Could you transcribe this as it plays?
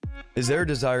Is there a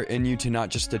desire in you to not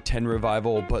just attend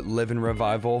revival, but live in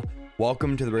revival?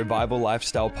 Welcome to the Revival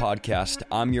Lifestyle Podcast.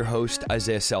 I'm your host,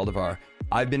 Isaiah Saldivar.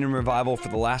 I've been in revival for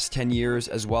the last 10 years,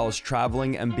 as well as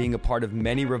traveling and being a part of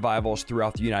many revivals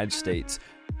throughout the United States.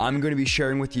 I'm going to be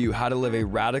sharing with you how to live a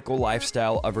radical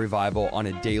lifestyle of revival on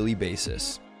a daily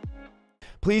basis.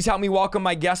 Please help me welcome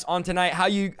my guests on tonight. How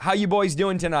you boys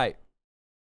doing tonight?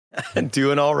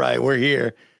 Doing all right. We're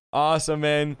here. Awesome,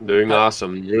 man. Doing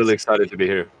awesome. Really excited to be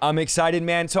here. I'm excited,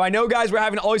 man. So I know, guys, we're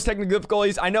having all these technical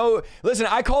difficulties. I know, listen,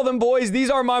 I call them boys. These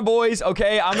are my boys,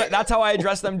 okay? That's how I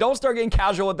address them. Don't start getting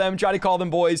casual with them. Try to call them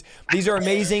boys. These are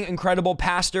amazing, incredible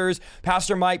pastors.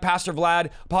 Pastor Mike, Pastor Vlad,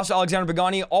 Apostle Alexander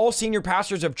Pagani, all senior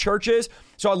pastors of churches.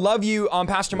 So I love you,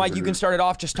 Pastor Mike. You can start it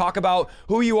off. Just talk about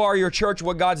who you are, your church,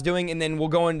 what God's doing, and then we'll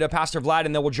go into Pastor Vlad,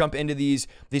 and then we'll jump into these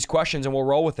questions, and we'll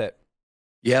roll with it.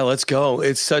 Yeah, let's go.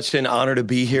 It's such an honor to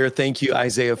be here. Thank you,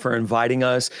 Isaiah, for inviting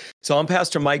us. So I'm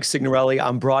Pastor Mike Signorelli.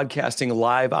 I'm broadcasting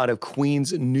live out of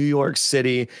Queens, New York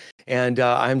City, and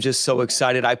I'm just so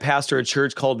excited. I pastor a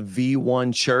church called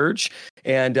V1 Church,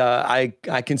 and I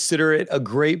consider it a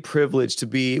great privilege to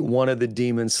be one of the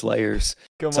demon slayers.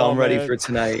 I'm ready for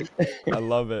tonight. I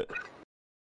love it.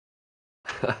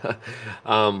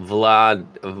 Vlad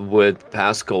with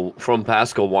Pascal from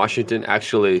Pascal, Washington,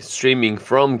 actually streaming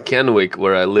from Kennewick,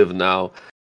 where I live now,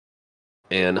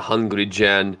 and Hungry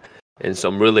Jen. And so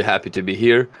I'm really happy to be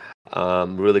here.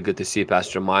 Really good to see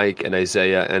Pastor Mike and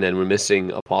Isaiah, and then we're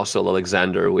missing Apostle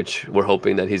Alexander, which we're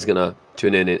hoping that he's gonna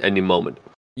tune in at any moment.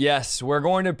 Yes, we're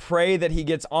going to pray that he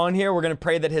gets on here. We're going to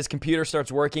pray that his computer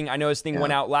starts working. I know his thing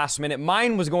went out last minute.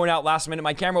 Mine was going out last minute.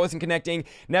 My camera wasn't connecting.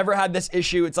 Never had this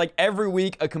issue. It's like every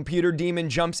week a computer demon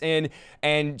jumps in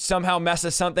and somehow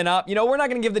messes something up. You know, we're not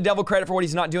going to give the devil credit for what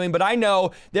he's not doing, but I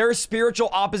know there is spiritual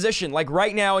opposition. Like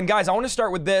right now, and guys, I want to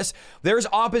start with this. There's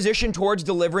opposition towards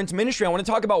deliverance ministry. I want to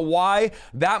talk about why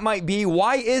that might be.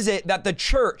 Why is it that the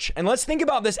church, and let's think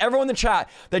about this, everyone in the chat,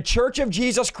 the Church of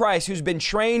Jesus Christ, who's been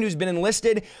trained, who's been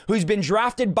enlisted, who's been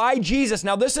drafted by Jesus.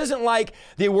 Now, this isn't like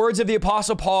the words of the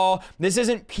Apostle Paul. This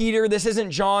isn't Peter. This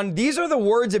isn't John. These are the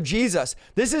words of Jesus.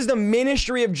 This is the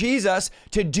ministry of Jesus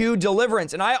to do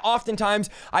deliverance. And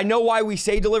I know why we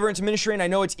say deliverance ministry, and I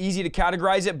know it's easy to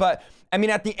categorize it, but I mean,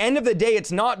 at the end of the day,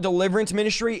 it's not deliverance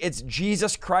ministry, it's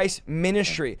Jesus Christ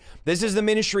ministry. This is the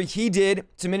ministry he did.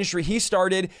 It's a ministry he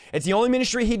started. It's the only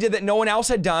ministry he did that no one else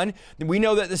had done. We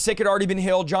know that the sick had already been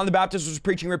healed. John the Baptist was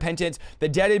preaching repentance. The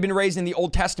dead had been raised in the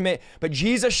Old Testament. But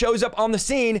Jesus shows up on the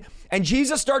scene, and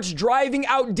Jesus starts driving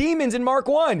out demons in Mark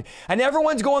 1. And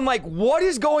everyone's going like, what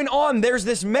is going on? There's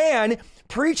this man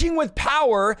preaching with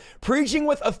power, preaching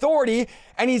with authority,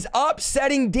 and he's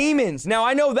upsetting demons. Now,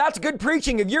 I know that's good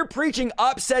preaching. If your preaching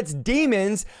upsets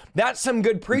demons, that's some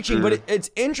good preaching, but it's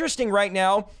interesting right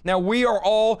now. Now, we are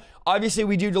all, obviously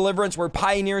we do deliverance. We're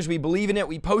pioneers. We believe in it.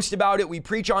 We post about it. We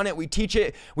preach on it. We teach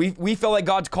it. We feel like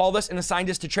God's called us and assigned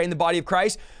us to train the body of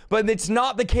Christ, but it's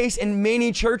not the case in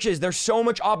many churches. There's so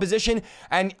much opposition,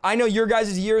 and I know your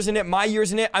guys' years in it, my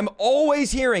years in it. I'm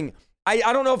always hearing, I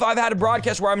don't know if I've had a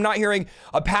broadcast where I'm not hearing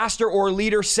a pastor or a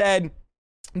leader said,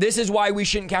 this is why we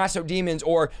shouldn't cast out demons,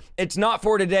 or it's not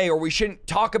for today, or we shouldn't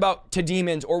talk about to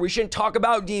demons, or we shouldn't talk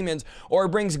about demons, or it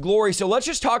brings glory. So let's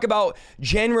just talk about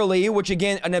generally, which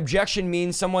again, an objection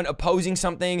means someone opposing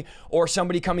something, or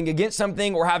somebody coming against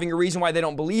something, or having a reason why they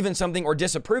don't believe in something, or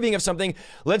disapproving of something.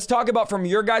 Let's talk about from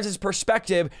your guys'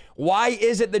 perspective, why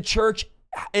is it the church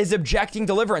is objecting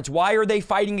deliverance? Why are they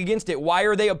fighting against it? Why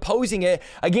are they opposing it?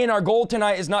 Again, our goal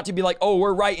tonight is not to be like, oh,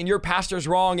 we're right and your pastor's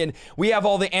wrong and we have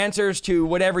all the answers to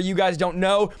whatever you guys don't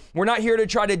know. We're not here to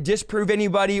try to disprove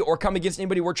anybody or come against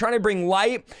anybody. We're trying to bring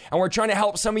light, and we're trying to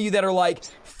help some of you that are like,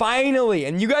 finally,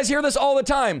 and you guys hear this all the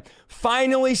time,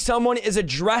 finally someone is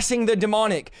addressing the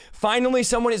demonic. Finally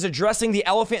someone is addressing the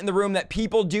elephant in the room, that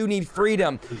people do need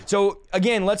freedom. So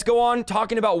again, let's go on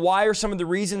talking about why are some of the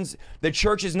reasons the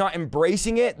church is not embracing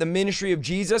it, the ministry of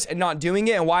Jesus, and not doing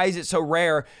it, and why is it so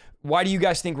rare? Why do you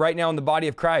guys think right now in the body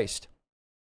of Christ?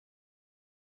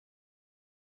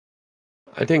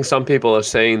 I think some people are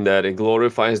saying that it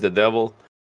glorifies the devil.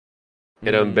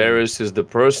 It embarrasses the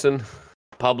person.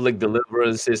 Public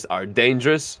deliverances are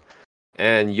dangerous.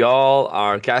 And y'all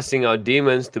are casting out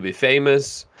demons to be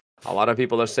famous. A lot of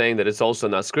people are saying that it's also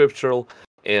not scriptural.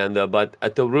 And but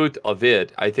at the root of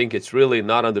it, I think it's really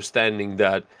not understanding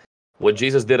that what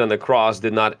Jesus did on the cross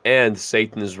did not end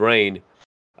Satan's reign.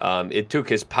 It took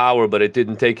his power, but it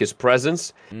didn't take his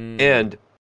presence. And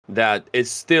that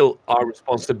it's still our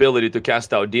responsibility to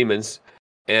cast out demons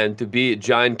and to be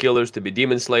giant killers, to be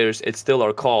demon slayers. It's still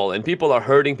our call. And people are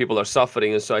hurting, people are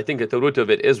suffering. And so I think at the root of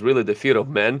it is really the fear of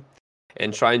men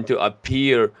and trying to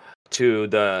appear to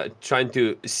the trying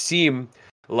to seem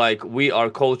like we are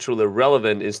culturally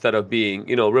relevant instead of being,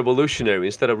 revolutionary,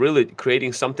 instead of really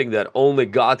creating something that only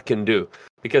God can do.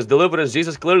 Because deliverance,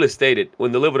 Jesus clearly stated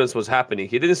when deliverance was happening,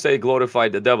 he didn't say glorify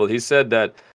the devil. He said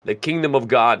that the kingdom of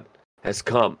God has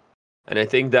come. And I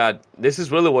think that this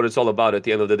is really what it's all about at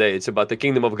the end of the day. It's about the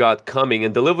kingdom of God coming,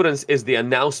 and deliverance is the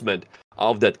announcement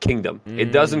of that kingdom.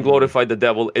 It doesn't glorify the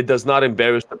devil. It does not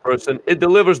embarrass the person. It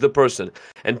delivers the person.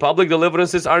 And public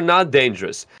deliverances are not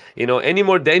dangerous, any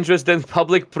more dangerous than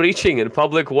public preaching and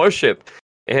public worship.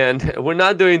 And we're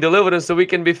not doing deliverance so we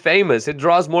can be famous. It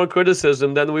draws more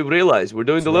criticism than we realize. We're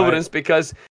doing deliverance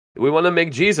because we want to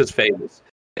make Jesus famous.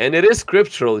 And it is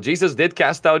scriptural. Jesus did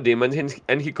cast out demons,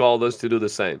 and he called us to do the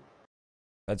same.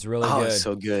 That's really good. It's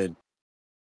so good.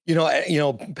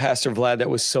 Pastor Vlad, that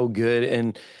was so good.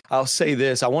 And I'll say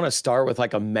this, I want to start with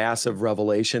like a massive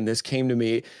revelation. This came to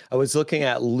me. I was looking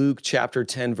at Luke chapter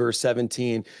 10, verse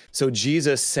 17. So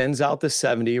Jesus sends out the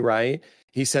 70, right?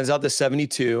 He sends out the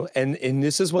 72. And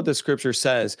this is what the scripture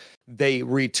says. They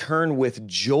return with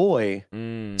joy.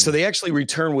 So they actually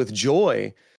return with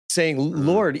joy, saying,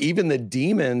 Lord, even the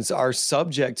demons are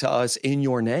subject to us in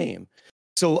your name.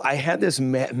 So I had this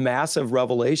massive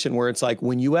revelation where it's like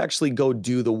when you actually go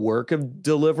do the work of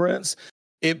deliverance,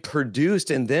 it produced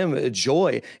in them a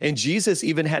joy. And Jesus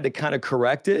even had to kind of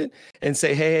correct it and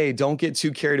say, hey, don't get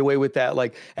too carried away with that.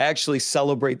 Like, actually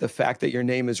celebrate the fact that your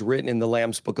name is written in the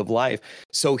Lamb's Book of Life.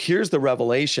 So here's the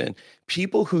revelation.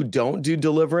 People who don't do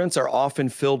deliverance are often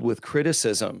filled with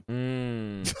criticism.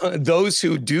 Those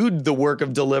who do the work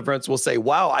of deliverance will say,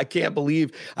 wow, I can't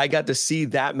believe I got to see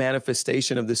that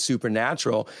manifestation of the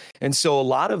supernatural. And so a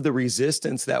lot of the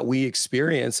resistance that we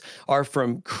experience are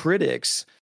from critics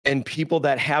and people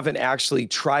that haven't actually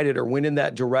tried it or went in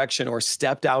that direction or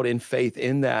stepped out in faith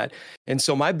in that. And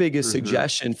so my biggest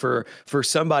suggestion for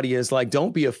somebody is like,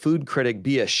 don't be a food critic,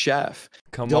 be a chef.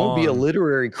 Don't be a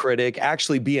literary critic,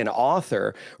 actually be an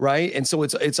author, right? And so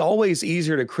it's always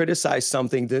easier to criticize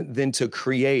something than to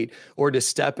create or to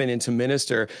step in and to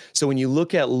minister. So when you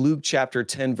look at Luke chapter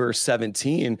 10, verse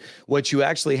 17, what you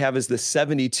actually have is the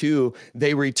 72,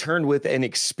 they returned with an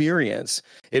experience.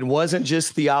 It wasn't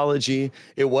just theology.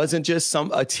 It wasn't just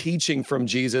a teaching from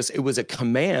Jesus. It was a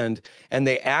command, and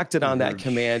they acted on that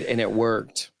command, and it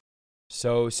worked.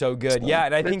 So good. Yeah,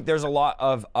 and I think there's a lot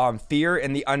of fear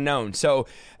in the unknown. So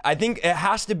I think it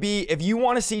has to be, if you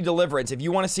want to see deliverance, if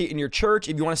you want to see it in your church,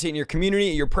 if you want to see it in your community,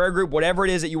 your prayer group, whatever it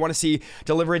is that you want to see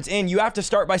deliverance in, you have to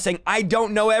start by saying, I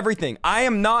don't know everything. I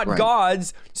am not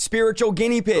God's spiritual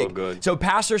guinea pig. So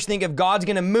pastors think if God's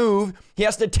going to move, he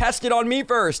has to test it on me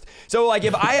first. So like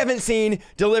if I haven't seen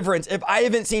deliverance, if I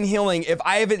haven't seen healing, if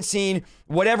I haven't seen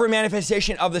whatever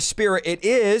manifestation of the Spirit it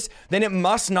is, then it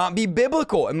must not be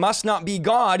biblical. It must not be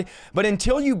God. But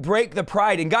until you break the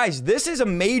pride, and guys, this is a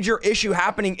major issue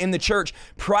happening in the church.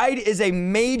 Pride is a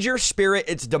major spirit.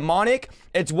 It's demonic.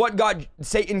 It's what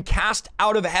Satan cast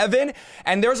out of heaven.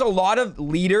 And there's a lot of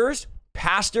leaders,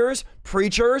 pastors,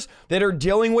 preachers that are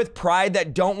dealing with pride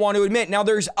that don't want to admit. Now,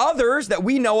 there's others that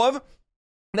we know of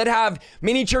that have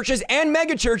mini churches and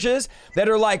mega churches that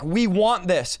are like, we want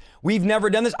this. We've never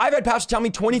done this. I've had pastors tell me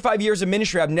 25 years of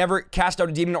ministry, I've never cast out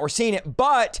a demon or seen it,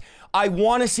 but I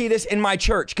want to see this in my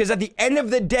church. Because at the end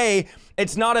of the day,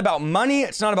 it's not about money.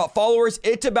 It's not about followers.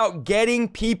 It's about getting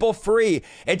people free.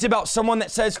 It's about someone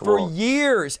that says for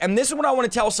years, and this is what I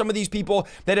want to tell some of these people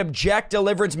that object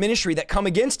deliverance ministry, that come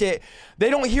against it. They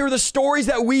don't hear the stories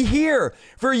that we hear.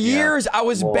 For years, I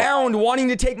was bound wanting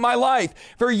to take my life.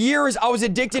 For years, I was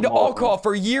addicted to alcohol.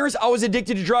 For years, I was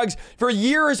addicted to drugs. For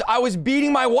years, I was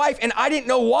beating my wife, and I didn't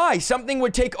know why. Something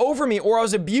would take over me, or I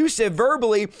was abusive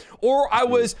verbally, or I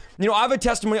was, I have a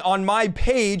testimony on my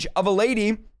page of a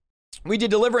lady we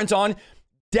did deliverance on,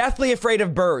 deathly afraid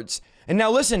of birds. And now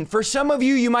listen, for some of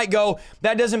you, you might go,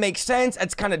 that doesn't make sense.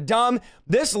 That's kind of dumb.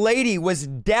 This lady was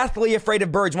deathly afraid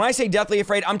of birds. When I say deathly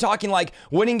afraid, I'm talking like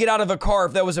wouldn't get out of a car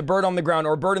if there was a bird on the ground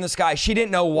or a bird in the sky. She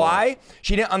didn't know why.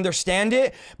 She didn't understand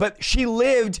it, but she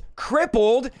lived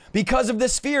crippled because of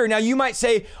this fear. Now you might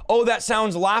say, oh, that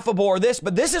sounds laughable or this,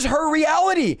 but this is her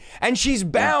reality. And she's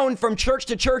bound from church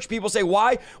to church. People say,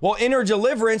 why? Well, in her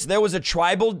deliverance, there was a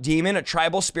tribal demon, a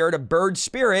tribal spirit, a bird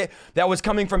spirit that was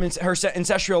coming from her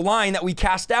ancestral line that we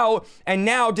cast out. And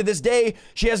now to this day,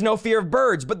 she has no fear of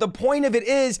birds. But the point of it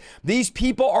is these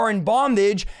people are in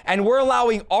bondage, and we're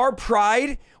allowing our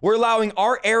pride, we're allowing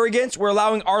our arrogance, we're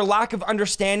allowing our lack of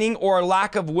understanding or our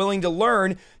lack of willing to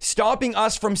learn, stopping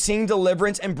us from seeing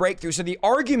deliverance and breakthrough. So the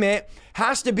argument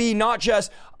has to be not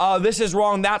just, this is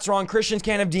wrong, that's wrong, Christians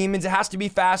can't have demons, it has to be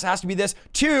fast, it has to be this.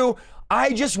 Two,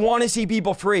 I just want to see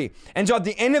people free. And so at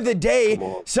the end of the day,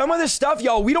 some of this stuff,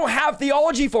 y'all, we don't have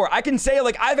theology for. I can say,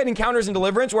 like, I've had encounters in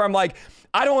deliverance where I'm like,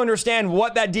 I don't understand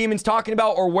what that demon's talking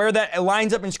about or where that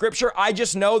lines up in scripture. I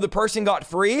just know the person got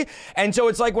free. And so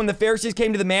it's like when the Pharisees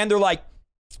came to the man, they're like,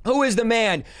 who is the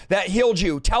man that healed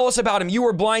you? Tell us about him. You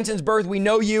were blind since birth. We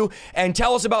know you. And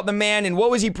tell us about the man. And what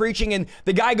was he preaching? And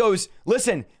the guy goes,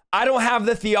 listen, I don't have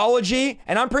the theology,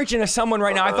 and I'm preaching to someone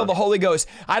right now. I feel the Holy Ghost.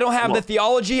 I don't have the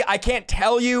theology. I can't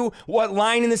tell you what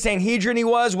line in the Sanhedrin he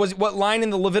was what line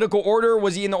in the Levitical order.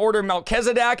 Was he in the order of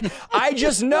Melchizedek? I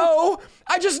just know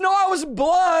I was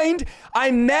blind. I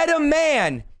met a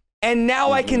man, and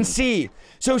now I can see.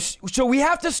 So we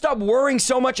have to stop worrying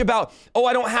so much about, oh,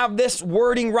 I don't have this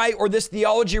wording right or this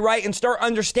theology right, and start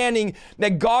understanding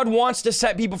that God wants to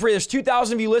set people free. There's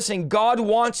 2,000 of you listening. God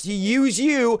wants to use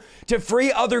you to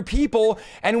free other people,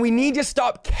 and we need to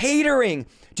stop catering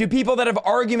to people that have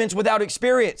arguments without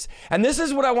experience. And this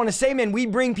is what I want to say, man. We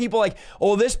bring people like,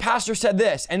 oh, this pastor said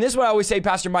this. And this is what I always say,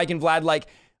 Pastor Mike and Vlad, like,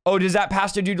 oh, does that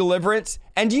pastor do deliverance?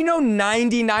 And do you know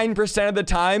 99% of the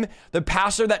time, the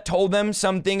pastor that told them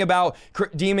something about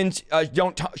demons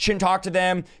shouldn't talk to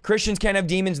them, Christians can't have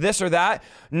demons, this or that,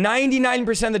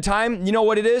 99% of the time, you know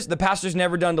what it is? The pastor's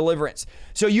never done deliverance.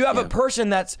 So you have a person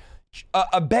that's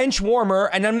a bench warmer,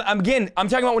 and I'm talking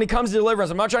about when it comes to deliverance.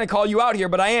 I'm not trying to call you out here,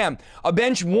 but I am. A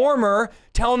bench warmer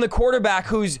telling the quarterback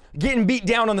who's getting beat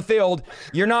down on the field,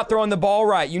 you're not throwing the ball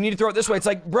right. You need to throw it this way. It's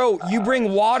like, bro, you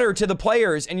bring water to the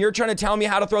players, and you're trying to tell me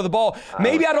how to throw the ball.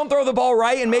 Maybe I don't throw the ball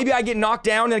right, and maybe I get knocked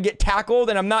down and I get tackled,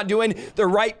 and I'm not doing the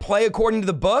right play according to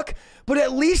the book, but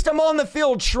at least I'm on the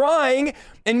field trying,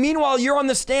 and meanwhile, you're on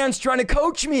the stands trying to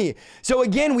coach me. So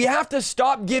again, we have to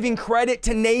stop giving credit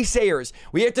to naysayers.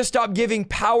 We have to stop giving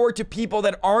power to people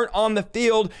that aren't on the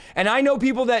field. And I know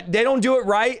people that they don't do it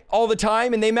right all the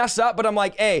time and they mess up, but I'm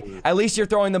like, hey, at least you're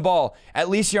throwing the ball. At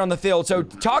least you're on the field. So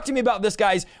talk to me about this,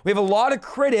 guys. We have a lot of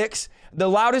critics, the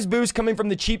loudest boos coming from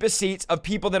the cheapest seats of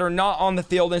people that are not on the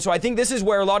field. And so I think this is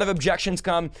where a lot of objections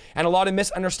come and a lot of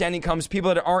misunderstanding comes,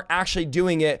 people that aren't actually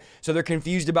doing it. So they're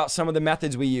confused about some of the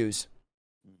methods we use.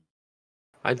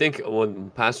 I think when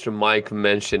Pastor Mike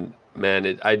mentioned,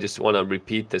 man, I just want to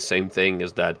repeat the same thing,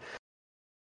 is that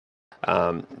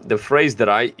the phrase that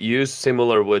I use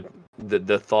similar with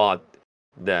the thought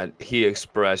that he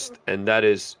expressed, and that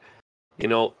is,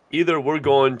 either we're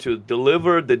going to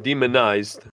deliver the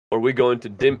demonized or we're going to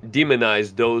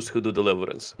demonize those who do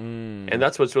deliverance. And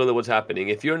that's what's happening.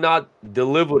 If you're not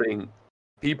delivering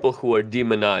people who are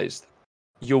demonized,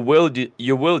 you will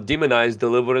demonize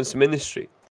deliverance ministry.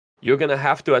 You're going to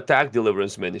have to attack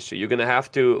deliverance ministry. You're going to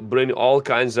have to bring all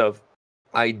kinds of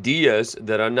ideas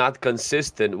that are not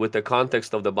consistent with the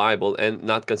context of the Bible and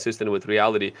not consistent with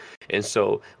reality. And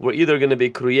so we're either going to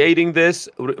be creating this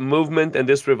movement and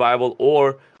this revival,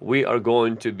 or we are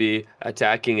going to be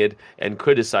attacking it and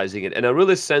criticizing it. And I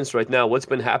really sense right now what's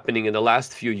been happening in the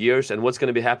last few years and what's going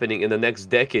to be happening in the next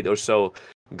decade or so.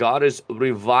 God is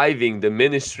reviving the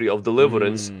ministry of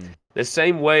deliverance the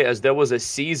same way as there was a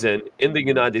season in the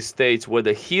United States where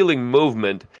the healing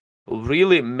movement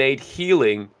really made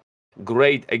healing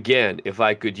great again, if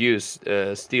I could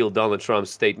steal Donald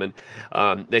Trump's statement.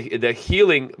 The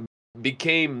healing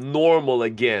became normal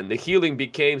again. The healing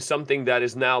became something that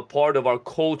is now part of our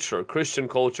culture, Christian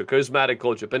culture, charismatic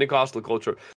culture, Pentecostal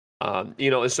culture.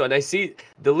 And I see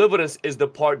deliverance is the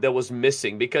part that was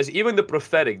missing, because even the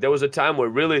prophetic, there was a time where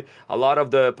really a lot of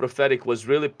the prophetic was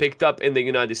really picked up in the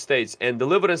United States, and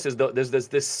deliverance is there's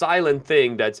this silent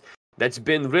thing that's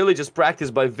been really just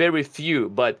practiced by very few,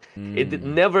 but it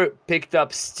never picked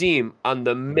up steam on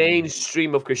the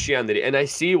mainstream of Christianity. And I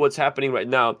see what's happening right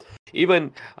now.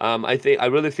 Even I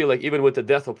really feel like even with the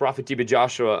death of Prophet T.B.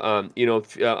 Joshua,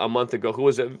 a month ago, who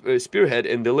was a spearhead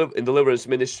in deliverance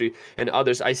ministry and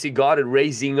others, I see God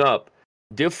raising up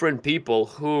different people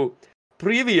who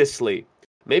previously,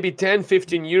 maybe 10,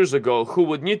 15 years ago, who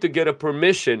would need to get a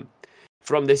permission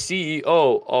from the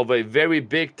CEO of a very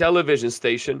big television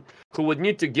station, who would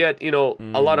need to get,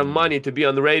 a lot of money to be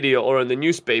on the radio or in the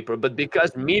newspaper. But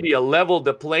because media leveled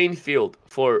the playing field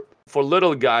for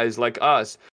little guys like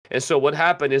us. And so what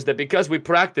happened is that because we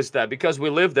practiced that, because we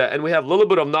lived that, and we have a little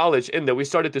bit of knowledge in that, we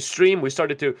started to stream, we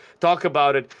started to talk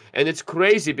about it. And it's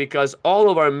crazy because all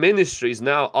of our ministries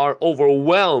now are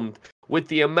overwhelmed with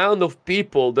the amount of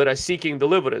people that are seeking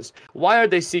deliverance. Why are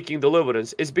they seeking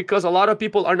deliverance? It's because a lot of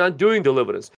people are not doing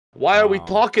deliverance. Why are we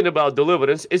talking about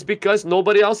deliverance? It's because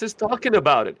nobody else is talking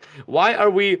about it. Why are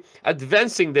we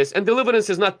advancing this? And deliverance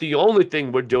is not the only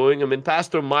thing we're doing. I mean,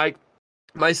 Pastor Mike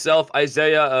myself,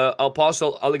 Isaiah,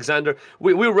 Apostle Alexander,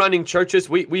 we're running churches.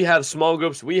 We have small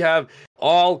groups. We have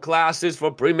all classes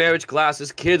for pre-marriage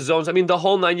classes, kids zones. I mean, the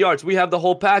whole 9 yards. We have the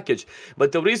whole package.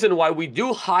 But the reason why we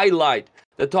do highlight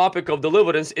the topic of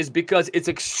deliverance is because it's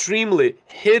extremely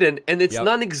hidden and it's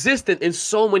non-existent in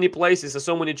so many places and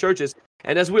so many churches.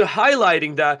 And as we're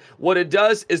highlighting that, what it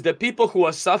does is the people who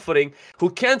are suffering, who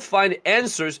can't find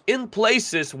answers in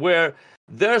places where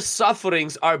their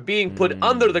sufferings are being put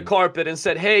under the carpet and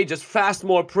said, hey, just fast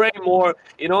more, pray more,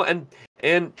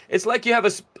 and it's like you have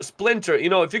a splinter.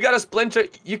 If you got a splinter,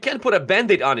 you can't put a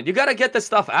Band-Aid on it. You got to get the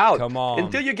stuff out. Come on.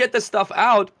 Until you get the stuff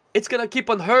out, it's going to keep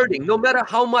on hurting. No matter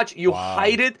how much you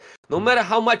hide it, no matter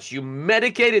how much you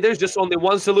medicate it, there's just only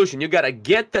one solution. You got to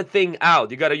get the thing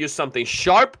out. You got to use something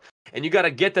sharp. And you got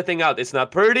to get the thing out. It's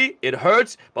not pretty. It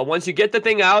hurts. But once you get the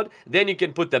thing out, then you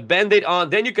can put the Band-Aid on.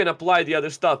 Then you can apply the other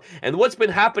stuff. And what's been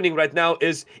happening right now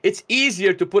is it's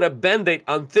easier to put a Band-Aid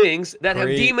on things that have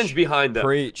demons behind them.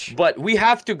 Preach. But we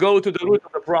have to go to the root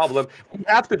of the problem. We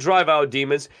have to drive out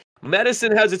demons.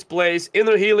 Medicine has its place,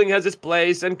 inner healing has its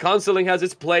place, and counseling has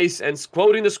its place, and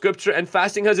quoting the scripture and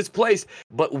fasting has its place.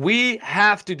 But we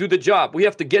have to do the job. We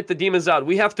have to get the demons out.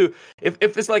 We have to, if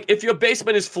it's like, if your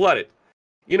basement is flooded,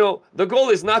 the goal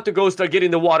is not to go start getting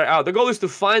the water out. The goal is to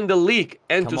find the leak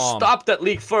and stop that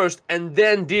leak first and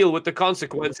then deal with the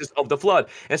consequences of the flood.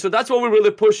 And so that's what we're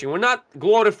really pushing. We're not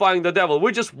glorifying the devil.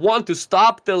 We just want to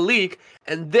stop the leak,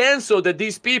 and then so that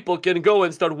these people can go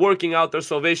and start working out their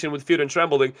salvation with fear and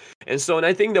trembling. And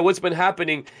I think that what's been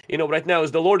happening, right now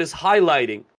is the Lord is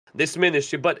highlighting this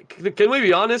ministry. But can we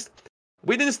be honest?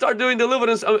 We didn't start doing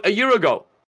deliverance a year ago.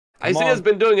 Isaiah's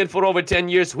been doing it for over 10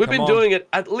 years. We've been doing it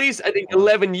at least, I think,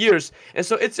 11 years. And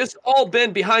so it's just all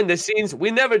been behind the scenes. We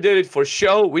never did it for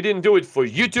show. We didn't do it for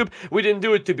YouTube. We didn't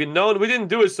do it to be known. We didn't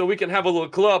do it so we can have a little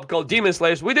club called Demon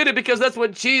Slayers. We did it because that's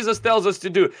what Jesus tells us to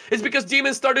do. It's because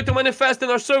demons started to manifest in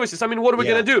our services. I mean, what are we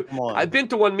going to do? I've been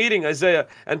to one meeting, Isaiah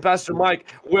and Pastor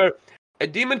Mike, where a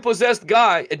demonized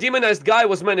guy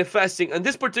was manifesting, and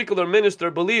this particular minister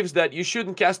believes that you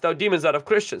shouldn't cast out demons out of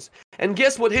Christians. And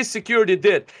guess what his security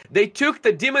did? They took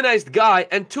the demonized guy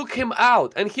and took him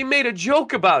out, and he made a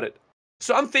joke about it.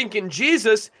 So I'm thinking,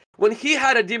 Jesus, when he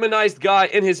had a demonized guy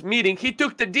in his meeting, he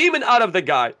took the demon out of the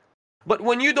guy. But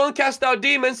when you don't cast out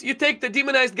demons, you take the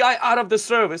demonized guy out of the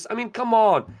service. I mean, come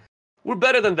on. We're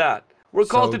better than that. We're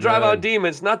called to drive out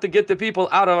demons, not to get the people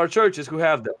out of our churches who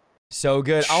have them. So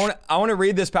good. I want to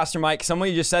read this, Pastor Mike.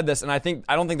 Somebody just said this, and I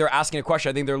don't think they're asking a question.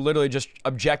 I think they're literally just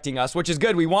objecting us, which is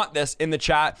good. We want this in the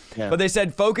chat. Yeah. But they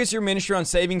said, focus your ministry on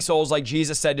saving souls like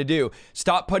Jesus said to do.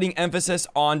 Stop putting emphasis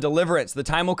on deliverance. The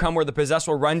time will come where the possessed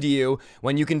will run to you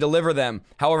when you can deliver them.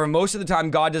 However, most of the time,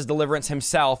 God does deliverance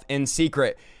himself in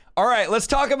secret. All right, let's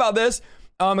talk about this.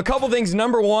 A couple things.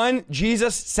 Number one,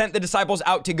 Jesus sent the disciples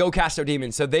out to go cast out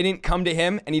demons. So they didn't come to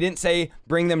him, and he didn't say,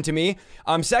 bring them to me.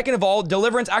 Second of all,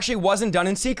 deliverance actually wasn't done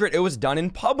in secret. It was done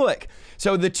in public.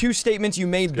 So the two statements you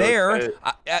made there,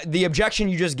 the objection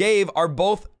you just gave, are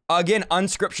both, again,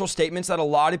 unscriptural statements that a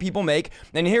lot of people make.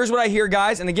 And here's what I hear,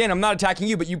 guys. And again, I'm not attacking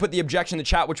you, but you put the objection in the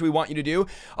chat, which we want you to do.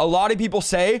 A lot of people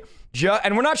say,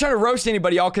 and we're not trying to roast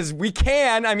anybody, y'all, because we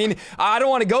can. I mean, I don't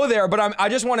want to go there, but I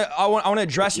just want to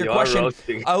address your question.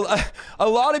 A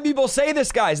lot of people say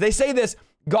this, guys. They say this,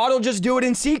 God will just do it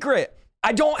in secret.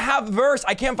 I don't have a verse.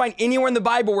 I can't find anywhere in the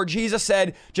Bible where Jesus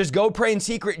said, just go pray in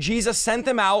secret. Jesus sent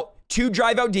them out to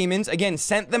drive out demons. Again,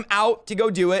 sent them out to go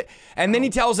do it. And then he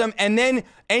tells them, and then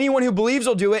anyone who believes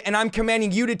will do it. And I'm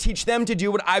commanding you to teach them to do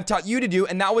what I've taught you to do.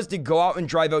 And that was to go out and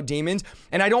drive out demons.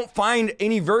 And I don't find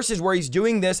any verses where he's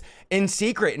doing this in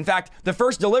secret. In fact, the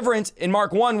first deliverance in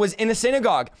Mark 1 was in a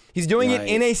synagogue. He's doing it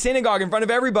in a synagogue in front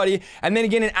of everybody. And then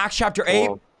again in Acts chapter 8,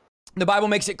 the Bible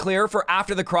makes it clear for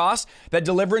after the cross that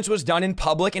deliverance was done in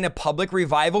public, in a public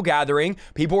revival gathering.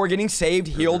 People were getting saved,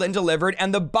 healed, and delivered.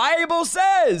 And the Bible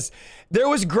says there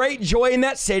was great joy in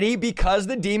that city because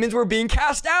the demons were being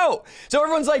cast out. So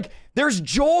everyone's like, there's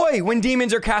joy when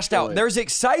demons are cast out. There's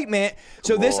excitement.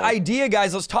 So this idea,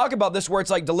 guys, let's talk about this, where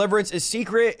it's like deliverance is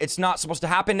secret. It's not supposed to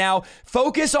happen now.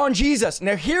 Focus on Jesus.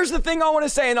 Now, here's the thing I want to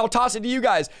say, and I'll toss it to you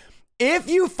guys. If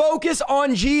you focus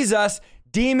on Jesus,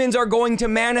 demons are going to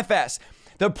manifest.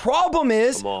 The problem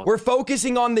is we're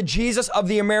focusing on the Jesus of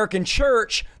the American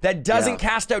church that doesn't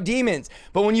cast out demons.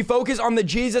 But when you focus on the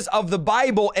Jesus of the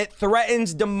Bible, it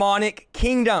threatens demonic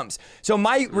kingdoms. So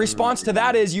my response to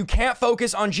that is you can't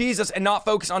focus on Jesus and not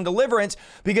focus on deliverance,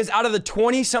 because out of the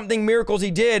 20-something miracles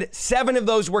he did, 7 of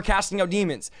those were casting out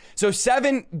demons. So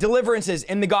 7 deliverances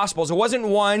in the Gospels. It wasn't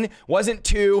 1, wasn't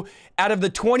 2. Out of the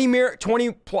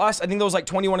 20 plus, I think there was like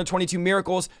 21 or 22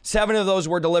 miracles, 7 of those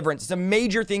were deliverance. It's a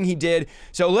major thing he did.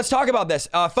 So let's talk about this.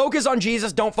 Focus on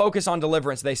Jesus, don't focus on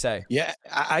deliverance, they say. Yeah,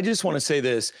 I just want to say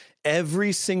this.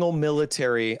 Every single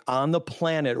military on the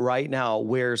planet right now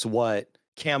wears what?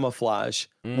 Camouflage.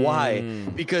 Why?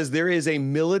 Because there is a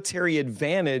military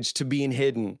advantage to being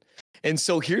hidden. And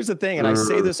so here's the thing, and I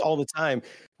say this all the time.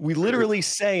 We literally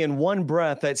say in one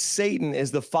breath that Satan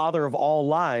is the father of all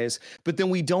lies, but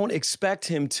then we don't expect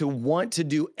him to want to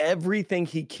do everything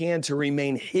he can to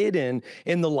remain hidden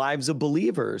in the lives of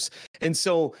believers. And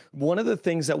so one of the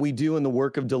things that we do in the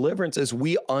work of deliverance is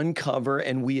we uncover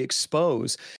and we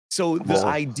expose. So the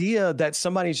idea that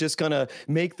somebody's just going to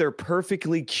make their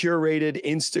perfectly curated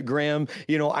Instagram,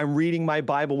 I'm reading my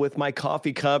Bible with my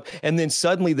coffee cup, and then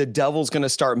suddenly the devil's going to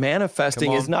start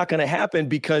manifesting is not going to happen,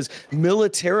 because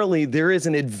militarily there is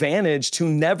an advantage to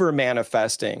never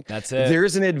manifesting. That's it.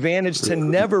 There's an advantage to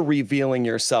never revealing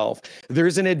yourself.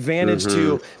 There's an advantage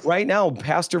to, right now,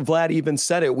 Pastor Vlad even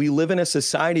said it, we live in a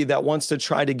society that wants to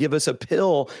try to give us a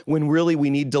pill when really we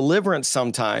need deliverance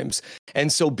sometimes. And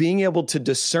so being able to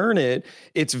discern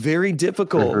it's very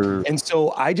difficult. And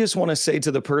so I just want to say to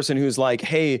the person who's like,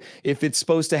 hey, if it's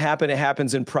supposed to happen, it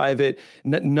happens in private.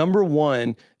 Number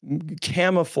one,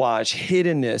 camouflage,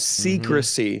 hiddenness,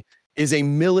 secrecy is a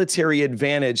military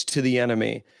advantage to the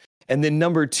enemy. And then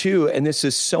number two, and this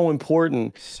is so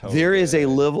important, there is a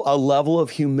level of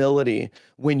humility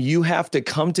when you have to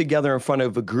come together in front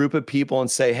of a group of people and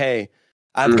say, hey,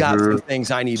 I've got some things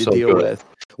I need to deal with.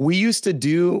 We used to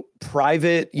do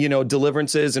private,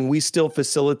 deliverances, and we still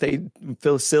facilitate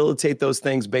those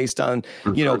things based on,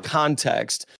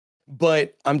 context.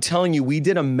 But I'm telling you, we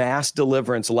did a mass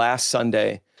deliverance last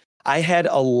Sunday. I had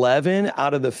 11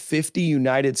 out of the 50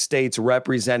 United States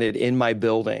represented in my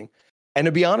building. And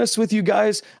to be honest with you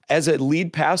guys, as a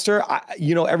lead pastor,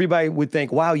 everybody would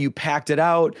think, wow, you packed it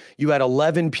out. You had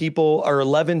 11 people or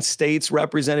 11 states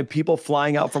represented, people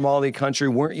flying out from all the country.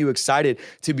 Weren't you excited?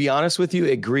 To be honest with you,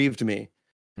 it grieved me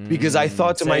because I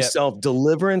thought to myself,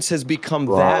 deliverance has become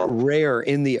that rare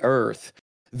in the earth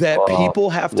that people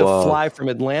have to fly from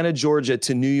Atlanta, Georgia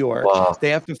to New York.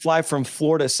 They have to fly from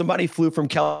Florida. Somebody flew from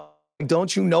California.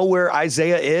 Don't you know where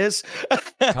Isaiah is?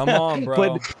 Come on,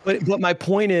 bro. But my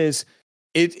point is,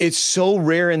 it's so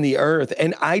rare in the earth.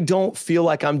 And I don't feel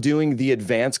like I'm doing the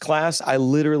advanced class. I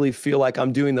literally feel like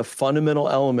I'm doing the fundamental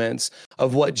elements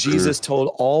of what Jesus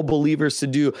told all believers to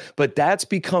do. But that's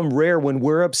become rare when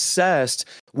we're obsessed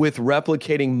with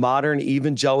replicating modern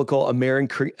evangelical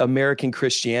American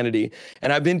Christianity.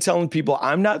 And I've been telling people,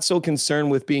 I'm not so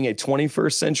concerned with being a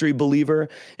 21st century believer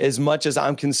as much as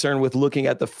I'm concerned with looking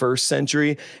at the first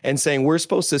century and saying we're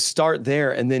supposed to start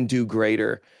there and then do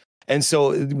greater. And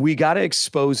so we got to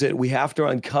expose it. We have to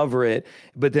uncover it,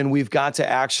 but then we've got to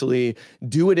actually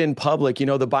do it in public.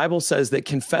 The Bible says that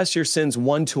confess your sins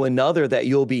one to another that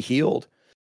you'll be healed.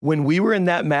 When we were in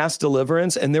that mass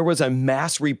deliverance and there was a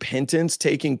mass repentance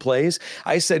taking place,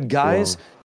 I said, guys,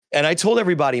 and I told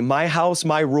everybody, my house,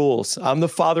 my rules. I'm the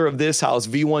father of this house,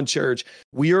 V1 Church.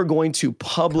 We are going to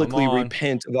publicly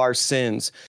repent of our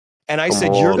sins. And I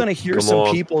said, you're going to hear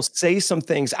some people say some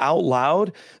things out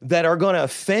loud that are going to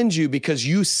offend you because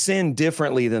you sin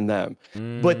differently than them.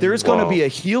 But there's going to be a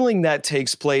healing that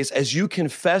takes place as you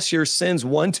confess your sins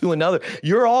one to another.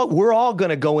 We're all going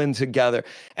to go in together.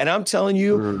 And I'm telling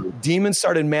you, demons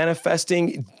started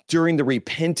manifesting during the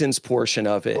repentance portion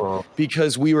of it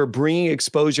because we were bringing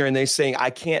exposure, and they saying, I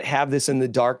can't have this in the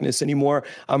darkness anymore.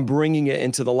 I'm bringing it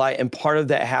into the light. And part of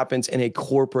that happens in a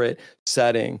corporate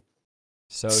setting.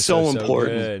 So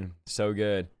important. So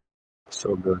good.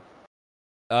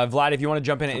 Vlad, if you want to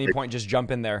jump in at any point, just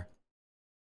jump in there.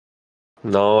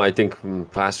 No, I think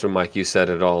Pastor Mike, you said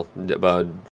it all about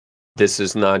this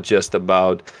is not just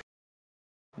about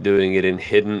doing it in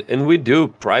hidden, and we do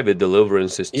private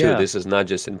deliverances too. Yeah. This is not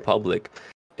just in public.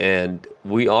 And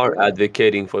we are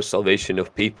advocating for salvation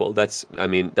of people. That's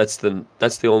the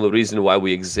only reason why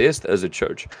we exist as a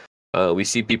church. We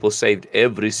see people saved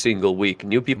every single week.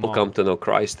 New people come to know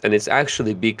Christ, and it's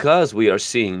actually because we are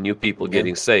seeing new people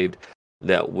getting saved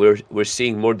that we're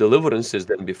seeing more deliverances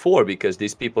than before, because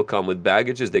these people come with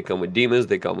baggages, they come with demons,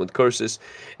 they come with curses,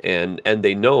 and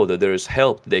they know that there is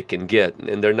help they can get,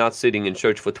 and they're not sitting in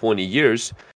church for 20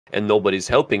 years and nobody's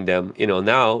helping them.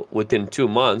 Now within 2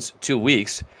 months, 2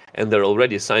 weeks, and they're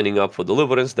already signing up for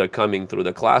deliverance. They're coming through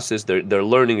the classes. They're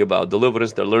learning about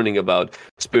deliverance. They're learning about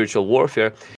spiritual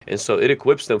warfare. And so it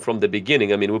equips them from the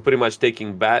beginning. We're pretty much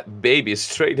taking babies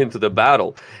straight into the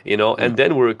battle, and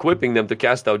then we're equipping them to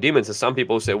cast out demons. And some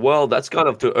people say, well, that's kind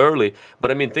of too early.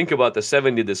 But think about the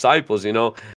 70 disciples,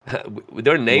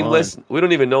 they're nameless. We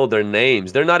don't even know their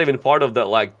names. They're not even part of the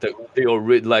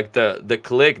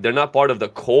clique. They're not part of the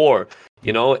core.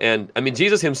 You know, and I mean,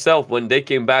 Jesus himself, when they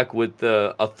came back with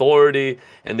the authority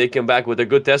and they came back with a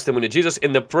good testimony, Jesus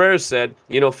in the prayer said,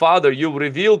 you know, Father, you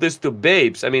revealed this to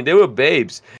babes. I mean, they were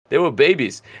babes, they were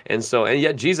babies. And so, and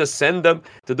yet Jesus sent them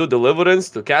to do deliverance,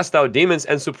 to cast out demons.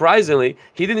 And surprisingly,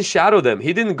 he didn't shadow them.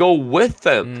 He didn't go with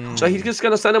them. So he's just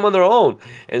going to send them on their own.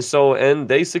 And so, and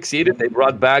they succeeded. They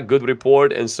brought back good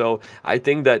report. And so I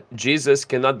think that Jesus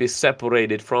cannot be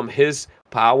separated from his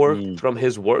power, from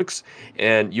his works,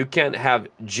 and you can't have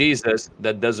Jesus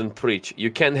that doesn't preach. You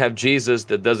can't have Jesus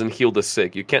that doesn't heal the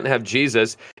sick. You can't have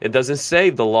Jesus that doesn't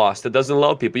save the lost, that doesn't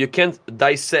love people. You can't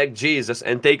dissect Jesus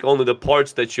and take only the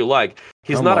parts that you like.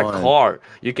 He's not a car.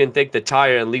 You can take the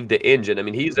tire and leave the engine. I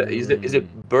mean, he's a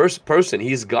burst person.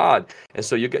 He's God, and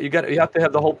so you have to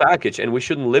have the whole package, and we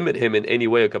shouldn't limit him in any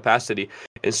way or capacity.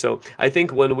 And so I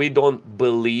think when we don't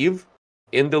believe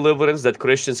in deliverance that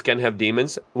Christians can have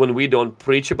demons, when we don't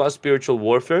preach about spiritual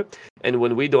warfare, and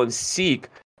when we don't seek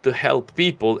to help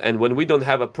people, and when we don't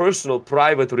have a personal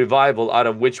private revival out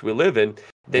of which we live in,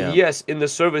 then yes, in the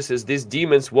services these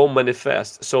demons won't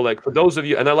manifest. So like for those of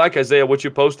you, and I like Isaiah what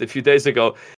you posted a few days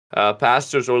ago,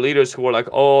 pastors or leaders who are like,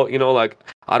 oh, you know, like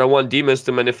I don't want demons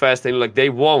to manifest, and like they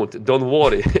won't, don't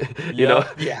worry. you know.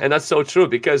 And that's so true,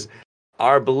 because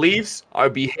our beliefs,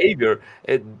 our behavior,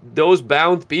 those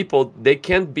bound people, they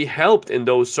can't be helped in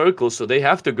those circles. So they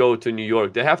have to go to New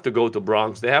York. They have to go to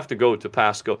Bronx. They have to go to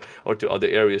Pasco or to other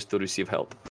areas to receive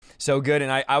help. So good.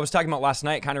 And I was talking about last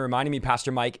night, kind of reminding me,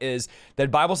 Pastor Mike, is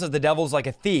that Bible says the devil's like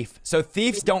a thief. So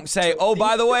thieves don't say, oh,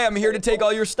 by the way, I'm here to take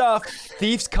all your stuff.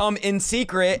 Thieves come in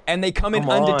secret and they come in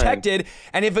undetected.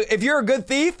 And if you're a good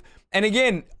thief, and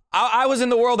again, I was in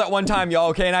the world at one time, y'all,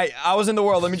 okay? And I was in the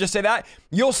world. Let me just say that.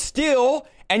 You'll steal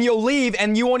and you'll leave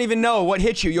and you won't even know what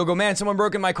hit you. You'll go, man, someone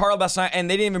broke in my car last night and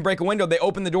they didn't even break a window. They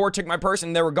opened the door, took my purse,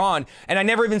 and they were gone. And I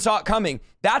never even saw it coming.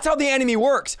 That's how the enemy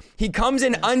works. He comes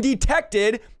in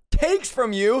undetected, takes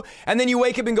from you, and then you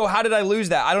wake up and go, how did I lose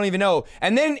that? I don't even know.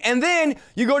 And then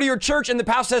you go to your church and the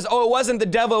pastor says, oh, it wasn't the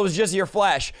devil, it was just your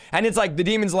flesh. And it's like the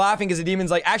demon's laughing because the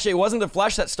demon's like, actually, it wasn't the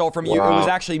flesh that stole from you, it was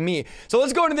actually me. So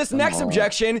let's go into this next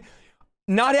objection.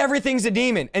 Not everything's a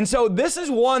demon. And so this is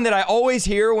one that I always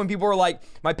hear when people are like,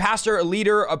 my pastor, a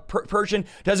leader, a person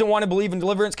doesn't want to believe in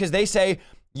deliverance because they say,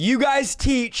 you guys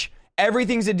teach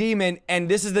everything's a demon. And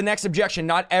this is the next objection.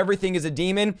 Not everything is a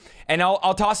demon. And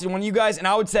I'll toss it to one of you guys. And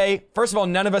I would say, first of all,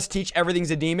 none of us teach everything's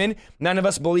a demon. None of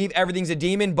us believe everything's a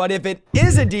demon. But if it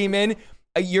is a demon,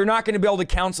 you're not going to be able to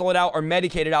counsel it out or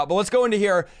medicate it out. But let's go into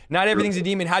here. Not everything's a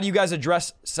demon. How do you guys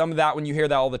address some of that when you hear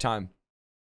that all the time?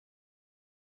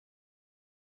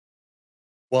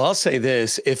 Well, I'll say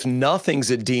this, if nothing's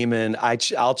a demon,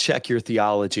 I'll check your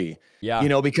theology. Yeah. You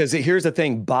know, because here's the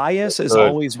thing, bias is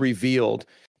always revealed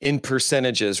in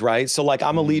percentages, right? So like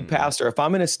I'm a lead pastor. If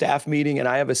I'm in a staff meeting and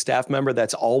I have a staff member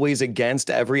that's always against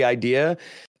every idea,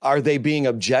 are they being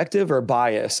objective or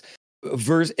biased?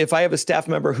 Versus if I have a staff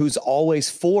member who's always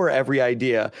for every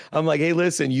idea, I'm like, hey,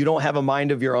 listen, you don't have a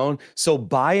mind of your own. So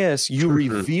bias, you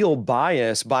reveal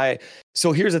bias by.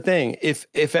 So here's the thing: if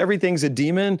everything's a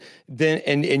demon, then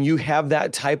and you have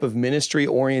that type of ministry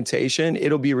orientation,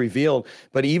 it'll be revealed.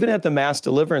 But even at the mass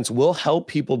deliverance, we'll help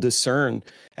people discern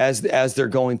as they're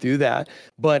going through that.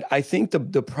 But I think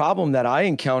the problem that I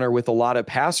encounter with a lot of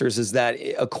pastors is that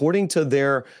according to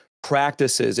their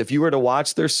practices, if you were to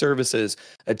watch their services,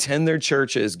 attend their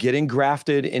churches, get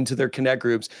engrafted into their connect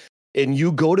groups, and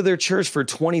you go to their church for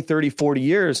 20, 30, 40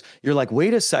 years, you're like,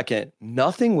 wait a second,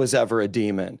 nothing was ever a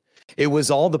demon. It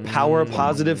was all the power of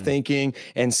positive thinking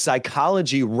and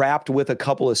psychology wrapped with a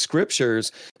couple of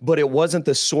scriptures, but it wasn't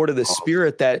the sword of the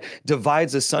spirit that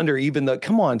divides asunder even the,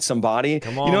 come on, somebody.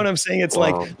 You know what I'm saying? It's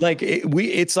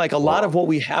it's like a lot of what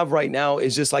we have right now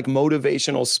is just like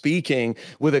motivational speaking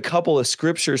with a couple of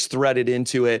scriptures threaded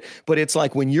into it. But it's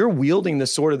like when you're wielding the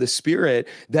sword of the spirit,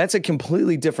 that's a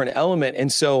completely different element. And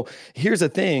so here's the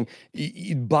thing,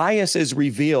 bias is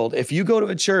revealed. If you go to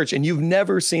a church and you've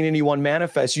never seen anyone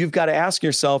manifest, you've got to ask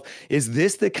yourself, is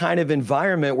this the kind of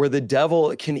environment where the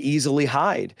devil can easily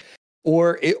hide?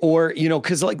 Or you know,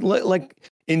 because like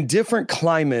in different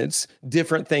climates,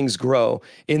 different things grow.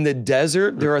 In the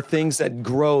desert, there are things that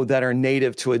grow that are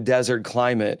native to a desert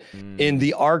climate. In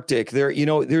the Arctic,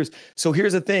 so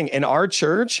here's the thing. In our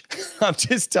church, I'm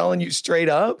just telling you straight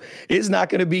up, it's not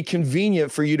going to be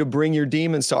convenient for you to bring your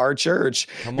demons to our church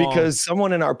because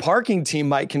someone in our parking team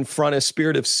might confront a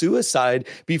spirit of suicide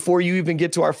before you even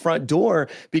get to our front door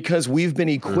because we've been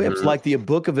equipped, like the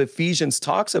book of Ephesians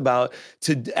talks about,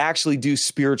 to actually do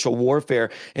spiritual warfare.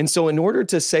 And so in order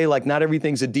to say like not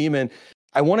everything's a demon,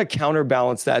 I want to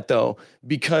counterbalance that though,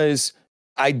 because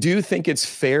I do think it's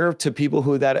fair to people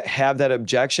who have that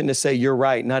objection to say, you're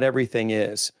right, not everything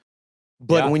is.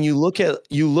 But when you look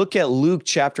at Luke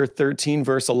chapter 13,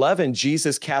 verse 11,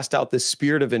 Jesus cast out the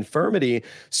spirit of infirmity.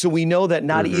 So we know that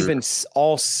not even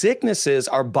all sicknesses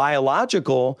are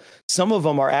biological. Some of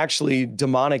them are actually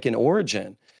demonic in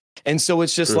origin. And so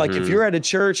it's just like, if you're at a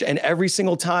church and every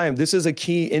single time, this is a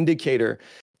key indicator,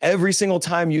 every single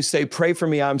time you say, pray for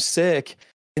me, I'm sick,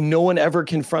 and no one ever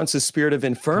confronts a spirit of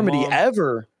infirmity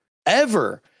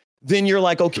ever, then you're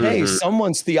like, okay,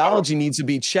 someone's theology needs to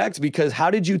be checked, because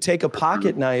how did you take a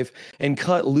pocket knife and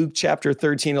cut Luke chapter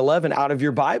 13, 11 out of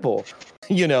your Bible?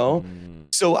 You know?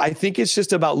 So I think it's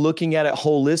just about looking at it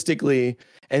holistically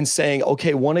and saying,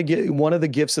 okay, one of the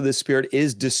gifts of the Spirit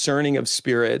is discerning of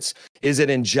spirits. Is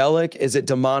it angelic? Is it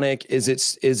demonic? Is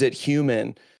it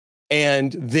human?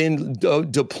 And then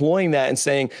deploying that and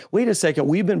saying, wait a second,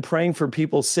 we've been praying for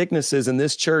people's sicknesses in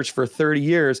this church for 30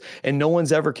 years, and no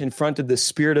one's ever confronted the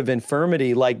spirit of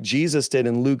infirmity like Jesus did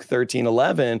in Luke 13,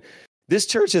 11. This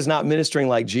church is not ministering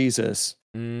like Jesus.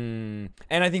 And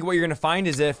I think what you're going to find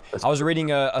is, if I was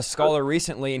reading a scholar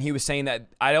recently, and he was saying that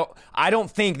I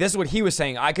don't think, this is what he was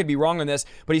saying, I could be wrong on this,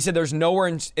 but he said there's nowhere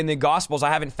in the Gospels, I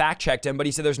haven't fact checked him, but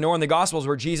he said there's nowhere in the Gospels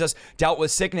where Jesus dealt with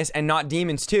sickness and not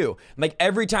demons too. Like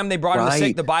every time they brought him the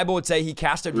sick, the Bible would say he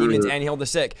cast out demons and healed the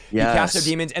sick. Yes. He cast out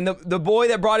demons. And the boy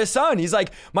that brought his son, he's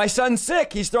like, my son's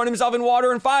sick. He's thrown himself in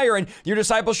water and fire, and your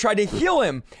disciples tried to heal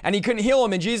him and he couldn't heal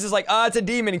him. And Jesus is like, it's a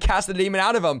demon, and cast the demon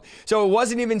out of him. So it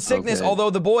wasn't even sickness, although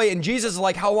the boy, and Jesus is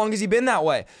like, how long has he been that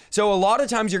way? So a lot of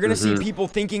times you're going to see people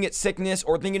thinking it's sickness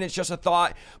or thinking it's just a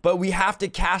thought, but we have to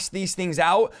cast these things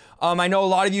out. I know a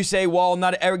lot of you say, well,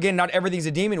 not everything's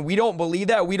a demon. We don't believe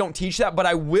that. We don't teach that. But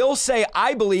I will say,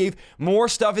 I believe more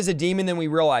stuff is a demon than we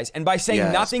realize. And by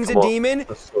saying nothing's a demon,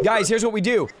 guys, here's what we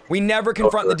do. We never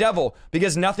confront the devil,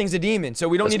 because nothing's a demon. So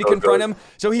we don't need to confront him.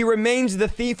 So he remains the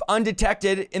thief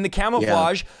undetected in the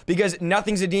camouflage, because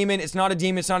nothing's a demon. It's not a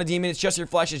demon. It's not a demon. It's just your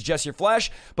flesh. It's just your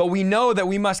flesh. But we know that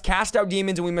we must cast out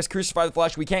demons and we must crucify the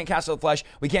flesh. We can't cast out the flesh.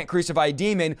 We can't crucify a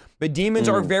demon. But demons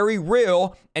are very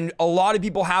real. And a lot of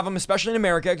people have them, especially in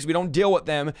America, because we don't deal with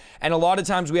them. And a lot of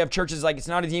times we have churches like, it's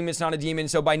not a demon, it's not a demon.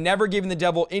 So by never giving the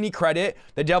devil any credit,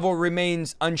 the devil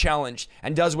remains unchallenged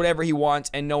and does whatever he wants,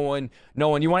 and no one.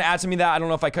 You want to add something to that? I don't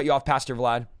know if I cut you off, Pastor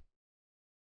Vlad.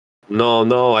 No,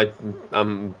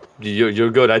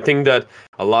 you're good. I think that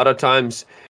a lot of times,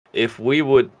 if we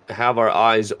would have our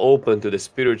eyes open to the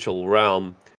spiritual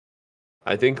realm,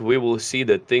 I think we will see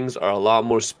that things are a lot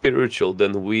more spiritual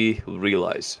than we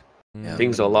realize. Yeah.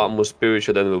 Things are a lot more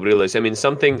spiritual than we realize. I mean,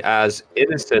 something as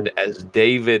innocent as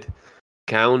David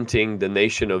counting the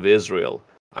nation of Israel.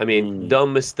 I mean,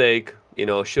 dumb mistake,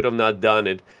 should have not done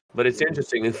it. But it's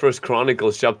interesting. In 1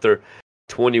 Chronicles chapter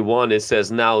 21, it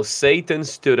says, now Satan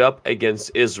stood up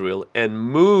against Israel and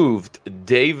moved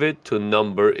David to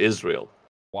number Israel.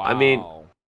 Wow. I mean,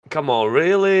 come on,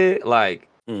 really? Like,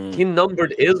 he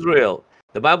numbered Israel.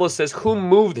 The Bible says, who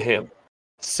moved him?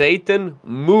 Satan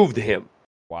moved him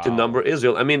to number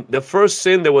Israel. I mean, the first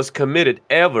sin that was committed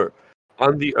ever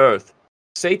on the earth,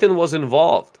 Satan was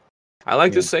involved. I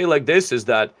like to say like this, is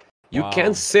that you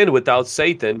can't sin without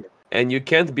Satan, and you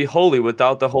can't be holy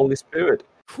without the Holy Spirit.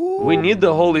 We need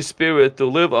the Holy Spirit to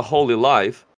live a holy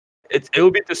life. It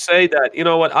would be to say that, you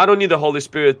know what, I don't need the Holy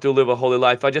Spirit to live a holy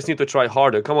life. I just need to try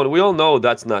harder. Come on, we all know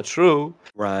that's not true.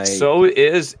 Right. So it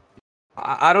is.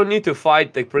 I don't need to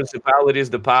fight the principalities,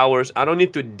 the powers. I don't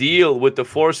need to deal with the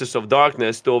forces of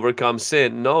darkness to overcome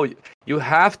sin. No, you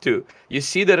have to. You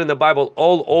see that in the Bible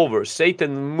all over.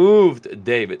 Satan moved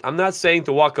David. I'm not saying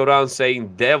to walk around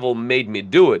saying, devil made me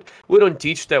do it. We don't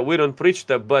teach that. We don't preach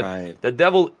that. But the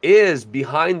devil is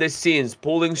behind the scenes,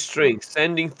 pulling strings,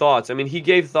 sending thoughts. I mean, he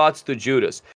gave thoughts to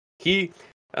Judas. He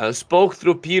spoke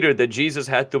through Peter that Jesus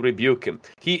had to rebuke him.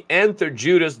 He entered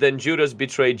Judas, then Judas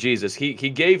betrayed Jesus. He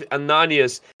gave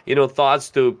Ananias, thoughts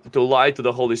to lie to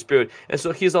the Holy Spirit. And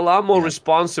so he's a lot more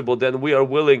responsible than we are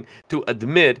willing to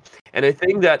admit. And I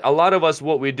think that a lot of us,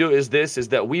 what we do is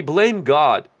that we blame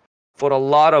God for a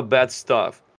lot of bad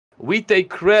stuff. We take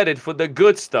credit for the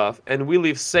good stuff, and we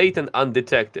leave Satan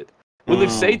undetected. We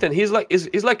leave Satan, he's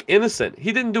like innocent.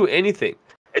 He didn't do anything.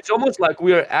 It's almost like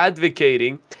we are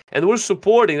advocating and we're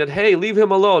supporting that, hey, leave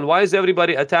him alone. Why is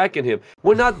everybody attacking him?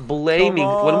 We're not blaming.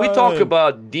 When we talk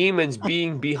about demons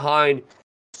being behind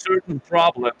certain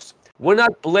problems, we're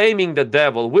not blaming the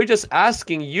devil. We're just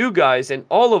asking you guys and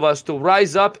all of us to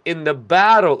rise up in the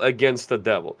battle against the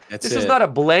devil. This is not a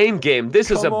blame game.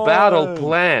 This is a battle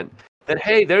plan. That,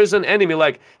 hey, there's an enemy.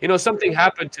 Like, something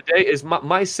happened today is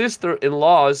my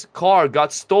sister-in-law's car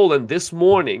got stolen this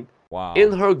morning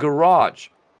in her garage.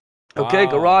 Okay,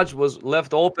 Wow. garage was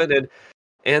left open,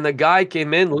 and a guy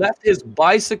came in, left his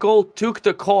bicycle, took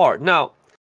the car. Now,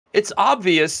 it's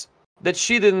obvious that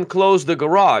she didn't close the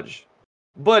garage,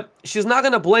 but she's not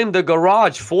going to blame the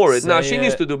garage for it. Now, Say she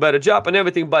needs it. to do a better job and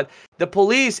everything, but the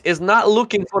police is not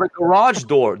looking for a garage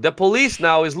door. The police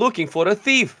now is looking for a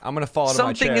thief. I'm gonna fall to my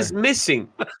Something chair. is missing,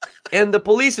 and the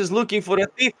police is looking for a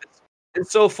thief. And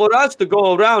so for us to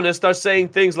go around and start saying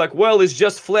things like, well, it's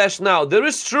just flesh now. There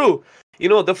is true. You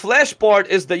know, the flesh part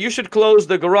is that you should close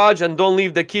the garage and don't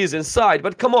leave the keys inside.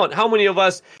 But come on, how many of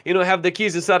us, have the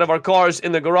keys inside of our cars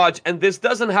in the garage and this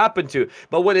doesn't happen to you?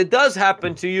 But when it does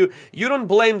happen to you, you don't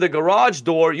blame the garage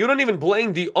door. You don't even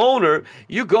blame the owner.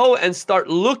 You go and start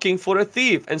looking for a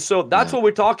thief. And so that's what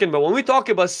we're talking about. When we talk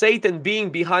about Satan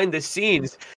being behind the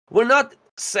scenes, we're not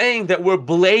saying that we're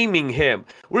blaming him.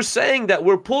 We're saying that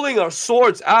we're pulling our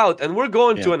swords out and we're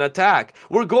going to an attack.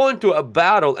 We're going to a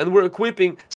battle and we're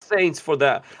equipping saints for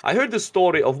that. I heard the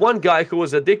story of one guy who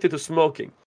was addicted to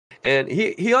smoking. And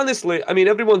he honestly,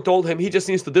 everyone told him he just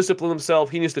needs to discipline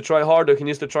himself. He needs to try harder. He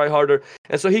needs to try harder.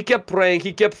 And so he kept praying.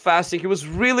 He kept fasting. He was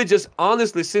really just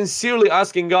honestly, sincerely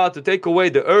asking God to take away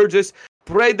the urges,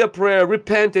 prayed the prayer,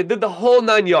 repented, did the whole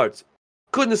 9 yards.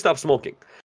 Couldn't stop smoking.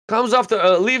 Comes after,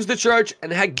 leaves the church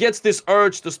and gets this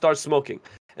urge to start smoking.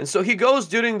 And so he goes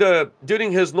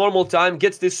during his normal time,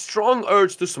 gets this strong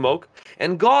urge to smoke.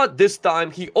 And God, this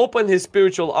time, he opened his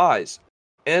spiritual eyes.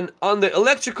 And on the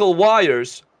electrical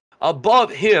wires above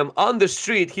him on the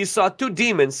street, he saw 2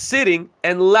 demons sitting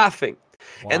and laughing.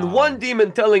 Wow. And one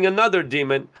demon telling another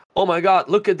demon, oh my God,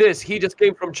 look at this. He just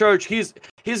came from church. He's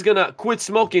gonna quit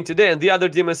smoking today. And the other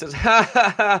demon says, ha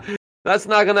ha ha, that's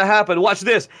not gonna happen. Watch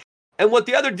this. And what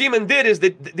the other demon did is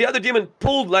that the other demon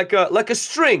pulled like a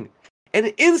string.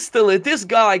 And instantly this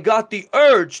guy got the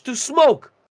urge to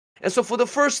smoke. And so for the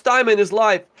first time in his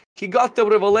life, he got the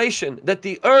revelation that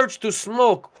the urge to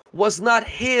smoke was not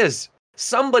his.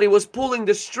 Somebody was pulling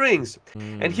the strings.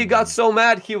 And he got so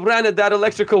mad, he ran at that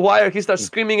electrical wire. He started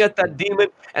screaming at that demon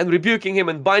and rebuking him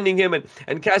and binding him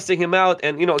and casting him out.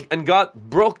 And God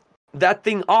broke that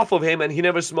thing off of him and he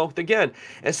never smoked again.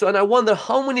 And I wonder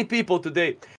how many people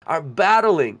today are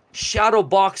battling shadow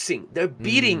boxing. They're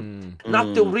beating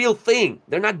not the real thing.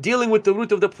 They're not dealing with the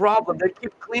root of the problem. They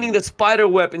keep cleaning the spider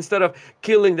web instead of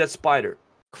killing that spider.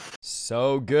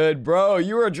 So good, bro.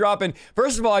 You are dropping.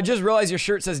 First of all, I just realized your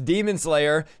shirt says Demon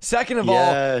Slayer. Second of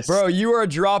all, bro, you are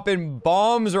dropping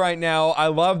bombs right now. I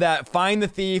love that. Find the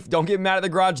thief. Don't get mad at the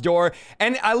garage door.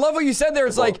 And I love what you said there.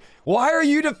 It's like, why are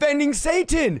you defending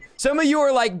Satan? Some of you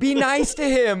are like, be nice to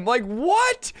him. Like,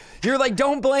 what? You're like,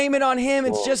 don't blame it on him.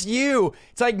 It's just you.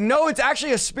 It's like, no, it's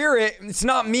actually a spirit. It's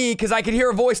not me because I could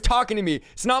hear a voice talking to me.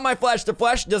 It's not my flesh. The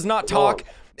flesh does not talk.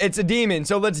 It's a demon.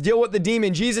 So let's deal with the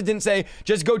demon. Jesus didn't say,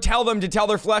 just go tell them to tell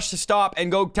their flesh to stop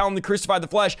and go tell them to crucify the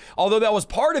flesh. Although that was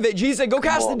part of it. Jesus said, go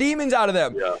cast the demons out of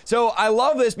them. Yeah. So I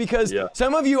love this because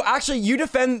some of you actually,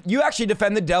 you actually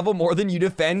defend the devil more than you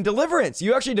defend deliverance.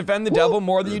 You actually defend the devil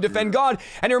more than you defend God.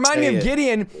 And it reminded me of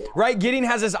Gideon, right? Gideon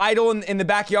has his idol in the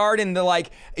backyard and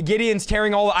Gideon's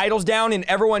tearing all the idols down and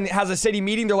everyone has a city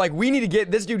meeting. They're like, we need to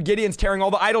get this dude Gideon's tearing all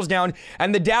the idols down.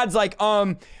 And the dad's like,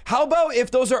 how about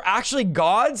if those are actually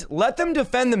gods, let them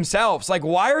defend themselves. Like,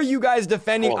 why are you guys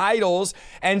defending idols?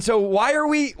 And so why are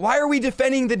we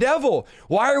defending the devil?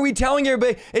 Why are we telling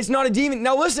everybody it's not a demon?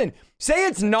 Now listen, say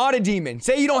it's not a demon.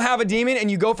 Say you don't have a demon and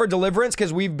you go for deliverance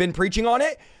because we've been preaching on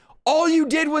it. All you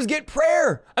did was get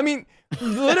prayer. I mean,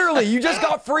 literally, you just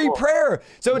got free prayer.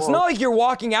 So it's not like you're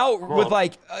walking out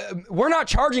with we're not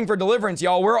charging for deliverance,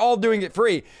 y'all. We're all doing it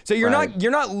free. So you're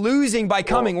not losing by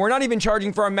coming. We're not even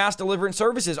charging for our mass deliverance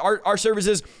services. Our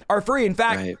services are free. In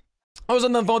fact, I was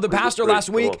on the phone with the pastor last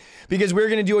week because we were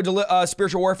going to do a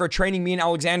spiritual warfare training, me and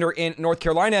Alexander in North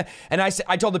Carolina. And I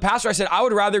told the pastor, I said, I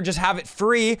would rather just have it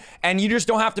free and you just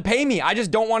don't have to pay me. I just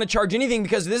don't want to charge anything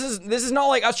because this is not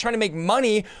like us trying to make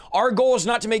money. Our goal is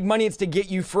not to make money. It's to get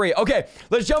you free. Okay,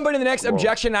 let's jump into the next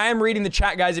objection. I am reading the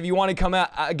chat, guys. If you want to come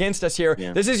against us here,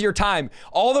 this is your time.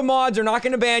 All the mods are not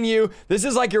going to ban you. This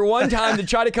is like your one time to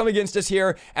try to come against us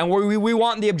here. And we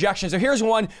want the objection. So here's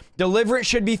one. Deliverance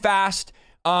should be fast.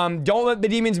 Don't let the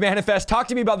demons manifest. Talk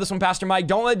to me about this one, Pastor Mike.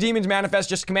 Don't let demons manifest.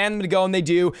 Just command them to go, and they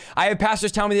do. I have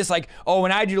pastors tell me this, like, oh,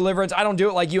 when I do deliverance, I don't do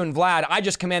it like you and Vlad. I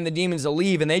just command the demons to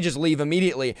leave, and they just leave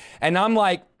immediately. And I'm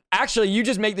like, actually, you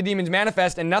just make the demons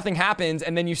manifest, and nothing happens,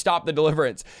 and then you stop the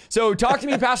deliverance. So talk to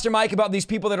me, Pastor Mike, about these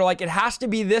people that are like, it has to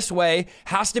be this way,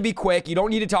 has to be quick. You don't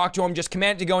need to talk to them. Just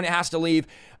command it to go, and it has to leave.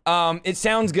 It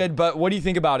sounds good, but what do you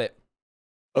think about it?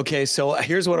 Okay, so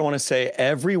here's what I want to say.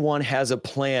 Everyone has a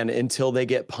plan until they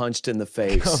get punched in the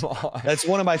face. Come on. That's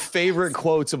one of my favorite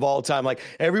quotes of all time. Like,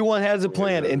 everyone has a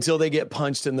plan until they get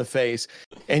punched in the face.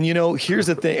 And here's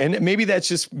the thing. And maybe that's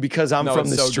just because I'm from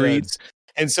the streets.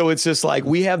 And so it's just like,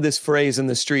 we have this phrase in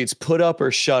the streets, put up or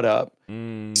shut up.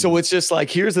 So it's just like,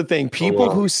 here's the thing.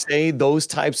 People who say those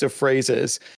types of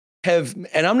phrases and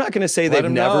I'm not going to say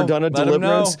they've never done a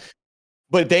deliverance,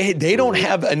 but they don't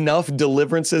have enough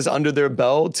deliverances under their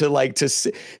belt to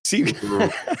see. Come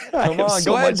on,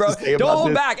 go ahead, bro. Don't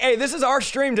hold back. Hey, this is our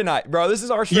stream tonight, bro. This is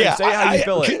our stream. Yeah, say how you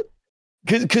feel it.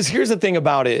 Because here's the thing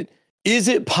about it. Is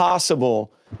it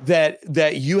possible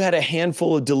that you had a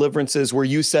handful of deliverances where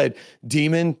you said,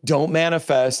 demon, don't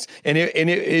manifest, and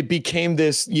it became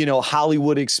this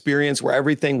Hollywood experience where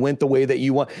everything went the way that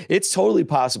you want? It's totally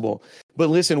possible. But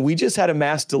listen, we just had a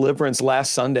mass deliverance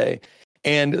last Sunday.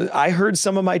 And I heard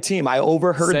some of my team, I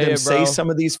overheard them say some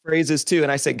of these phrases too.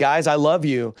 And I said, guys, I love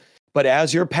you. But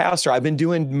as your pastor, I've been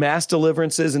doing mass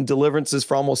deliverances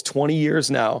for almost 20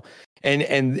 years now. And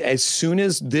as soon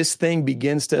as this thing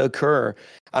begins to occur,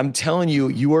 I'm telling you,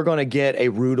 you are going to get a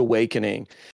rude awakening.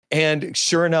 And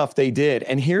sure enough, they did.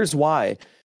 And here's why.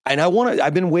 And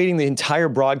I've been waiting the entire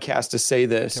broadcast to say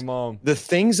this. Come on. The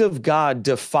things of God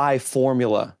defy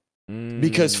formula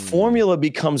because formula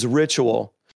becomes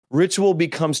ritual. Ritual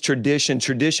becomes tradition.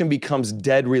 Tradition becomes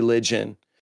dead religion.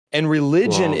 And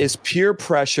religion is peer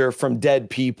pressure from dead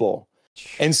people.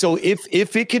 And so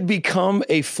if it could become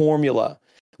a formula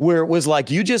where it was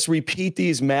like, you just repeat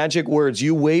these magic words,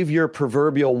 you wave your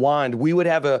proverbial wand, we would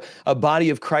have a body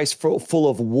of Christ full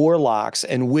of warlocks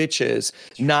and witches,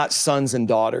 not sons and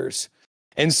daughters.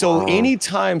 And so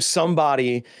anytime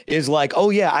somebody is like,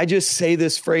 oh yeah, I just say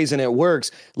this phrase and it works.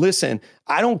 Listen,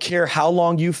 I don't care how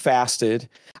long you fasted.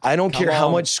 I don't care how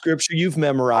much scripture you've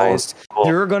memorized.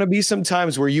 There are going to be some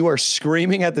times where you are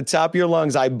screaming at the top of your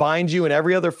lungs, I bind you, and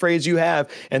every other phrase you have,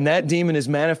 and that demon is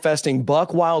manifesting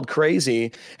buck wild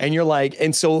crazy. And you're like,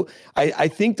 and so I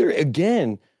think there,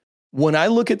 again, when I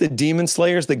look at the demon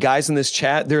slayers, the guys in this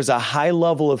chat, there's a high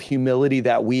level of humility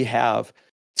that we have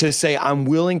to say, I'm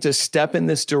willing to step in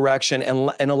this direction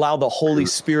and allow the Holy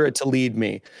Spirit to lead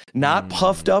me. Not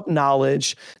puffed up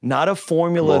knowledge, not a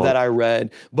formula that I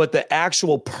read, but the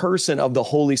actual person of the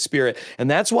Holy Spirit. And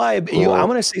that's why I'm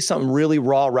going to say something really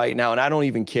raw right now, and I don't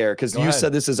even care because you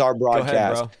said this is our broadcast. Go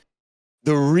ahead, bro.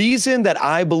 The reason that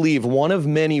I believe one of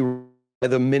many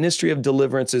the ministry of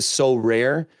deliverance is so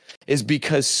rare is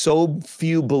because so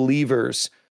few believers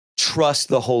trust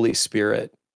the Holy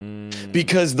Spirit.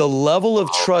 Because the level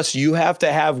of trust you have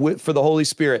to have for the Holy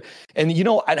Spirit. And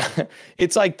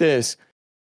it's like this.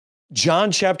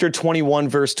 John chapter 21,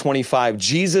 verse 25,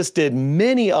 Jesus did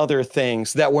many other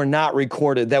things that were not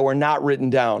recorded, that were not written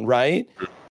down, right?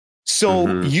 So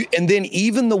and then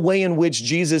even the way in which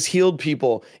Jesus healed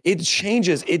people, it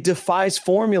changes, it defies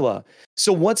formula.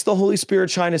 So what's the Holy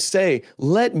Spirit trying to say?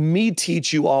 Let me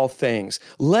teach you all things.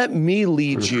 Let me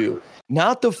lead you.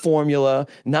 Not the formula,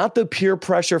 not the peer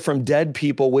pressure from dead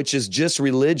people, which is just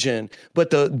religion, but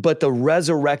the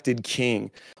resurrected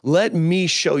King. Let me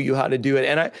show you how to do it.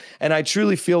 And I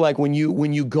truly feel like when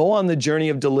you go on the journey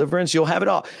of deliverance, you'll have it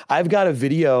all. I've got a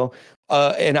video,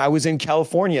 and I was in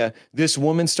California. This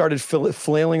woman started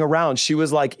flailing around. She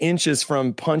was like inches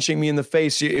from punching me in the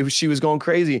face. She was going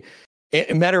crazy.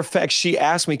 Matter of fact, she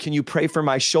asked me, can you pray for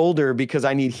my shoulder because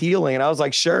I need healing? And I was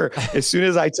like, sure. As soon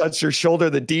as I touched her shoulder,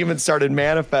 the demon started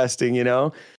manifesting,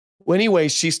 Well, anyway,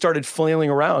 she started flailing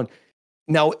around.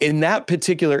 Now, in that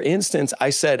particular instance, I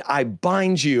said, I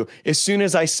bind you. As soon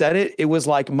as I said it, it was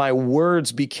like my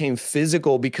words became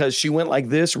physical because she went like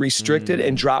this, restricted,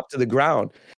 and dropped to the ground.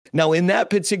 Now, in that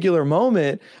particular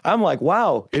moment, I'm like,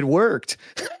 wow, it worked,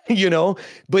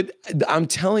 But I'm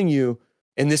telling you,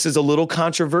 and this is a little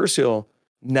controversial,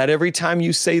 not every time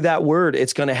you say that word,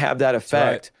 it's going to have that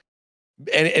effect.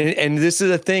 Right. And this is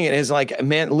the thing. And it's like,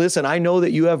 man, listen, I know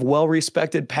that you have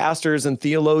well-respected pastors and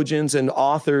theologians and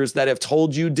authors that have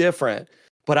told you different,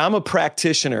 but I'm a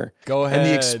practitioner. Go ahead. And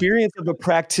the experience of a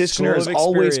practitioner is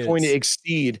always going to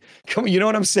exceed. You know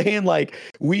what I'm saying? Like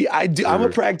I'm a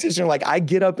practitioner. Like I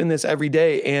get up in this every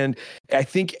day. And I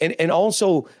think, and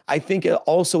also, I think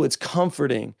also it's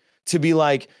comforting to be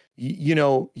like,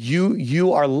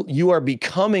 you are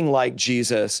becoming like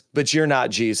Jesus, but you're not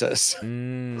Jesus.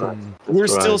 We're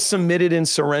still submitted and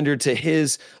surrendered to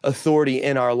his authority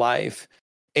in our life.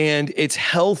 And it's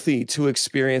healthy to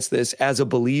experience this as a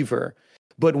believer.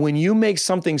 But when you make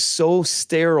something so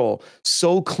sterile,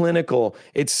 so clinical,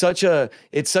 it's such a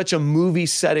movie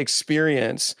set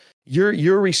experience.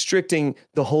 you're restricting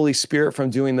the Holy Spirit from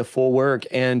doing the full work.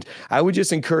 And I would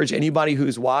just encourage anybody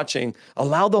who's watching,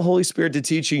 allow the Holy Spirit to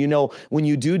teach you. You know, when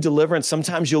you do deliverance,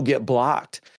 sometimes you'll get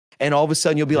blocked. And all of a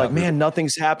sudden you'll be like, man,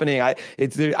 nothing's happening.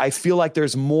 I feel like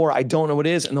there's more. I don't know what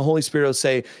it is. And the Holy Spirit will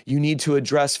say, you need to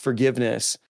address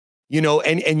forgiveness. You know,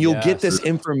 and you'll get this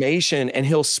information and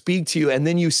he'll speak to you, and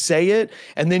then you say it,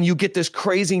 and then you get this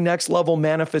crazy next level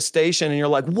manifestation, and you're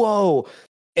like, whoa.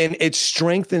 And it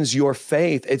strengthens your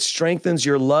faith. It strengthens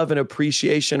your love and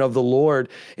appreciation of the Lord.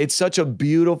 It's such a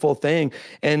beautiful thing.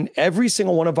 And every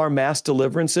single one of our mass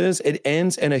deliverances, it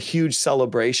ends in a huge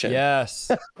celebration.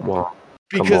 Yes. Wow.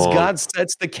 Because God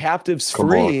sets the captives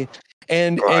free.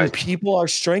 And people are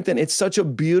strengthened. It's such a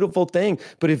beautiful thing.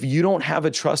 But if you don't have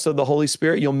a trust of the Holy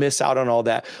Spirit, you'll miss out on all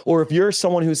that. Or if you're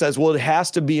someone who says, well, it has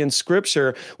to be in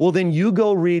scripture, well, then you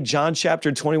go read John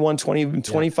chapter 21, 20, and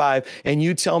 25, and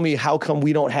you tell me how come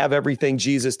we don't have everything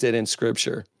Jesus did in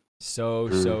scripture. So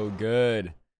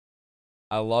good.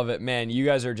 I love it, man. You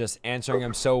guys are just answering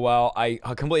them so well. I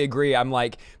completely agree. I'm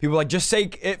like, people are like, just say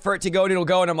it for it to go and it'll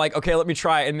go. And I'm like, okay, let me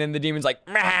try it. And then the demon's like,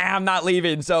 I'm not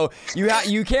leaving. So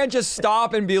you can't just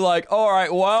stop and be like, oh, all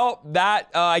right, well, that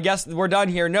I guess we're done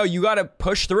here. No, you got to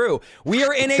push through. We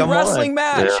are in a wrestling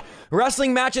match. Yeah.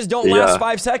 Wrestling matches don't last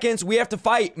 5 seconds. We have to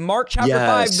fight. Mark chapter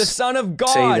 5, the Son of God.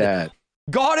 Say that.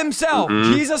 God himself.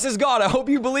 Jesus is God. I hope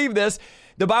you believe this.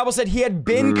 The Bible said he had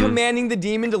been commanding the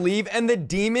demon to leave, and the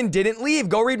demon didn't leave.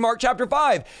 Go read Mark chapter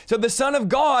 5. So the Son of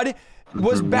God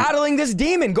was battling this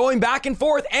demon, going back and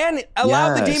forth, and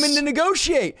allowed the demon to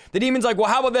negotiate. The demon's like,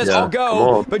 well, how about this? I'll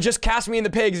go, but just cast me in the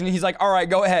pigs. And he's like, all right,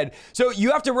 go ahead. So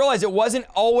you have to realize it wasn't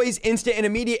always instant and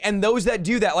immediate. And those that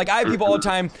do that, like I have people all the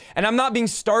time, and I'm not being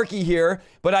snarky here,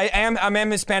 but I am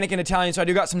Hispanic and Italian, so I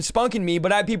do got some spunk in me,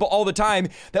 but I have people all the time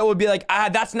that would be like,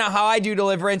 that's not how I do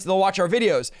deliverance. They'll watch our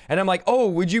videos. And I'm like, oh,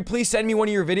 would you please send me one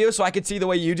of your videos so I could see the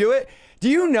way you do it? Do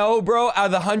you know, bro, out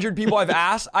of the 100 people I've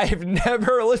asked, I have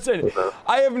never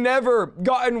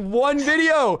gotten one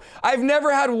video. I've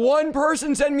never had one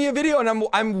person send me a video, and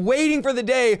I'm waiting for the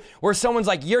day where someone's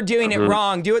like, you're doing it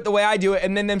wrong, do it the way I do it,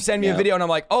 and then them send me a video, and I'm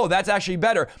like, oh, that's actually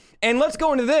better. And let's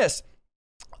go into this.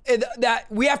 That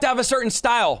we have to have a certain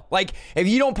style. Like if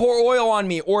you don't pour oil on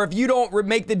me, or if you don't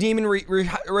make the demon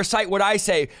recite what I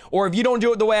say, or if you don't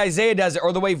do it the way Isaiah does it,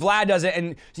 or the way Vlad does it,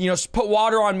 and put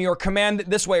water on me, or command it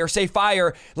this way, or say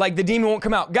fire, like the demon won't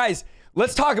come out. Guys,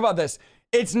 let's talk about this.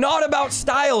 It's not about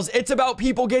styles. It's about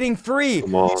people getting free.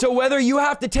 So whether you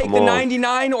have to take the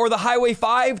 99 or the Highway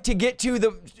 5 to get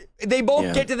to they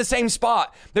both get to the same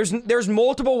spot. There's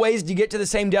multiple ways to get to the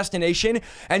same destination.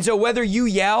 And so whether you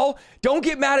yell, don't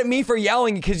get mad at me for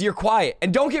yelling because you're quiet.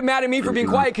 And don't get mad at me for being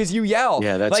quiet because you yell.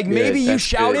 Yeah, that's like good. Maybe you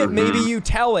shout it, maybe you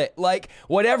tell it. Like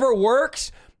whatever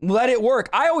works, let it work.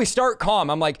 I always start calm.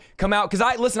 I'm like, come out. Cause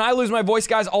I lose my voice,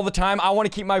 guys, all the time. I want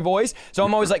to keep my voice. So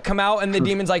I'm always like, come out. And the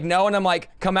demon's like, no. And I'm like,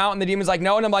 come out. And the demon's like,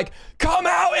 no. And I'm like, come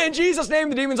out in Jesus'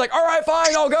 name. The demon's like, all right,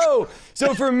 fine, I'll go.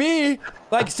 So for me,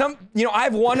 like I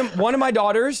have one of my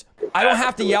daughters, I don't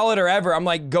have to yell at her ever. I'm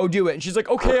like, go do it. And she's like,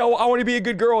 okay, I want to be a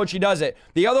good girl. And she does it.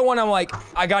 The other one, I'm like,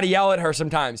 I got to yell at her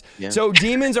sometimes. Yeah. So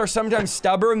demons are sometimes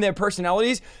stubborn in their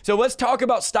personalities. So let's talk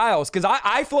about styles. Cause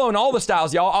I flow in all the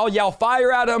styles, y'all. I'll yell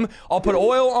fire at them. I'll put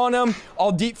oil on them.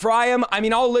 I'll deep fry them. I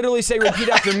mean, I'll literally say, repeat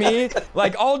after me.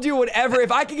 Like I'll do whatever.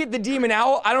 If I could get the demon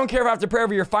out, I don't care if I have to pray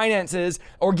over your finances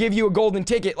or give you a golden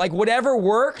ticket. Like whatever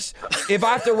works. If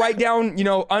I have to write down,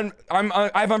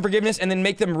 I have unforgiveness and then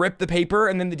make them rip the paper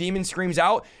and then the demon screams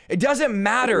out. It doesn't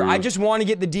matter. I just want to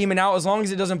get the demon out as long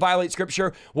as it doesn't violate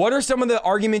scripture. What are some of the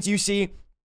arguments you see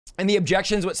and the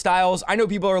objections with styles? I know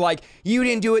people are like, you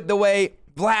didn't do it the way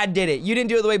Vlad did it. You didn't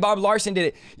do it the way Bob Larson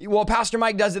did it. Well, Pastor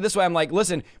Mike does it this way. I'm like,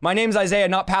 listen, my name's Isaiah,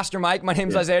 not Pastor Mike. My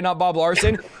name's Isaiah, not Bob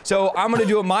Larson. So I'm going to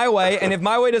do it my way. And if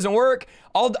my way doesn't work,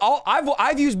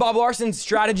 I've used Bob Larson's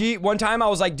strategy. One time I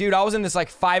was like, dude, I was in this like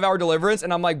 5-hour deliverance.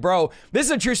 And I'm like, bro, this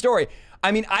is a true story.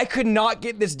 I mean, I could not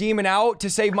get this demon out to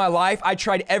save my life. I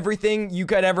tried everything you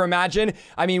could ever imagine.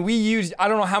 I mean, we used, I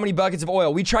don't know how many buckets of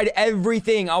oil. We tried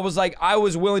everything. I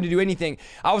was willing to do anything.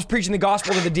 I was preaching the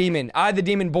gospel to the demon. I had the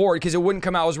demon bored because it wouldn't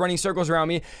come out. I was running circles around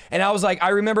me. And I was like, I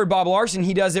remembered Bob Larson.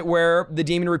 He does it where the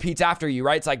demon repeats after you,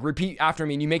 right? It's like, repeat after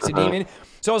me, and you makes a demon.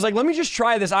 So I was like, let me just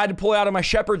try this. I had to pull it out of my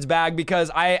shepherd's bag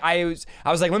because I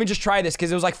was like, let me just try this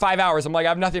because it was like 5 hours. I'm like, I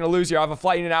have nothing to lose here. I have a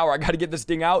flight in an hour. I got to get this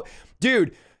thing out.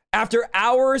 Dude, after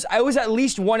hours, I was at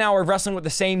least 1 hour of wrestling with the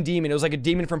same demon. It was like a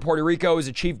demon from Puerto Rico. It was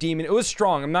a chief demon. It was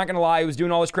strong. I'm not going to lie. It was doing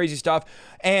all this crazy stuff.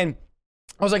 And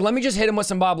I was like, let me just hit him with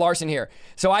some Bob Larson here.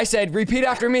 So I said, repeat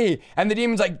after me. And the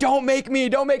demon's like, don't make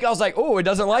me. I was like, oh, it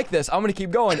doesn't like this. I'm going to keep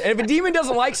going. And if a demon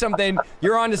doesn't like something,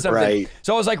 you're onto something. Right.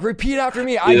 So I was like, repeat after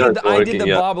me. I did the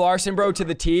Bob Larson, bro, to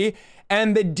the T.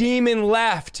 And the demon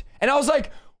left. And I was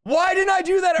like, why didn't I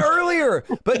do that earlier?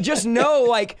 But just know,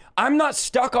 like, I'm not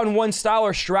stuck on one style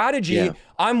or strategy. Yeah.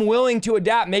 I'm willing to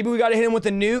adapt. Maybe we got to hit him with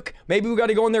a nuke. Maybe we got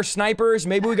to go in there snipers.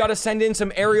 Maybe we got to send in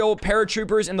some aerial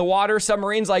paratroopers in the water,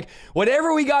 submarines. Like,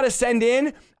 whatever we got to send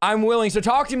in, I'm willing. So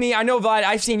talk to me. I know, Vlad,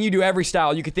 I've seen you do every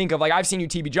style you could think of. Like, I've seen you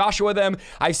TB Joshua them.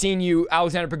 I've seen you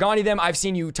Alexander Pagani them. I've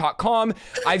seen you talk calm.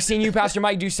 I've seen you, Pastor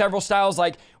Mike, do several styles.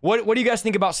 Like, what do you guys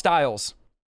think about styles?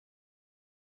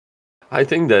 I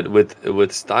think that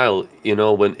with style, you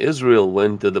know, when Israel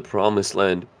went to the promised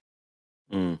land,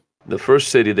 the first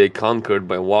city they conquered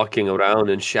by walking around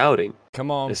and shouting.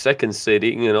 Come on. The second city,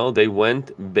 you know, they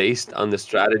went based on the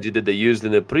strategy that they used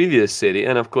in the previous city.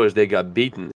 And of course, they got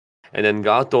beaten. And then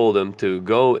God told them to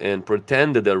go and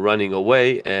pretend that they're running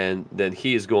away. And then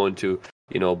he is going to,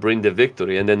 you know, bring the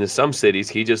victory. And then in some cities,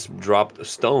 he just dropped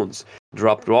stones,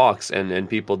 dropped rocks, and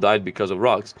people died because of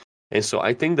rocks. And so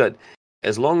I think that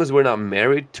as long as we're not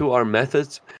married to our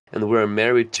methods and we're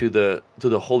married to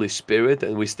the Holy Spirit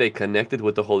and we stay connected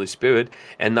with the Holy Spirit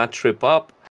and not trip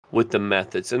up with the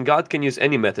methods. And God can use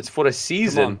any methods for a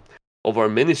season of our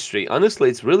ministry.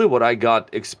 Honestly, it's really what I got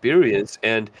experience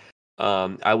and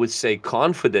I would say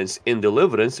confidence in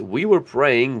deliverance. We were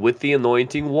praying with the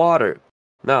anointing water.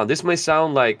 Now, this may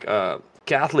sound like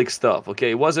Catholic stuff, okay?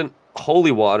 It wasn't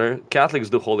holy water. Catholics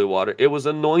do holy water. It was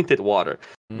anointed water.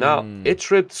 Now, it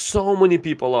tripped so many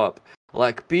people up.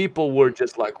 Like, people were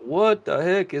just like, what the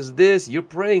heck is this? You're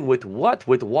praying with what?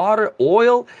 With water?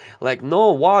 Oil? Like,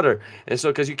 no, water. And so,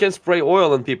 because you can't spray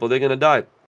oil on people, they're going to die.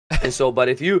 And so, but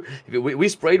if we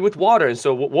sprayed with water. And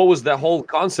so what was the whole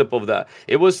concept of that?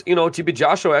 It was, you know, TB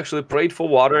Joshua actually prayed for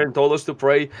water and told us to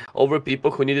pray over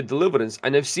people who needed deliverance.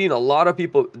 And I've seen a lot of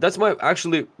people, that's my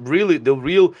actually really the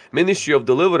real ministry of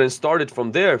deliverance started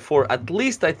from there for at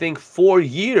least, I think, 4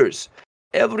 years.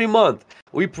 Every month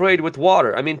we prayed with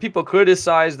water. I mean, people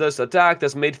criticized us, attacked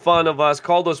us, made fun of us,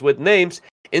 called us with names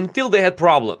until they had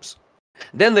problems.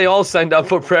 Then they all signed up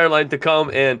for prayer line to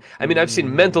come. And I mean, I've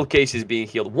seen mental cases being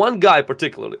healed. One guy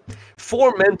particularly,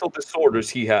 4 mental disorders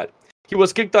he had. He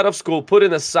was kicked out of school, put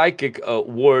in a psychic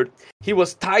ward. He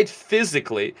was tied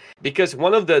physically because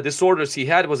one of the disorders he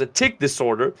had was a tic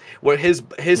disorder where his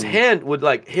hand would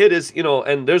like hit his, you know,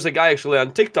 and there's a guy actually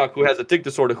on TikTok who has a tic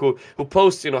disorder who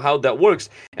posts, you know, how that works.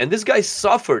 And this guy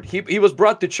suffered. He was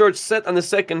brought to church, sat on the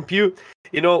second pew.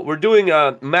 You know, we're doing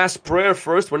a mass prayer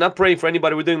first. We're not praying for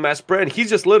anybody. We're doing mass prayer. And he's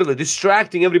just literally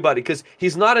distracting everybody because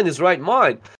he's not in his right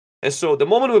mind. And so the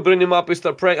moment we bring him up, we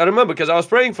start praying. I remember because I was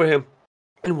praying for him.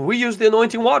 And we use the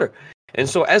anointing water. And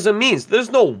so as a means, there's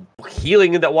no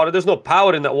healing in that water. There's no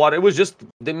power in that water. It was just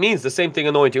the means, the same thing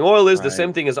anointing oil is, the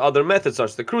same thing as other methods, such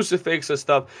as the crucifix and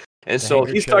stuff. And so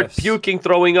he started puking,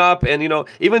 throwing up. And, you know,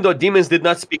 even though demons did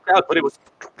not speak out, but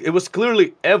it was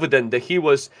clearly evident that he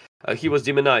was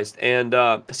demonized. And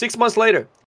 6 months later,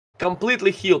 completely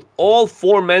healed all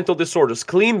 4 mental disorders,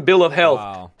 clean bill of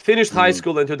health, finished high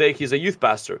school, and today he's a youth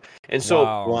pastor. And so,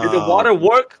 did the water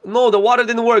work? No, the water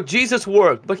didn't work. Jesus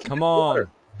worked. But come on.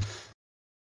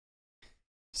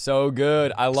 So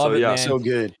good. I love it, man. So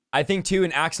good. I think, too,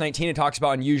 in Acts 19, it talks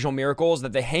about unusual miracles,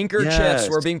 that the handkerchiefs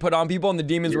were being put on people and the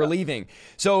demons were leaving.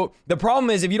 So the problem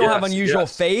is, if you don't have unusual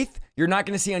faith, you're not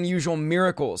going to see unusual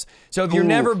miracles. So if you're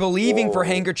never believing for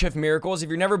handkerchief miracles, if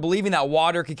you're never believing that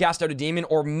water could cast out a demon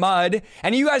or mud,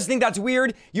 and you guys think that's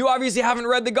weird, you obviously haven't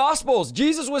read the Gospels.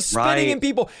 Jesus was spitting in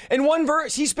people. In one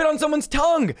verse, he spit on someone's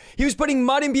tongue. He was putting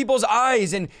mud in people's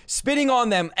eyes and spitting on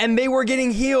them, and they were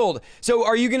getting healed. So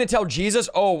are you going to tell Jesus,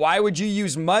 oh, why would you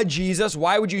use mud, Jesus?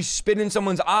 Why would you spit in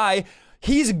someone's eye?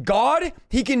 He's God.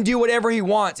 He can do whatever he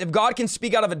wants. If God can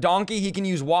speak out of a donkey, he can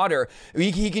use water.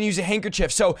 He can use a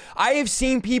handkerchief. So I have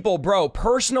seen people, bro,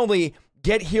 personally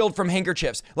get healed from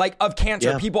handkerchiefs, like of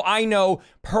cancer. People I know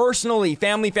personally,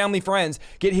 family, friends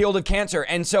get healed of cancer.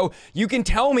 And so you can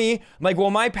tell me like, well,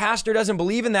 my pastor doesn't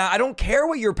believe in that. I don't care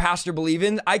what your pastor believes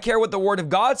in. I care what the word of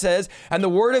God says. And the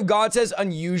word of God says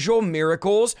unusual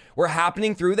miracles were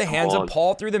happening through the hands of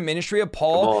Paul, through the ministry of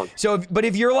Paul. So, but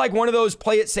if you're like one of those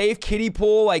play it safe, kiddie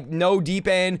pool, like no deep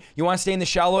end, you want to stay in the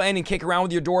shallow end and kick around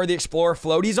with your Dora the Explorer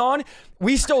floaties on,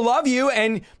 we still love you.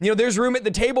 And you know, there's room at the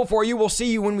table for you. We'll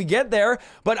see you when we get there.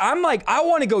 But I'm like, I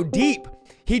want to go deep.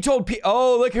 He told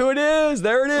oh, look who it is.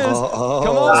 There it is.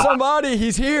 Come on, somebody.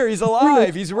 He's here. He's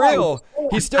alive. He's real.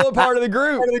 He's still a part of the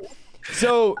group.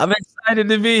 So I'm excited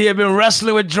to be here. Been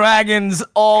wrestling with dragons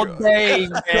all day,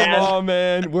 man. come on,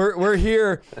 man. We're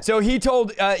here. So he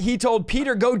told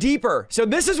Peter, go deeper. So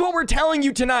this is what we're telling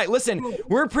you tonight. Listen,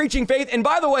 we're preaching faith. And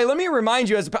by the way, let me remind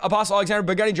you, as Apostle Alexander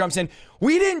Pagani jumps in,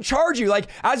 we didn't charge you. Like,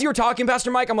 as you were talking,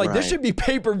 Pastor Mike, I'm like, this should be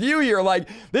pay-per-view here. Like,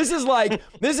 this isn't like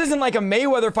a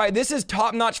Mayweather fight. This is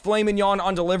top-notch filet mignon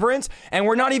on deliverance. And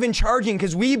we're not even charging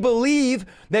because we believe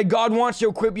that God wants to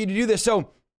equip you to do this.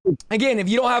 So again, if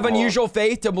you don't have unusual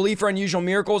faith to believe for unusual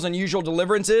miracles, unusual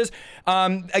deliverances,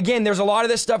 again, there's a lot of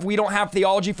this stuff we don't have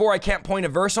theology for. I can't point a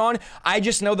verse on. I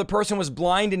just know the person was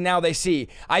blind and now they see.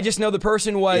 I just know the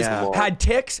person had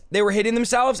tics, they were hitting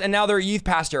themselves, and now they're a youth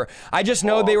pastor. I just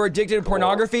know they were addicted to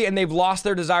pornography and they've lost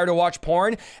their desire to watch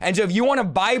porn. And so if you want to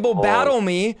Bible battle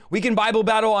me, we can Bible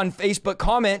battle on Facebook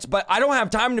comments, but I don't have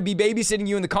time to be babysitting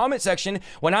you in the comment section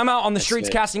when I'm out on the streets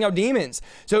casting out demons.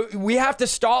 So we have to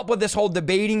stop with this whole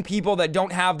debating people that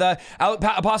don't have the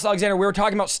Apostle Alexander. We were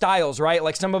talking about styles, right?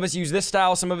 Like some of us use this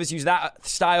style, some of us use that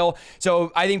style.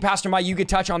 So I think Pastor Mike, you could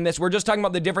touch on this. We're just talking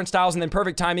about the different styles, and then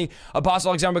perfect timing. Apostle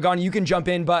Alexander Pagani, you can jump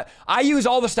in, but I use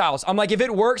all the styles. I'm like, if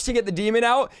it works to get the demon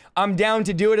out, I'm down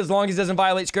to do it as long as it doesn't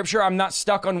violate scripture. I'm not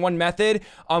stuck on one method,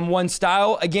 on one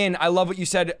style. Again, I love what you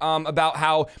said about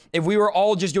how if we were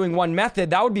all just doing one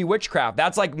method, that would be witchcraft.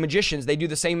 That's like magicians. They do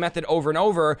the same method over and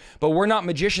over, but we're not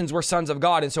magicians. We're sons of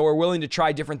God. And so we're willing to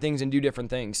try different things and do different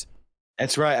things.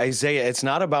 That's right, Isaiah. It's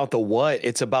not about the what,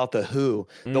 it's about the who.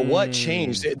 The what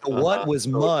changed. The what was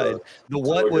mud. The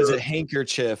what was a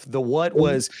handkerchief. The what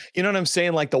was, you know what I'm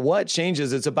saying? Like the what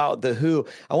changes. It's about the who.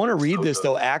 I want to read this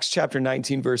though, Acts chapter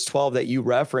 19, verse 12 that you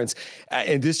reference.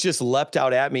 And this just leapt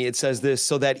out at me. It says this,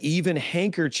 so that even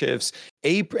handkerchiefs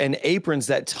and aprons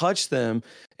that touched them,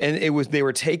 and they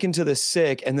were taken to the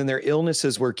sick, and then their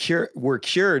illnesses were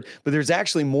cured. But there's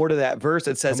actually more to that verse.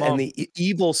 It says, and the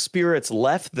evil spirits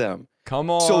left them.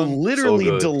 Come on. So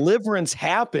literally deliverance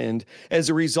happened as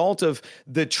a result of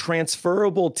the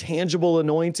transferable, tangible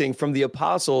anointing from the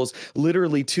apostles,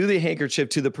 literally to the handkerchief,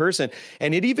 to the person.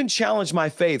 And it even challenged my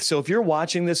faith. So if you're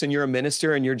watching this and you're a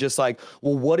minister and you're just like,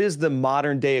 well, what is the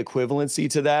modern day equivalency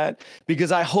to that?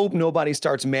 Because I hope nobody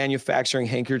starts manufacturing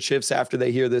handkerchiefs after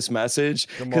they hear this message,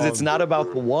 because it's not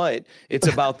about the what, it's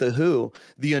about the who.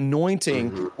 The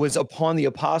anointing was upon the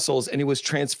apostles and it was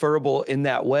transferable in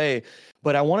that way.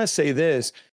 But I want to say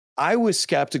this, I was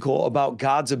skeptical about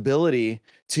God's ability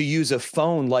to use a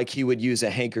phone like he would use a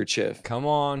handkerchief. Come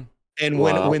on. And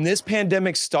when this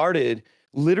pandemic started,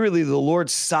 literally the Lord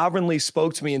sovereignly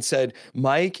spoke to me and said,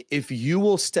 Mike, if you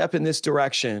will step in this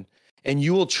direction and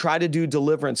you will try to do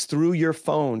deliverance through your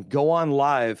phone, go on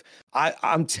live,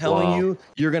 I'm telling you,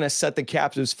 you're going to set the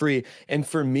captives free. And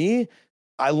for me,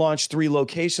 I launched 3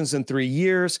 locations in 3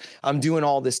 years. I'm doing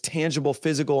all this tangible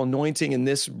physical anointing in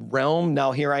this realm.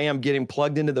 Now here I am getting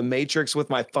plugged into the matrix with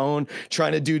my phone,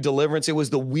 trying to do deliverance. It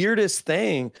was the weirdest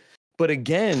thing. But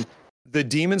again, the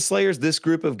demon slayers, this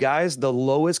group of guys, the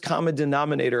lowest common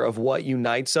denominator of what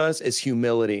unites us is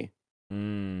humility.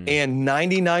 And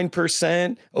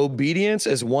 99% obedience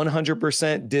is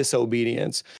 100%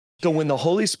 disobedience. So when the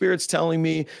Holy Spirit's telling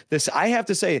me this, I have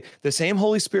to say, the same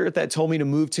Holy Spirit that told me to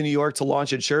move to New York to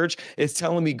launch a church is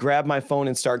telling me grab my phone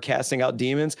and start casting out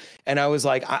demons. And I was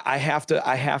like, I have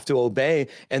to obey.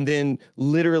 And then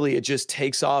literally it just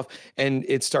takes off and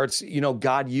it starts,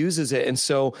 God uses it. And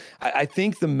so I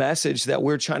think the message that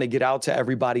we're trying to get out to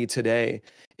everybody today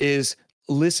is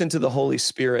listen to the Holy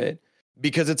Spirit,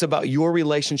 because it's about your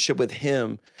relationship with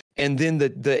him. And then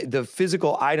the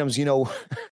physical items,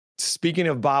 speaking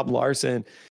of Bob Larson,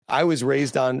 I was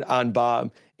raised on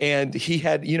Bob, and he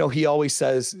had, he always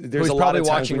says there's a lot of times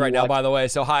watching right now, by the way.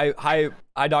 So hi,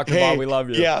 Dr. Bob, we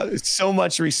love you. Yeah, so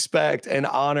much respect and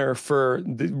honor for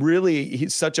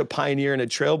he's such a pioneer and a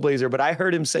trailblazer. But I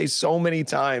heard him say so many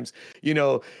times,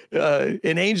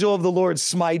 an angel of the Lord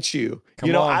smites you.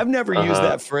 Come on. I've never used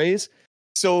that phrase.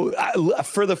 So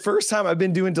for the first time, I've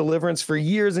been doing deliverance for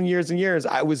years and years and years.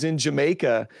 I was in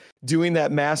Jamaica doing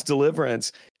that mass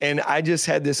deliverance, and I just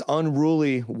had this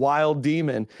unruly, wild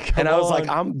demon. And I was like,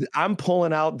 I'm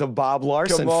pulling out the Bob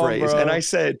Larson phrase. Bro. And I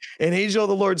said, an angel of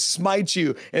the Lord smites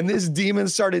you. And this demon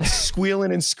started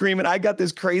squealing and screaming. I got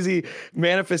this crazy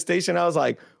manifestation. I was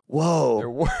like,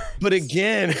 whoa. But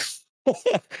again,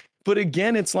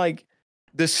 it's like,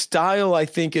 the style, I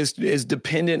think, is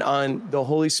dependent on the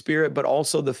Holy Spirit, but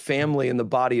also the family and the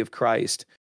body of Christ.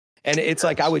 And it's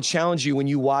like, I would challenge you, when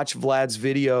you watch Vlad's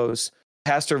videos,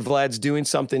 Pastor Vlad's doing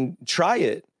something, try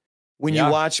it. When you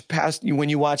watch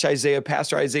Isaiah,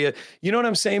 Pastor Isaiah, you know what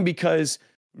I'm saying? Because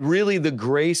really the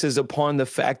grace is upon the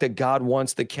fact that God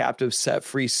wants the captive set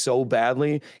free so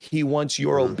badly. He wants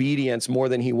your obedience more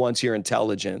than he wants your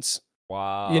intelligence.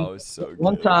 Wow, so good.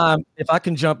 One time, if I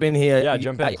can jump in here. Yeah,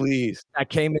 jump in. Please. I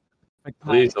came in.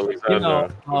 Please,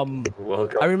 Alexander.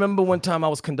 Welcome. I remember one time I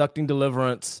was conducting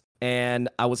deliverance and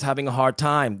I was having a hard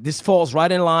time. This falls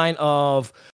right in line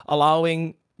of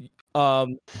allowing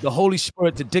the Holy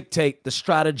Spirit to dictate the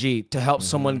strategy to help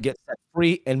someone get set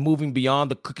free and moving beyond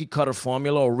the cookie cutter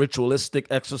formula or ritualistic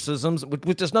exorcisms,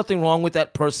 which there's nothing wrong with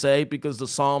that per se, because the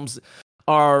Psalms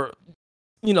are,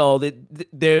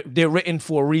 they're written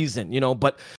for a reason,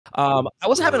 but I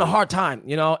was having a hard time,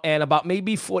 and about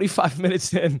maybe 45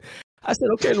 minutes in, I said,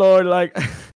 okay, Lord, like,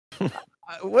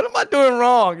 what am I doing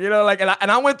wrong?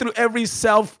 And I went through every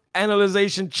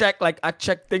self-analyzation check. Like, I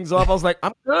checked things off. I was like,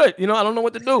 I'm good. I don't know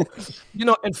what to do.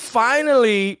 And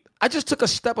finally, I just took a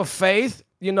step of faith,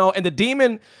 and the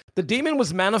demon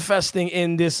was manifesting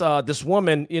in this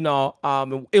woman,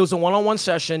 it was a one-on-one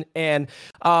session, and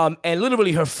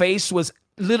literally her face was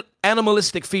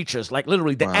animalistic features. Like,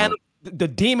 literally, the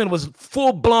demon was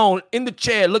full-blown in the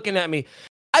chair looking at me.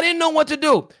 I didn't know what to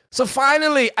do. So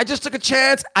finally, I just took a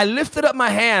chance. I lifted up my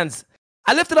hands.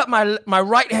 I lifted up my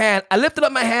right hand. I lifted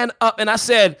up my hand up and I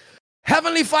said,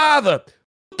 Heavenly Father,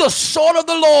 the sword of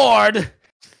the Lord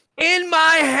in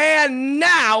my hand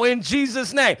now in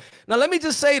Jesus' name. Now, let me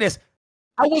just say this.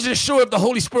 I wasn't sure if the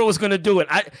Holy Spirit was going to do it.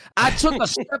 I took a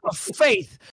step of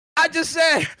faith. I just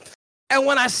said, and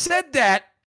when I said that,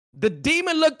 the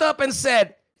demon looked up and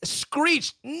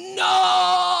screeched,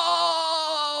 no!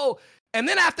 And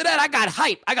then after that, I got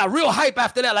hype. I got real hype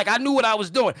after that. Like, I knew what I was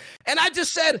doing. And I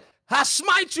just said, I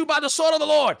smite you by the sword of the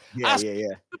Lord. I smite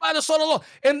you by the sword of the Lord.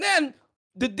 And then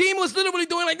the demon was literally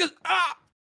doing like this.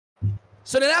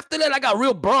 So then after that, I got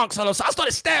real Bronx on him. So I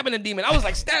started stabbing the demon. I was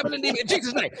like, stabbing the demon in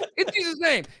Jesus' name. In Jesus'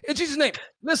 name. In Jesus' name.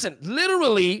 Listen,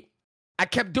 literally, I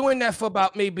kept doing that for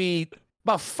about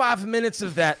 5 minutes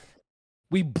of that.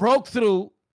 We broke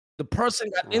through. The person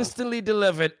got instantly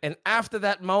delivered. And after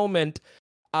that moment,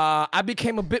 I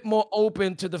became a bit more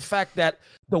open to the fact that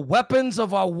the weapons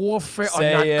of our warfare are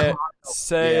not carnal.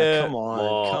 Say it. Come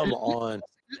on.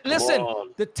 Listen,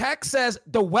 the text says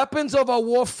the weapons of our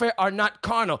warfare are not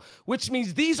carnal, which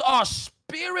means these are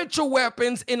spiritual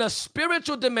weapons in a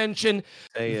spiritual dimension.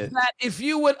 That if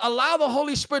you would allow the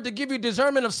Holy Spirit to give you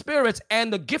discernment of spirits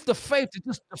and the gift of faith, to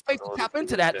tap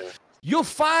into that, you'll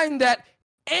find that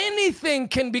anything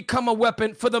can become a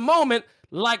weapon for the moment.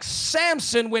 Like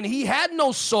Samson, when he had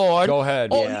no sword, go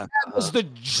ahead. All he had was the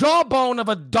jawbone of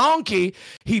a donkey.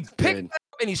 He picked it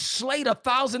up and he slayed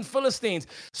 1,000 Philistines.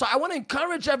 So I want to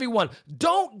encourage everyone,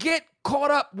 don't get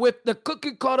caught up with the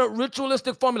cookie cutter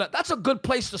ritualistic formula. That's a good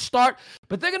place to start.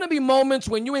 But there are going to be moments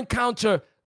when you encounter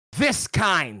this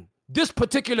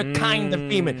particular kind of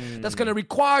demon that's going to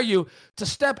require you to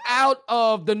step out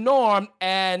of the norm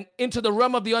and into the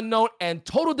realm of the unknown and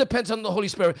total dependence on the Holy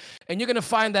Spirit. And you're going to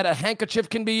find that a handkerchief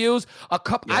can be used,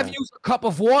 I've used a cup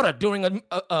of water during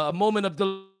a moment of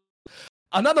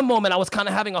another moment. I was kind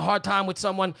of having a hard time with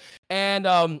someone, and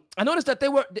I noticed that they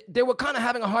were kind of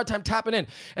having a hard time tapping in.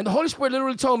 And the Holy Spirit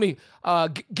literally told me,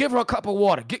 give her a cup of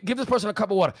water. Give this person a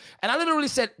cup of water. And I literally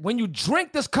said, when you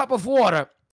drink this cup of water,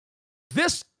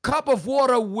 this cup of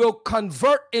water will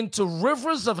convert into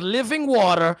rivers of living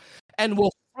water and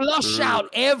will flush out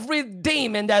every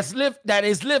demon that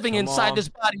is living inside this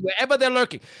body, wherever they're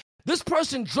lurking. This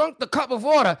person drank the cup of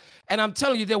water, and I'm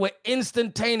telling you, there were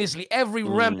instantaneously every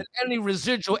remnant, any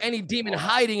residual, any demon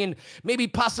hiding in maybe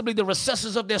possibly the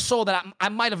recesses of their soul that I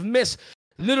might have missed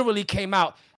literally came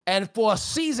out. And for a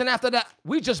season after that,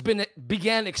 we just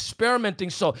began experimenting.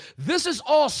 So this is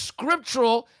all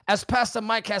scriptural. As Pastor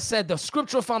Mike has said, the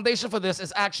scriptural foundation for this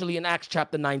is actually in Acts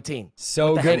chapter 19.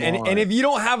 So good. And if you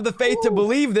don't have the faith to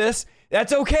believe this,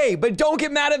 that's okay. But don't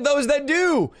get mad at those that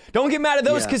do. Don't get mad at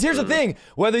those, because here's the thing.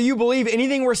 Whether you believe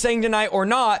anything we're saying tonight or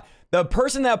not, the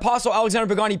person that Apostle Alexander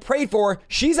Pagani prayed for,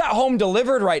 she's at home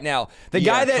delivered right now. The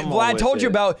guy that Vlad told you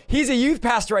about, he's a youth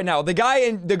pastor right now. The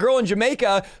girl in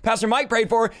Jamaica, Pastor Mike prayed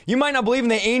for, you might not believe in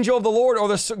the angel of the Lord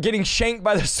or getting shanked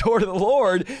by the sword of the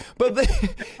Lord. But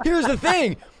here's the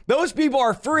thing. Those people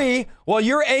are free while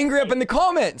you're angry up in the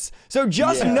comments. So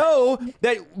just know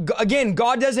that, again,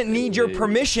 God doesn't need your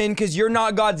permission because you're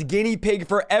not God's guinea pig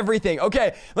for everything.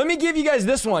 Okay, let me give you guys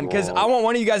this one because I want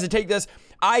one of you guys to take this.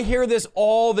 I hear this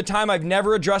all the time. I've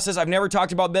never addressed this. I've never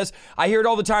talked about this. I hear it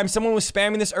all the time. Someone was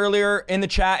spamming this earlier in the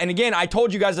chat. And again, I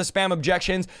told you guys to spam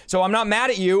objections. So I'm not mad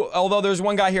at you. Although there's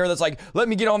one guy here that's like, let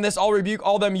me get on this. I'll rebuke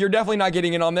all them. You're definitely not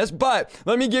getting in on this. But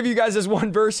let me give you guys this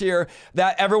one verse here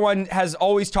that everyone has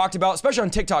always talked about, especially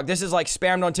on TikTok. This is like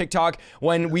spammed on TikTok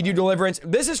when we do deliverance.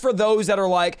 This is for those that are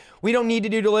like, we don't need to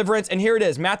do deliverance. And here it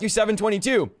is, Matthew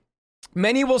 7:22.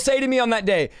 Many will say to me on that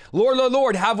day, Lord, Lord,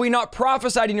 Lord, have we not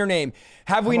prophesied in your name?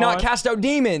 Have we not cast out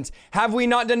demons? Have we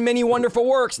not done many wonderful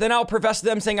works? Then I'll profess to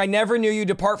them, saying, I never knew you.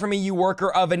 Depart from me, you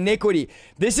worker of iniquity.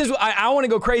 This is, I want to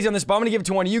go crazy on this, but I'm going to give it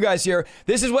to one of you guys here.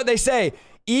 This is what they say.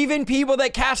 Even people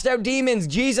that cast out demons,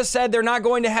 Jesus said they're not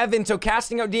going to heaven. So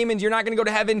casting out demons, you're not going to go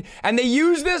to heaven. And they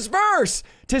use this verse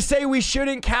to say we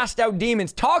shouldn't cast out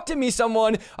demons. Talk to me,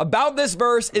 someone, about this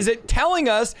verse. Is it telling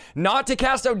us not to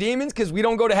cast out demons because we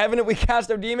don't go to heaven if we cast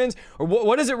out demons? Or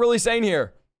what is it really saying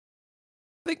here?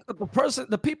 I think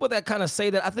the people that kind of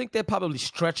say that, I think they're probably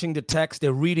stretching the text.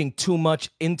 They're reading too much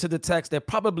into the text. They're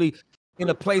probably in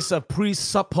a place of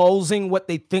presupposing what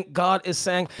they think God is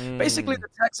saying. Basically, the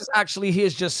text is actually here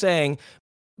is just saying,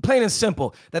 plain and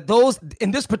simple, that those, in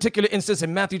this particular instance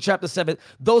in Matthew chapter 7,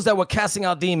 those that were casting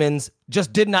out demons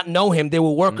just did not know him. They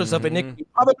were workers of iniquity,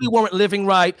 probably weren't living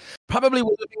right, probably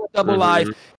were living a double life.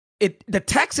 The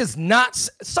text is not,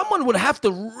 someone would have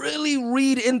to really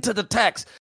read into the text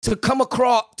to come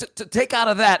across, to take out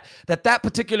of that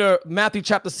particular Matthew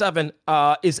chapter 7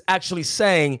 is actually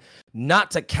saying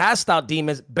not to cast out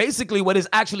demons. Basically, what is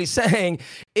actually saying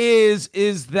is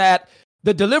that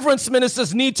the deliverance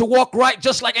ministers need to walk right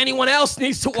just like anyone else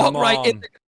needs to walk right in the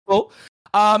gospel.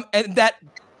 And that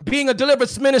being a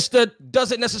deliverance minister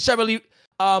doesn't necessarily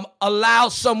allow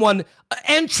someone an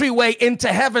entryway into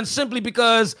heaven simply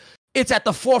because it's at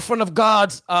the forefront of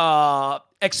God's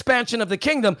expansion of the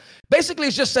kingdom. Basically,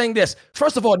 it's just saying this.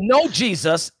 First of all, know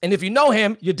Jesus. And if you know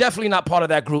him, you're definitely not part of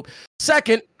that group.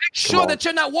 Second, make sure that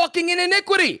you're not walking in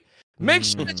iniquity. Make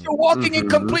sure that you're walking in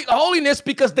complete holiness,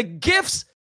 because the gifts,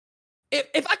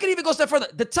 if I could even go a step further,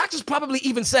 the text is probably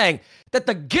even saying that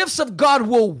the gifts of God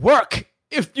will work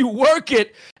if you work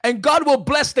it, and God will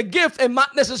bless the gift and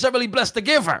not necessarily bless the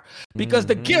giver, because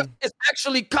the gift is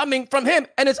actually coming from him.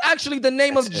 And it's actually the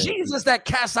name of Jesus that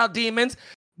casts out demons,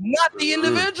 not the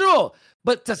individual.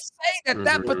 But to say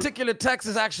that particular text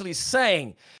is actually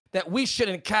saying that we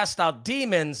shouldn't cast out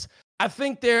demons, I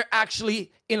think they're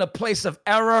actually in a place of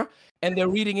error, and they're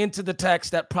reading into the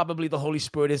text that probably the Holy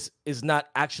Spirit is not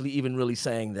actually even really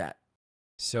saying that.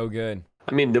 So good.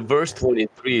 I mean, the verse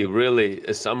 23 really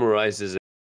summarizes it.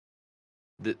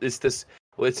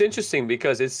 Well, it's interesting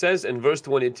because it says in verse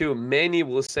 22, many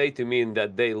will say to me in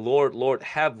that day, Lord, Lord,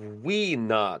 have we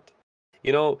not?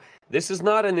 You know, this is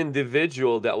not an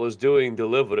individual that was doing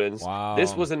deliverance. Wow.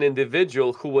 This was an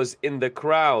individual who was in the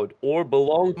crowd or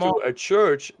belonged to a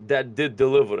church that did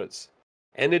deliverance.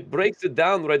 And it breaks it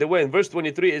down right away. In verse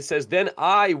 23, it says, then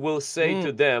I will say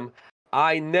to them,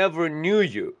 I never knew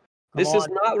you. This is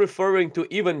not referring to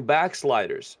even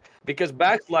backsliders, because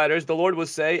backsliders, the Lord will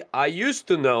say, I used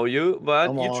to know you,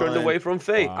 but you turned away from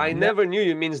faith. Wow. I never knew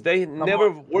you means they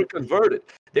never were converted.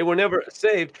 They were never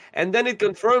saved. And then it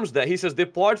confirms that. He says,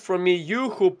 depart from me, you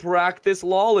who practice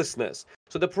lawlessness.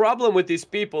 So the problem with these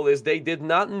people is they did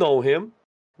not know him.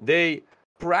 They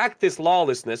practice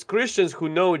lawlessness. Christians who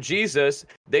know Jesus,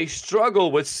 they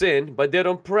struggle with sin, but they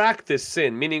don't practice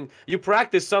sin, meaning you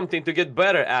practice something to get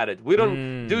better at it. We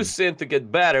don't do sin to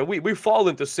get better. We fall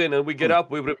into sin and we get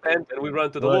up, we repent, and we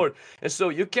run to the Lord. And so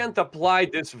you can't apply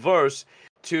this verse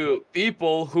to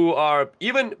people who are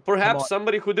even perhaps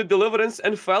somebody who did deliverance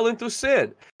and fell into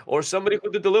sin, or somebody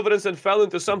who did deliverance and fell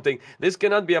into something. This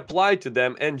cannot be applied to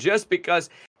them. And just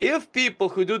because if people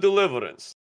who do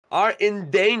deliverance are in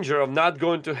danger of not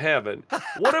going to heaven,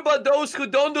 what about those who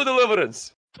don't do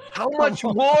deliverance? How much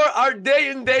more are they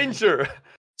in danger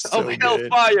of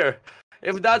hellfire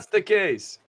if that's the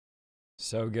case?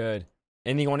 So good.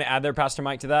 Anything you want to add there, Pastor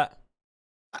Mike, to that?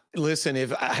 Listen,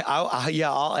 if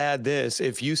I'll add this.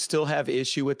 If you still have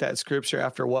issue with that scripture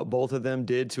after what both of them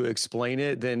did to explain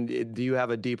it, then do you have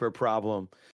a deeper problem?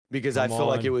 Because I feel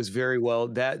like it was very well,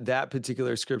 that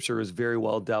particular scripture was very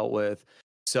well dealt with.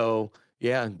 So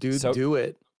yeah, do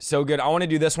it. So good. I want to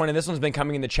do this one, and this one's been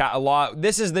coming in the chat a lot.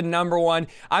 This is the number one.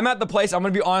 I'm at the place, I'm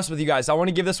going to be honest with you guys. I want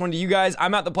to give this one to you guys.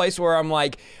 I'm at the place where I'm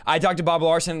like, I talked to Bob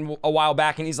Larson a while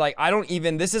back, and he's like,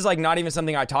 this is like not even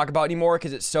something I talk about anymore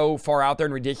because it's so far out there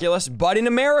and ridiculous. But in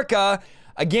America,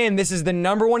 Again, this is the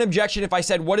number one objection. If I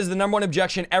said, what is the number one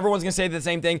objection? Everyone's going to say the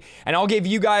same thing. And I'll give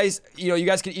you guys, you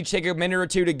guys can each take a minute or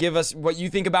two to give us what you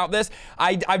think about this.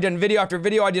 I've done video after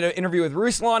video. I did an interview with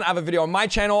Ruslan. I have a video on my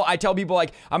channel. I tell people,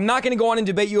 like, I'm not going to go on and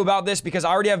debate you about this because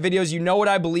I already have videos. You know what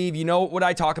I believe. You know what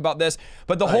I talk about this.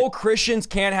 But the whole Christians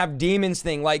can't have demons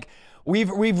thing, like,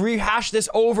 We've rehashed this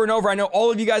over and over. I know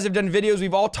all of you guys have done videos.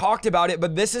 We've all talked about it,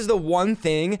 but this is the one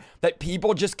thing that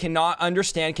people just cannot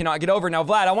understand, cannot get over. Now,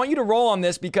 Vlad, I want you to roll on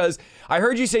this because I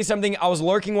heard you say something. I was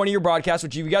lurking one of your broadcasts,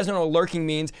 which you guys don't know what lurking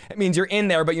means. It means you're in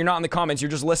there, but you're not in the comments. You're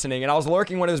just listening. And I was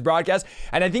lurking one of his broadcasts,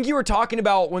 and I think you were talking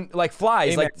about when, like,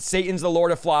 flies, like Satan's the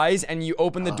Lord of flies, and you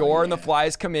open the door and the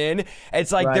flies come in.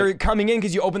 It's like they're coming in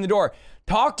because you open the door.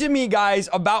 Talk to me, guys,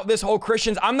 about this whole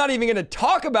Christians. I'm not even going to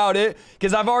talk about it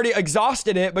because I've already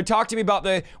exhausted it, but talk to me about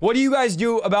what do you guys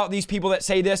do about these people that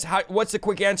say this? What's the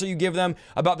quick answer you give them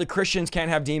about the Christians can't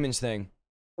have demons thing?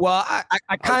 Well,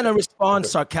 I kind of respond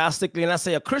sarcastically, and I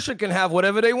say a Christian can have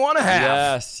whatever they want to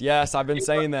have. Yes, I've been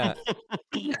saying that.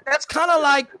 That's kind of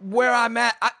like where I'm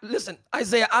at. Listen,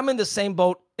 Isaiah, I'm in the same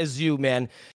boat as you, man.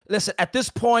 Listen, at this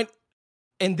point,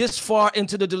 and this far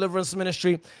into the deliverance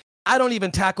ministry, I don't even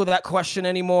tackle that question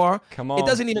anymore. Come on.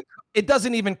 It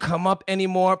doesn't even come up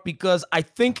anymore because I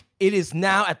think it is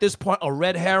now at this point a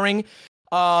red herring.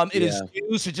 It is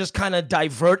used to just kind of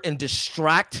divert and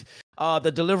distract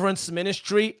the deliverance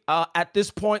ministry at this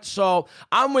point. So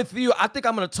I'm with you. I think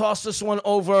I'm going to toss this one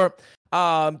over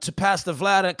to Pastor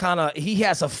Vlad, and he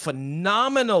has a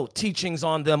phenomenal teachings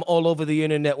on them all over the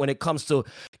internet when it comes to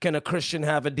can a Christian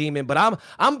have a demon. But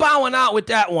I'm bowing out with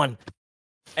that one.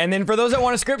 And then for those that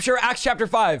want a scripture, Acts chapter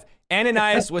 5.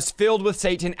 Ananias was filled with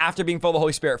Satan after being full of the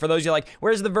Holy Spirit. For those of you like,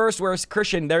 where's the verse? Where's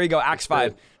Christian? There you go, Acts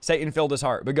 5. Satan filled his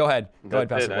heart. But go ahead. Go ahead,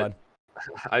 Pastor Vlad.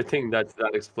 I think that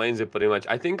explains it pretty much.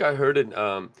 I think I heard it,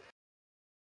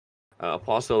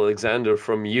 Apostle Alexander,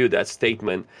 from you, that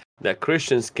statement that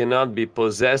Christians cannot be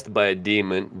possessed by a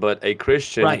demon, but a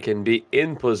Christian can be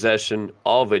in possession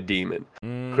of a demon.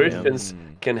 Christians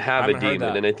can have a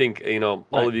demon. And I think,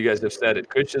 all of you guys have said it.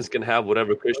 Christians can have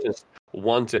whatever Christians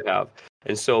want to have.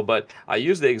 And so, but I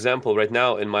use the example right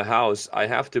now in my house. I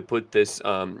have to put this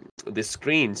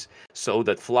screens so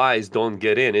that flies don't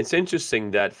get in. It's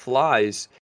interesting that flies,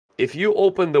 if you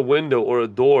open the window or a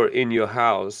door in your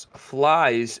house,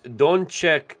 flies don't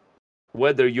check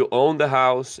whether you own the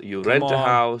house, you rent a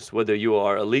house, whether you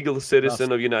are a legal citizen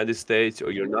of the United States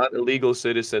or you're not a legal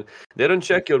citizen. They don't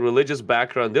check your religious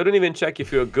background. They don't even check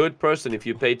if you're a good person, if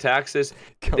you pay taxes.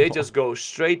 They just go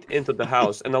straight into the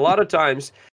house. And a lot of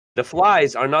times, the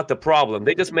flies are not the problem.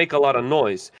 They just make a lot of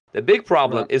noise. The big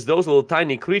problem is those little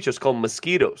tiny creatures called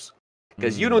mosquitoes,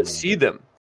 because you don't see them.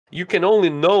 You can only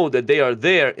know that they are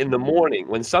there in the morning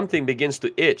when something begins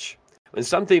to itch. When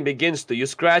something begins to, you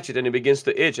scratch it and it begins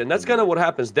to itch. And that's kind of what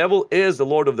happens. Devil is the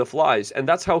Lord of the flies. And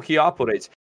that's how he operates.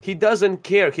 He doesn't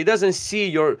care. He doesn't see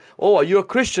you're a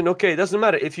Christian. Okay, it doesn't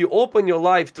matter. If you open your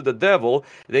life to the devil,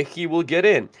 then he will get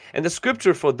in. And the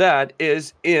scripture for that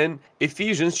is in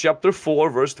Ephesians chapter 4,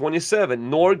 verse 27.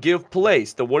 Nor give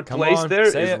place. The word place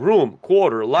there is room,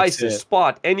 quarter, license,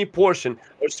 spot, any portion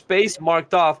or space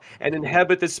marked off, an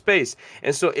inhabited space.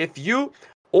 And so if you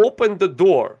open the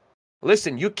door,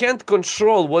 listen, you can't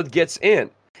control what gets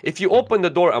in. If you open the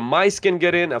door, a mice can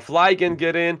get in, a fly can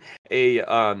get in,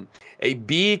 a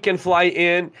bee can fly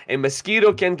in, a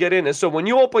mosquito can get in. And so when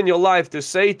you open your life to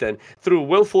Satan through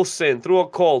willful sin, through a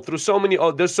cult, through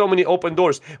there's so many open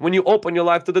doors. When you open your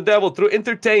life to the devil through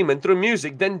entertainment, through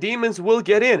music, then demons will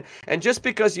get in. And just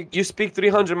because you speak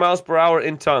 300 miles per hour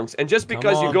in tongues, and just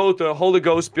because you go to a Holy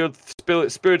Ghost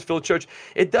Spirit-filled church,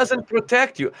 it doesn't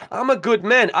protect you. I'm a good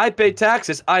man. I pay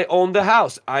taxes. I own the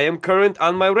house. I am current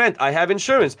on my rent. I have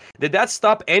insurance. Did that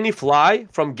stop any fly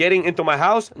from getting into my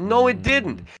house? No, it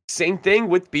didn't. Same thing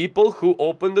with people who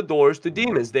open the doors to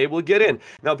demons. They will get in.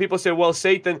 Now, people say, well,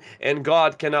 Satan and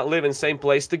God cannot live in the same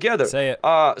place together. Say it.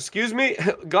 Excuse me?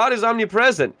 God is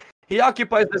omnipresent. He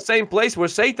occupies the same place where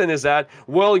Satan is at.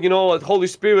 Well, Holy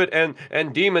Spirit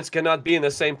and demons cannot be in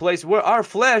the same place. Where our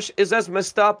flesh is as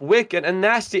messed up, wicked, and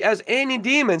nasty as any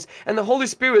demons. And the Holy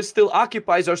Spirit still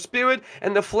occupies our spirit,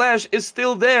 and the flesh is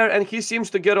still there, and he seems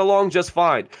to get along just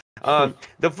fine.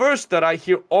 The verse that I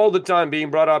hear all the time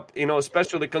being brought up,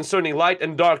 especially concerning light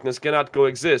and darkness cannot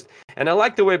coexist. And I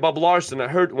like the way Bob Larson, I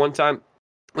heard one time,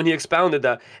 when he expounded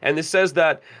that, and it says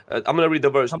that, I'm going to read the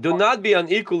verse, do not be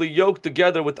unequally yoked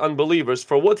together with unbelievers,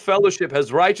 for what fellowship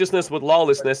has righteousness with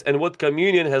lawlessness, and what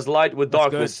communion has light with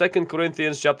darkness? 2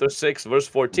 Corinthians chapter 6, verse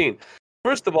 14.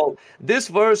 First of all, this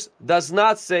verse does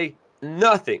not say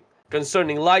nothing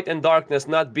concerning light and darkness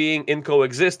not being in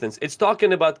coexistence. It's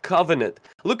talking about covenant.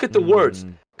 Look at the words.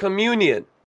 communion,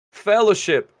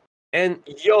 fellowship, and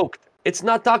yoked. It's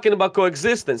not talking about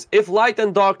coexistence. If light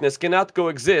and darkness cannot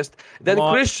coexist, then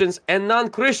Christians and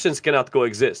non-Christians cannot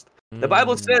coexist. The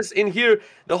Bible says in here,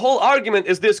 the whole argument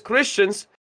is this: Christians,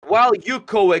 while you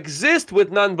coexist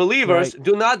with non-believers,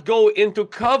 do not go into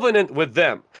covenant with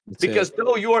them. Because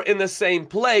though you are in the same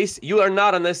place, you are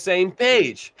not on the same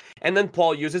page. And then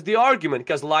Paul uses the argument,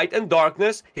 because light and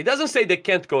darkness, he doesn't say they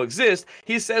can't coexist.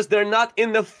 He says they're not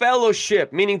in the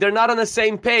fellowship, meaning they're not on the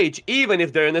same page, even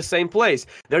if they're in the same place.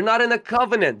 They're not in a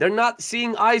covenant. They're not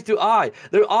seeing eye to eye.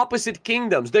 They're opposite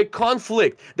kingdoms. They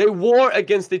conflict. They war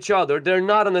against each other. They're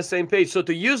not on the same page. So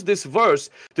to use this verse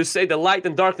to say that light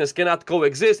and darkness cannot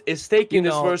coexist is taking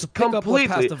this verse completely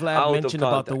what Pastor Vlad out mentioned of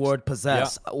about context. the word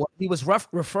possess. What he was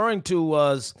referring to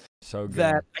was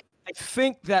that I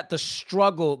think that the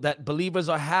struggle that believers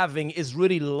are having is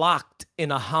really locked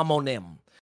in a homonym.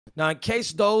 Now, in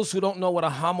case those who don't know what a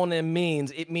homonym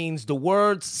means, it means the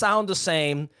words sound the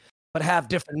same but have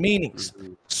different meanings.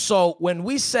 So when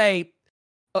we say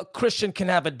a Christian can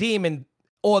have a demon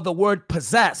or the word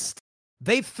possessed,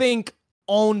 they think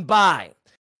owned by.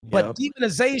 But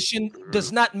demonization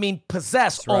does not mean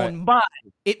possessed, owned by.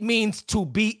 It means to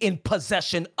be in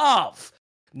possession of,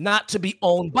 not to be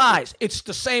owned by. It's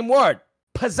the same word,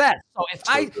 possess. So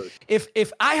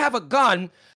if I have a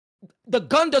gun, the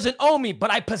gun doesn't own me,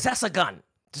 but I possess a gun.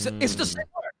 It's the same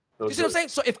word. You see what I'm saying?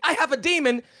 So if I have a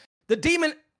demon, the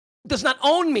demon does not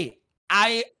own me.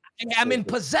 I am in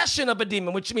possession of a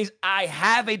demon, which means I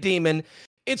have a demon.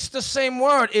 It's the same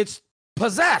word. It's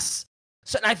possess.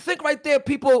 So I think right there,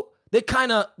 people they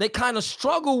kind of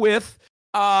struggle with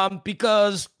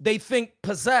because they think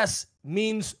possess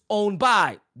means owned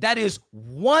by. That is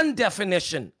one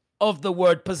definition of the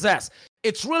word possess.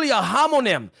 It's really a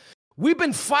homonym. We've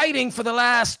been fighting for the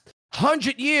last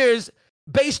 100 years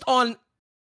based on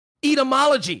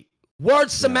etymology, word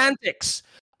semantics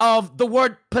of the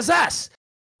word possess.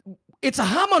 It's a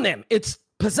homonym. It's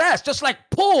possess. Just like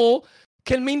pull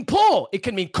can mean pull. It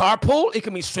can mean carpool. It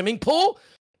can mean swimming pool.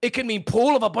 It can mean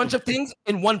pool of a bunch of things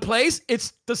in one place.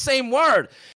 It's the same word.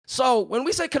 So when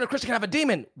we say can a Christian have a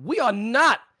demon, we are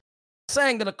not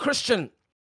saying that a Christian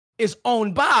is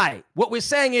owned by. What we're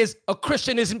saying is a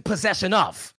Christian is in possession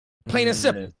of, plain and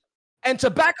simple. And to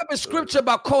back up a scripture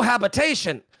about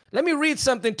cohabitation, let me read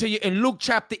something to you in Luke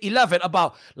chapter 11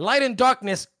 about light and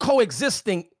darkness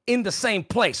coexisting in the same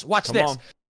place. Watch this.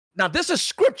 Now, this is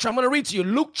scripture. I'm going to read to you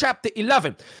Luke chapter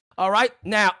 11. All right.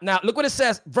 Now, look what it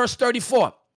says, verse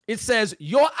 34. It says,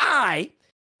 your eye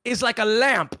is like a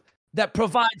lamp that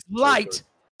provides light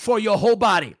for your whole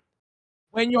body.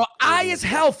 When your eye is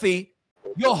healthy,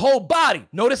 your whole body.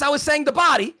 Notice I was saying the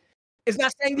body. It's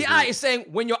not saying the eye. It's saying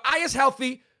when your eye is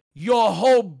healthy, your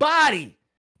whole body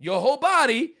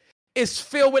is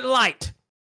filled with light.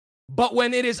 But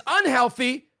when it is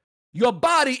unhealthy, your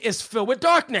body is filled with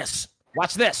darkness.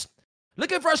 Watch this.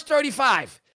 Look at verse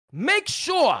 35. Make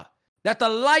sure that the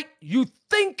light you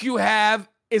think you have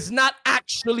is not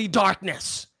actually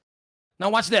darkness. Now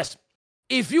watch this.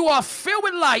 If you are filled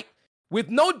with light with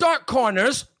no dark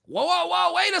corners,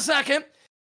 whoa, wait a second,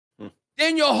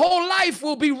 then your whole life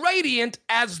will be radiant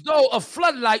as though a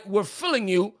floodlight were filling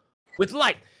you with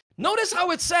light. Notice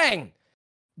how it's saying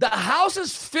the house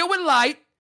is filled with light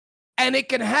and it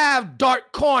can have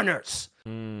dark corners.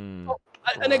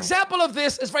 An example of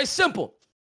this is very simple.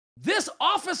 This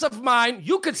office of mine,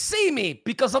 you could see me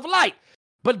because of light.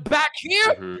 But back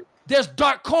here, there's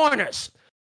dark corners.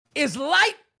 Is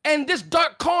light and this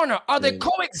dark corner, are they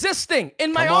coexisting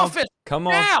in my office? Come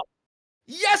on. Now?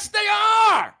 Yes, they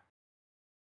are.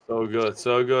 So good,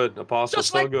 so good. Apostle,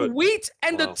 Just so like good. the wheat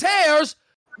and the tares,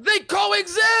 they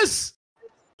coexist.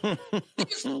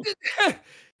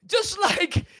 Just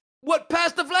like what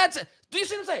Pastor Vlad said. Do you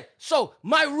see what I'm saying? So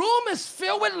my room is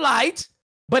filled with light,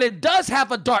 but it does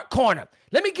have a dark corner.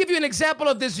 Let me give you an example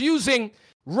of this using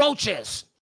roaches.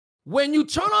 When you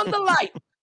turn on the light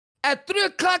at 3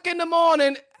 o'clock in the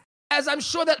morning, as I'm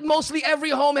sure that mostly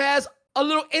every home has a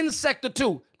little insect or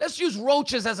two. Let's use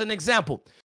roaches as an example.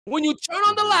 When you turn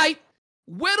on the light,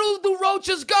 where do the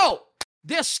roaches go?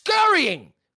 They're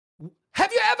scurrying.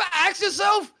 Have you ever asked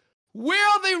yourself, where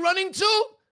are they running to?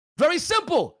 Very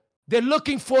simple. They're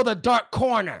looking for the dark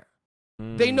corner.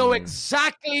 They know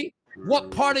exactly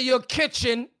what part of your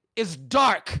kitchen is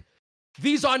dark.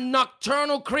 These are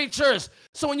nocturnal creatures.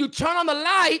 So when you turn on the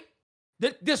light,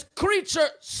 this creature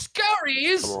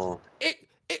scurries.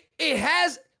 It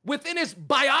has within its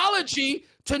biology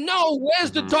to know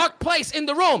where's the dark place in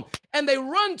the room. And they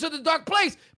run to the dark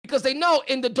place because they know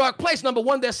in the dark place, number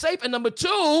one, they're safe. And number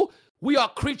two, we are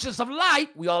creatures of light.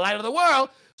 We are light of the world.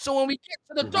 So when we get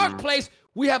to the dark place,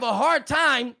 we have a hard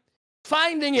time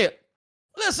finding it.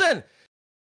 Listen,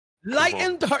 light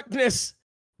and darkness,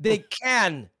 they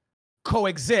can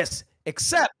coexist,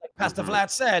 except, like Pastor Vlad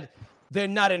said, they're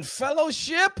not in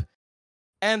fellowship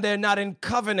and they're not in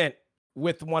covenant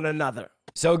with one another.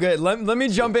 So good. Let me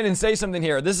jump in and say something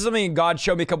here. This is something God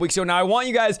showed me a couple weeks ago. Now, I want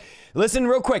you guys, listen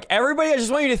real quick. Everybody, I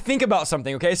just want you to think about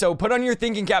something, okay? So put on your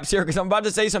thinking caps here because I'm about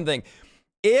to say something.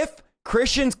 If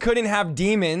Christians couldn't have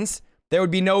demons, there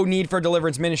would be no need for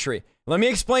deliverance ministry. Let me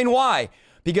explain why.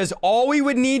 Because all we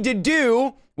would need to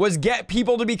do was get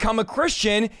people to become a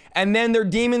Christian, and then their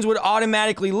demons would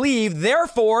automatically leave,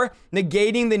 therefore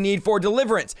negating the need for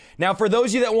deliverance. Now, for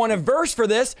those of you that want a verse for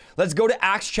this, let's go to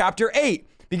Acts chapter 8.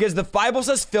 Because the Bible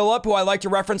says Philip, who I like to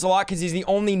reference a lot because he's the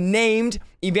only named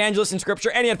evangelist in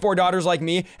Scripture, and he had 4 daughters like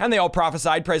me, and they all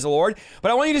prophesied, praise the Lord.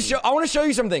 But I want to show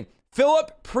you something.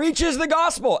 Philip preaches the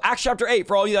gospel. Acts chapter 8.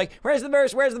 For all you like, where's the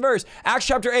verse? Where's the verse? Acts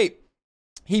chapter 8.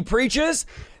 He preaches,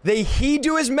 they heed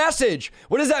to his message.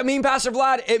 What does that mean, Pastor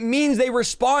Vlad? It means they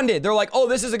responded. They're like, oh,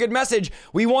 this is a good message.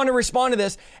 We want to respond to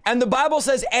this. And the Bible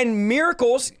says, and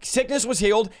miracles, sickness was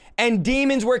healed, and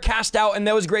demons were cast out, and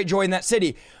there was great joy in that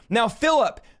city. Now,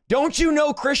 Philip, don't you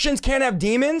know Christians can't have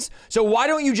demons? So why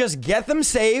don't you just get them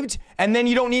saved and then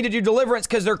you don't need to do deliverance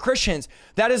because they're Christians?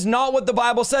 That is not what the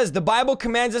Bible says. The Bible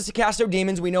commands us to cast out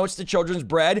demons. We know it's the children's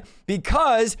bread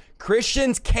because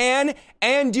Christians can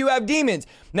and do have demons.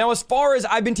 Now, as far as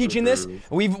I've been teaching this,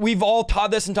 we've all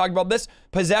taught this and talked about this.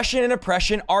 Possession and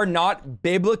oppression are not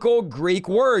biblical Greek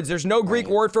words. There's no Greek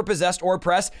word for possessed or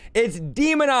oppressed. It's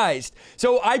demonized.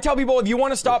 So I tell people, if you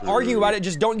want to stop arguing about it,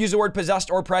 just don't use the word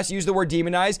possessed or oppressed. Use the word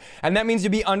demonized. And that means to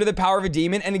be under the power of a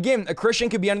demon. And again, a Christian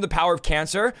could be under the power of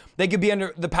cancer. They could be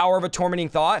under the power of a tormenting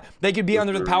thought. They could be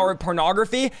under the power of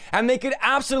pornography. And they could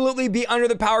absolutely be under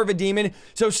the power of a demon.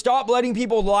 So stop letting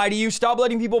people lie to you. Stop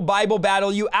letting people Bible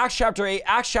battle you. Acts chapter 8,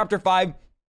 Acts chapter 5.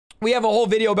 We have a whole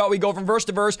video about we go from verse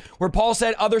to verse where Paul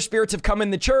said other spirits have come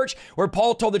in the church, where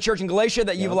Paul told the church in Galatia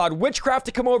that you've allowed witchcraft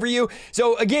to come over you.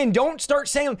 So again, don't start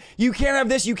saying you can't have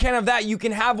this, you can't have that. You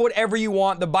can have whatever you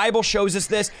want. The Bible shows us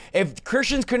this. If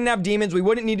Christians couldn't have demons, we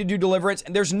wouldn't need to do deliverance.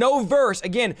 And there's no verse.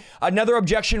 Again, another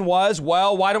objection was,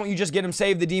 well, why don't you just get them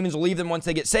saved? The demons will leave them once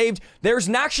they get saved. There's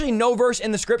actually no verse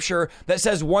in the scripture that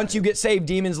says once you get saved,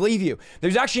 demons leave you.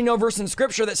 There's actually no verse in the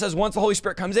scripture that says once the Holy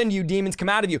Spirit comes into you, demons come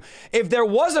out of you. If there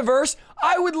was a verse,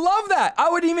 I would love that. I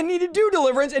would even need to do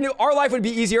deliverance and our life would be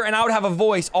easier and I would have a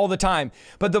voice all the time.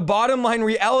 But the bottom line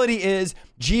reality is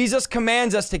Jesus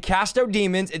commands us to cast out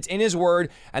demons. It's in his word.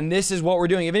 And this is what we're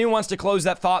doing. If anyone wants to close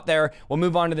that thought there, we'll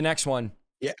move on to the next one.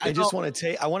 Yeah, I want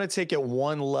to take it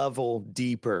one level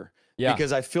deeper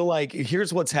because I feel like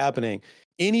here's what's happening.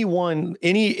 Anyone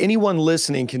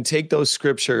listening can take those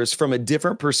scriptures from a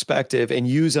different perspective and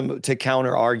use them to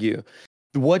counter argue.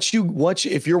 If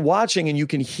you're watching and you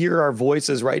can hear our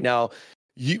voices right now,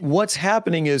 what's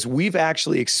happening is we've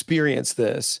actually experienced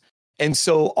this. And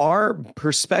so our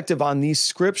perspective on these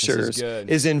scriptures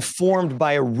is informed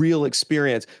by a real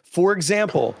experience. For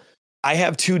example, I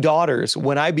have 2 daughters.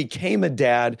 When I became a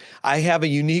dad, I have a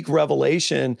unique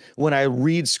revelation when I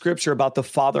read scripture about the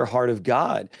father heart of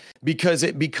God, because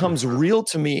it becomes real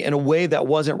to me in a way that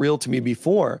wasn't real to me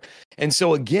before. And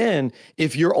so again,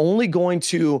 if you're only going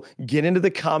to get into the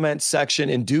comment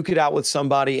section and duke it out with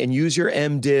somebody and use your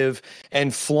MDiv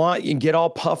and flaunt and get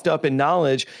all puffed up in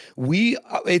knowledge, we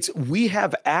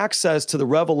have access to the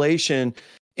revelation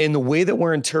in the way that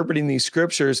we're interpreting these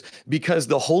scriptures, because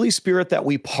the Holy Spirit that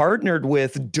we partnered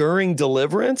with during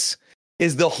deliverance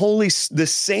is the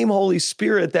same Holy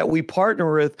Spirit that we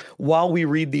partner with while we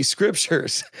read these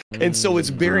scriptures. And so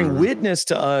it's bearing witness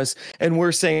to us. And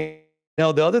we're saying,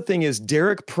 now the other thing is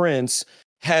Derek Prince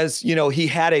has, he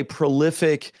had a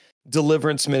prolific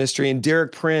deliverance ministry. And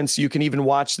Derek Prince, you can even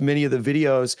watch many of the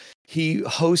videos, he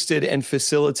hosted and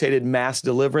facilitated mass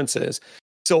deliverances.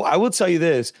 So I will tell you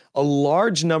this, a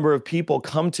large number of people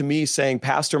come to me saying,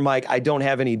 Pastor Mike, I don't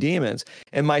have any demons.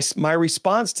 And my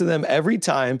response to them every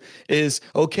time is,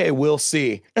 okay, we'll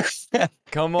see.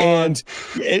 Come on.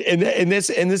 And this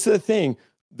is the thing.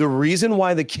 The reason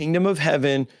why the kingdom of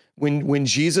heaven, when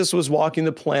Jesus was walking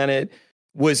the planet,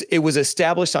 was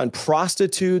established on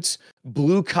prostitutes,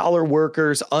 blue collar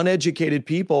workers, uneducated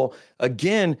people.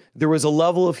 Again, there was a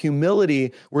level of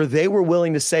humility where they were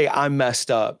willing to say, I'm messed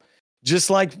up.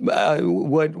 Just like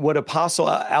what Apostle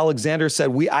Alexander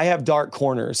said, I have dark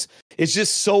corners. It's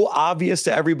just so obvious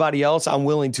to everybody else, I'm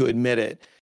willing to admit it.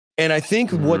 And I think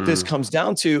what this comes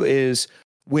down to is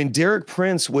when Derek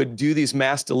Prince would do these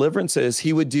mass deliverances,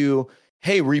 he would do,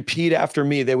 hey, repeat after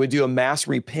me. They would do a mass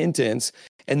repentance.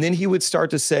 And then he would start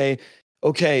to say,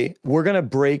 okay, we're going to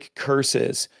break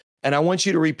curses. And I want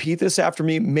you to repeat this after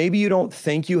me. Maybe you don't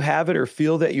think you have it or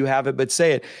feel that you have it, but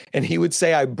say it. And he would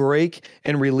say, I break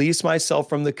and release myself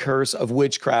from the curse of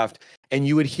witchcraft. And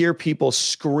you would hear people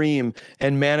scream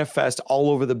and manifest all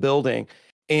over the building.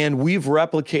 And we've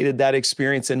replicated that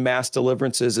experience in mass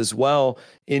deliverances as well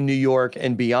in New York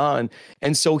and beyond.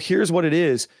 And so here's what it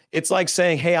is. It's like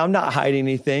saying, hey, I'm not hiding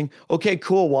anything. Okay,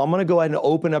 cool. Well, I'm going to go ahead and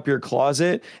open up your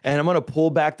closet and I'm going to pull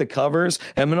back the covers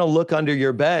and I'm going to look under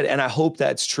your bed. And I hope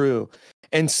that's true.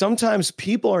 And sometimes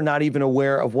people are not even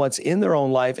aware of what's in their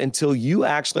own life until you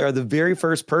actually are the very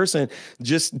first person,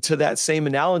 just to that same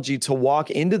analogy, to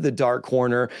walk into the dark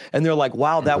corner. And they're like,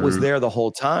 wow, that was there the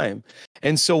whole time.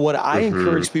 And so what I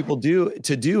encourage people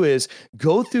to do is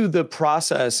go through the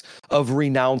process of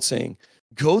renouncing.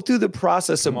 Go through the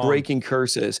process of breaking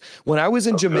curses. When I was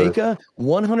in Jamaica,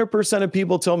 100% of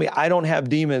people told me I don't have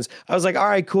demons. I was like, all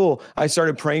right, cool. I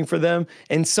started praying for them.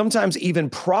 And sometimes even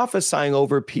prophesying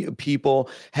over people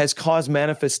has caused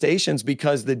manifestations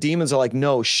because the demons are like,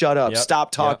 no, shut up,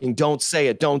 stop talking, don't say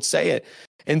it, don't say it.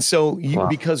 And so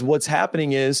because what's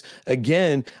happening is,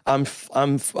 again, I'm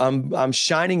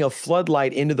shining a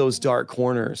floodlight into those dark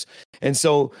corners. And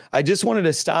so I just wanted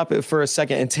to stop it for a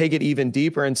second and take it even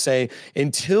deeper and say,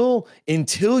 until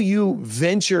you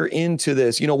venture into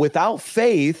this, without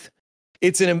faith,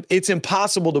 it's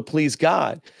impossible to please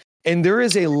God. And there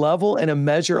is a level and a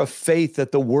measure of faith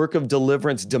that the work of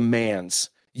deliverance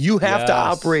demands. You have to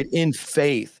operate in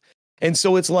faith. And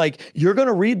so it's like, you're going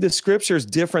to read the scriptures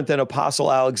different than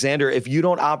Apostle Alexander if you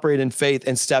don't operate in faith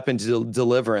and step into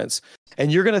deliverance.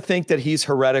 And you're going to think that he's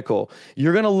heretical.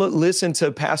 You're going to listen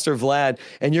to Pastor Vlad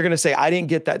and you're going to say, I didn't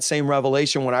get that same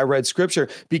revelation when I read scripture,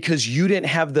 because you didn't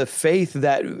have the faith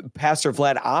that Pastor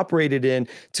Vlad operated in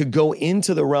to go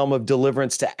into the realm of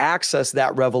deliverance to access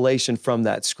that revelation from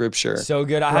that scripture. So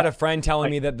good. I had a friend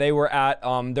telling me that they were at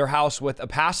their house with a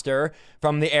pastor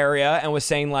from the area and was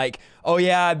saying like, oh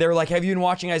yeah, they're like, have you been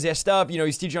watching Isaiah stuff?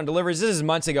 He's teaching on deliverance. This is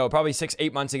months ago, probably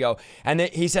 6-8 months ago. And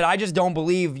he said, I just don't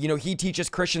believe, he teaches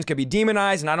Christians could be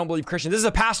demonized, and I don't believe Christians. This is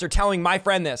a pastor telling my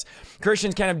friend this.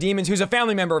 Christians can't have demons, who's a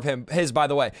family member of his, by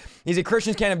the way. He said,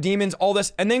 Christians can't have demons, all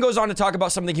this, and then goes on to talk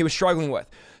about something he was struggling with.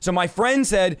 So my friend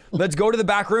said, let's go to the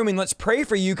back room and let's pray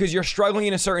for you because you're struggling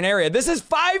in a certain area. This is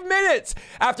 5 minutes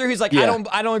after he's like, I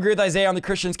don't agree with Isaiah on the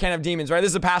Christians can't have demons, right?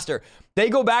 This is a pastor. They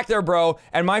go back there, bro,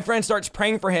 and my friend starts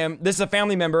praying for him. This is a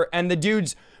family member, and the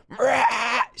dude's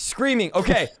screaming.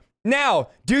 Okay, now,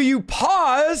 do you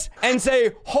pause and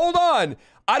say, hold on,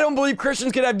 I don't believe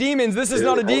Christians could have demons. This is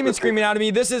not a demon screaming out of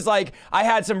me. This is like, I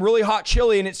had some really hot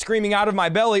chili and it's screaming out of my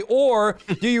belly. Or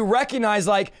do you recognize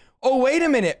like, oh, wait a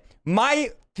minute,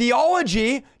 my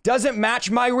theology doesn't match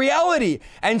my reality.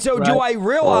 And so do I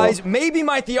realize maybe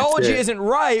my theology isn't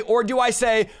right? Or do I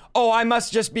say, oh, I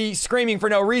must just be screaming for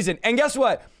no reason? And guess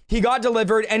what? He got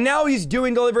delivered, and now he's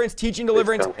doing deliverance, teaching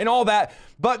deliverance, and all that.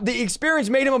 But the experience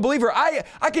made him a believer. I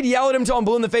could yell at him till I'm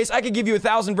blue in the face. I could give you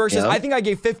 1,000 verses. I think I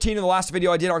gave 15 in the last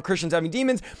video I did on Christians having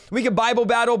demons. We could Bible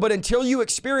battle, but until you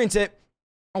experience it,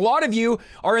 a lot of you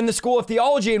are in the school of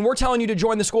theology, and we're telling you to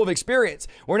join the school of experience.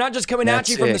 We're not just coming at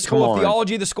you from the school of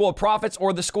theology, the school of prophets,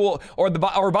 or the school or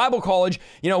Bible college.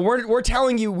 We're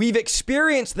telling you we've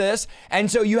experienced this, and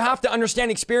so you have to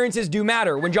understand experiences do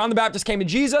matter. When John the Baptist came to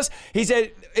Jesus, he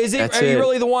said, are you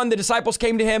really the one? The disciples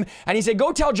came to him, and he said,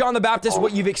 go tell John the Baptist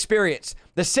what you've experienced.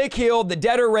 The sick healed, the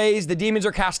dead are raised, the demons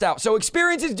are cast out. So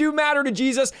experiences do matter to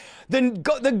Jesus.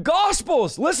 The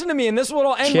Gospels, listen to me, and this is what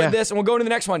I'll end with this, and we'll go to the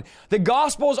next one. The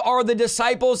Gospels are the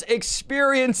disciples'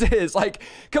 experiences. Like,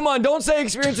 come on, don't say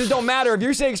experiences don't matter. If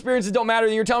you say experiences don't matter,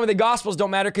 then you're telling me the Gospels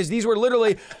don't matter, because these were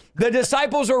literally, the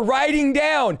disciples are writing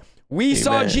down, we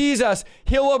saw Jesus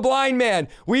heal a blind man.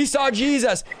 We saw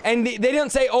Jesus. And they didn't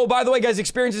say, oh, by the way, guys,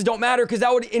 experiences don't matter, because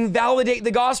that would invalidate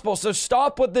the gospel. So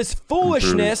stop with this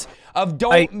foolishness of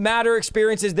don't matter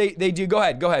experiences. They do. Go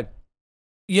ahead.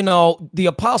 The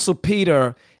Apostle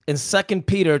Peter in 2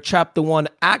 Peter chapter 1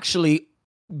 actually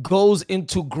goes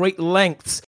into great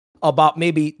lengths about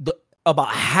about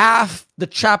half the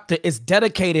chapter is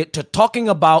dedicated to talking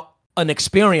about an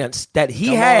experience that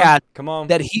he had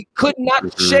that he could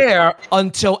not share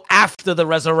until after the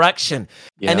resurrection.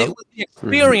 And it was the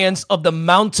experience of the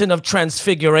mountain of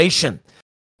transfiguration.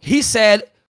 He said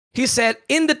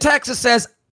in the text, it says,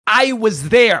 I was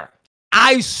there.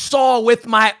 I saw with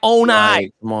my own eyes.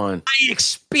 Come on. I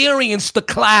experienced the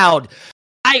cloud.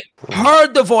 I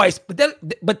heard the voice. But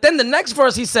then the next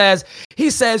verse he says,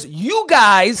 you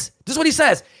guys, this is what he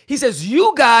says. He says,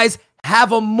 you guys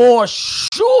have a more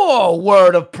sure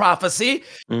word of prophecy.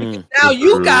 Now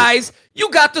you guys, you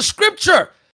got the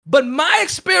scripture, but my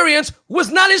experience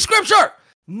was not in scripture.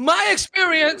 my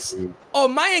experience or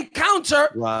my encounter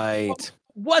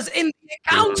was in the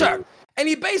encounter. And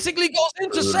he basically goes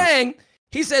into saying,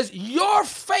 he says, your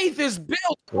faith is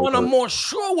built on a more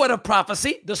sure word of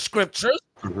prophecy, the scriptures.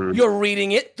 You're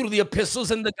reading it through the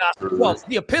epistles and the gospel. Well,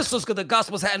 the epistles, because the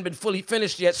gospels hadn't been fully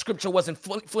finished yet. Scripture wasn't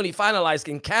fully finalized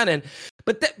in canon.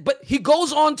 But he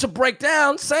goes on to break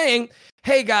down saying,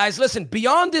 hey, guys, listen,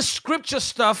 beyond this scripture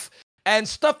stuff and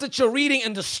stuff that you're reading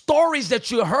and the stories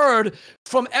that you heard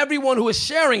from everyone who is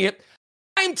sharing it,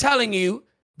 I'm telling you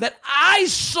that I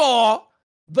saw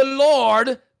the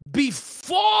Lord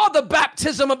before the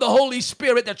baptism of the Holy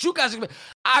Spirit that you guys,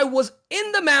 I was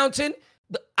in the mountain.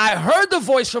 I heard the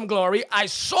voice from glory. I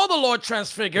saw the Lord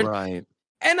transfigured. Right.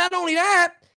 And not only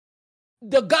that,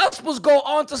 the Gospels go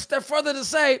on to step further to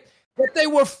say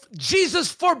that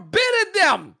Jesus forbidden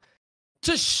them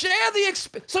to share the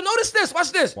experience. So notice this,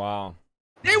 watch this. Wow.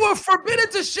 They were forbidden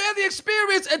to share the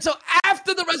experience until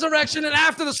after the resurrection and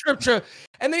after the scripture.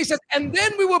 And then he says, and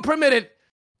then we were permitted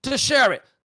to share it.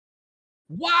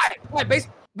 Why?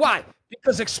 Why?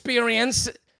 Because experience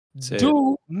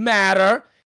do matter,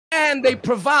 and they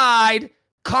provide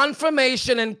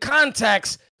confirmation and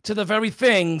context to the very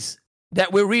things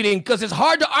that we're reading. Because it's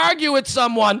hard to argue with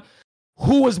someone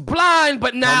who was blind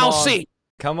but now see.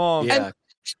 Come on. Yeah. And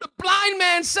the blind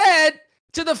man said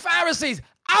to the Pharisees,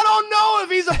 I don't know if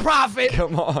he's a prophet.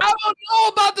 Come on. I don't know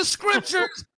about the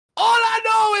scriptures. All I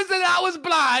know is that I was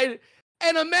blind,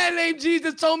 and a man named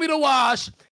Jesus told me to wash,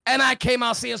 and I came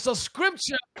out seeing. So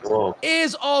scripture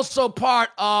is also part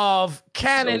of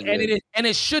canon, and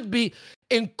it should be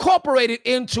incorporated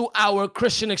into our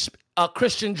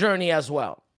Christian journey as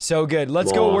well. So good.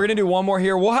 Let's go. We're going to do one more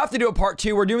here. We'll have to do a part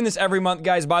 2. We're doing this every month,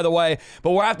 guys, by the way.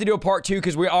 But we'll have to do a part 2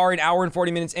 because we are an hour and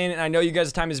 40 minutes in, and I know you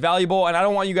guys' time is valuable, and I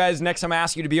don't want you guys, next time I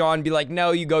ask you to be on, be like,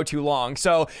 no, you go too long.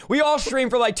 So we all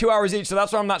stream for like 2 hours each, so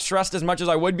that's why I'm not stressed as much as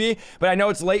I would be. But I know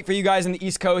it's late for you guys in the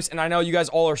East Coast, and I know you guys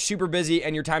all are super busy,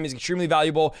 and your time is extremely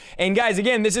valuable. And guys,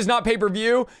 again, this is not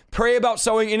pay-per-view. Pray about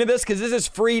sewing into this because this is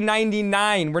free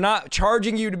 $99. We're not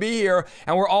charging you to be here,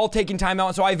 and we're all taking time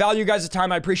out. So I value you guys'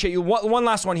 time. I appreciate you. One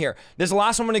last one here. This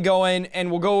last one I'm going to go in, and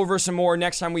we'll go over some more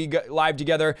next time we get live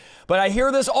together. But I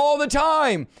hear this all the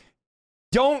time.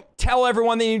 Don't tell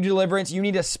everyone they need deliverance. You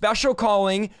need a special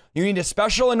calling. You need a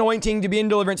special anointing to be in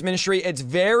deliverance ministry. It's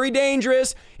very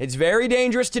dangerous. It's very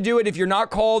dangerous to do it if you're not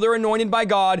called or anointed by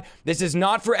God. This is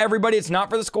not for everybody. It's not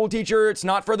for the school teacher. It's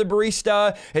not for the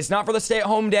barista. It's not for the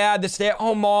stay-at-home dad, the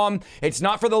stay-at-home mom. It's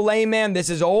not for the layman. This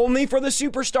is only for the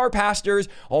superstar pastors,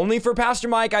 only for Pastor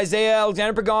Mike, Isaiah,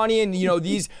 Alexander Pagani, and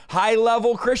these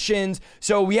high-level Christians.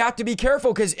 So we have to be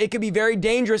careful because it could be very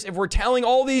dangerous if we're telling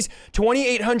all these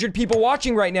 2,800 people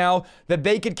watching right now that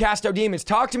they could cast out demons.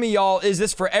 Talk to me, y'all. Is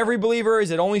this for every believer? Is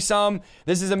it only some?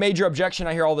 This is a major objection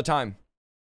I hear all the time.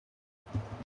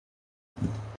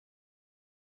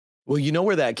 Well, you know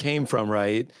where that came from,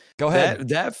 right? Go ahead.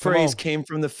 That phrase came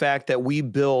from the fact that we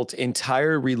built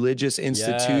entire religious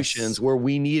institutions where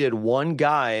we needed one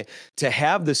guy to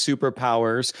have the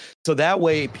superpowers. So that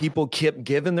way people kept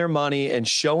giving their money and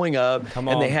showing up,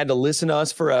 and they had to listen to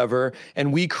us forever.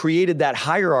 And we created that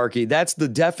hierarchy. That's the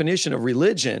definition of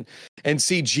religion. And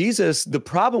see, Jesus, the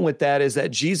problem with that is that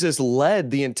Jesus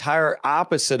led the entire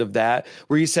opposite of that,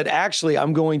 where he said, actually,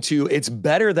 it's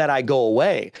better that I go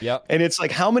away. Yep. And it's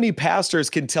like, how many pastors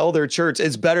can tell their church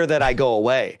it's better that I go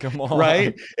away? Come on.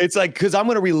 Right? It's like, because I'm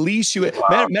going to release you.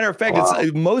 Matter of fact,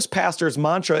 it's most pastors'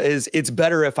 mantra is, it's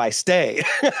better if I stay.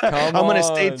 I'm going to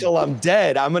stay till I'm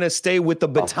dead. I'm going to stay with the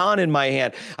baton in my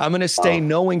hand. I'm going to stay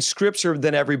knowing scripture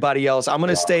than everybody else. I'm going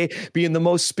to stay being the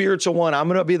most spiritual one. I'm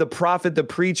going to be the prophet, the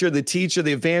preacher, the teacher,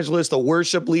 the evangelist, the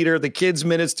worship leader, the kids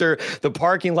minister, the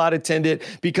parking lot attendant,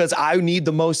 because I need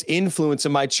the most influence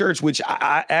in my church, which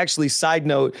I actually, side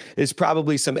note, is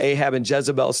probably some Ahab and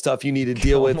Jezebel stuff you need to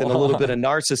deal with, and a little bit of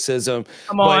narcissism.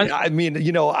 But I mean,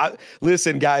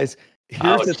 listen, guys,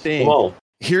 here's the thing.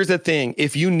 Here's the thing.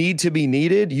 If you need to be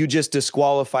needed, you just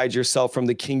disqualified yourself from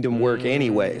the kingdom work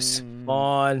anyways.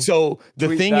 So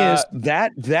the thing is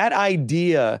that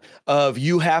idea of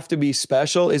you have to be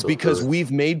special is because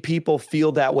we've made people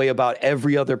feel that way about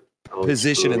every other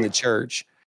position in the church.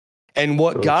 And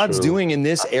what God's doing in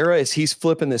this era is he's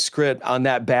flipping the script on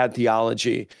that bad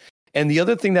theology. And the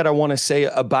other thing that I want to say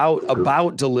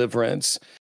about deliverance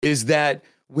is that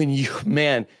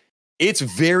it's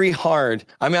very hard.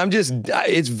 I mean,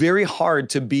 it's very hard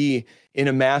to be in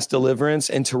a mass deliverance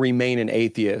and to remain an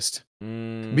atheist.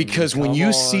 Because when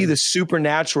you see the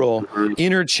supernatural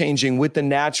interchanging with the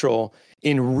natural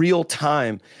in real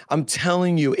time. I'm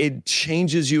telling you, it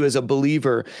changes you as a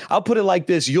believer. I'll put it like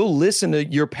this. You'll listen to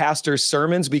your pastor's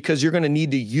sermons because you're going to need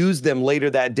to use them later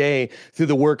that day through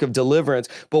the work of deliverance.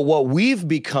 But what we've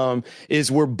become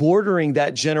is we're bordering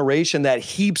that generation that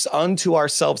heaps unto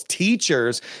ourselves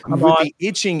teachers with the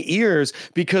itching ears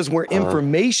because we're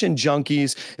information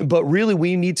junkies, but really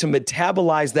we need to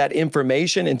metabolize that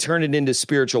information and turn it into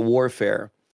spiritual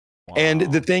warfare. Wow. And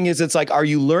the thing is, it's like, are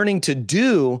you learning to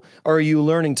do or are you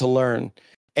learning to learn?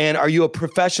 And are you a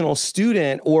professional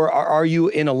student or are you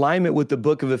in alignment with the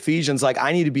book of Ephesians? Like,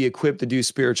 I need to be equipped to do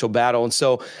spiritual battle. And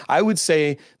so I would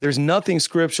say there's nothing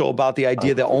scriptural about the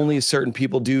idea that only certain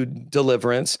people do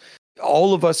deliverance.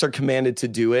 All of us are commanded to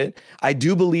do it. I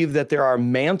do believe that there are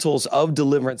mantles of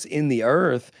deliverance in the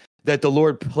earth that the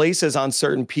Lord places on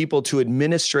certain people to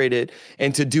administrate it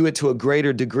and to do it to a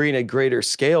greater degree and a greater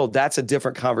scale. That's a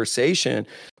different conversation.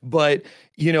 But,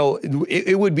 you know,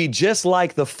 it would be just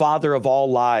like the father of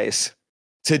all lies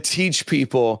to teach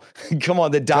people, come on,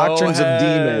 the doctrines of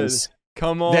demons.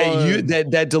 Come on.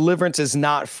 That deliverance is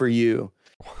not for you.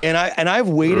 And I've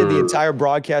waited the entire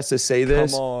broadcast to say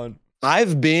this. Come on.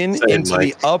 I've been into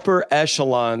the upper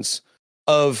echelons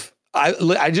of,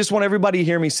 I just want everybody to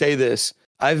hear me say this.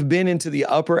 I've been into the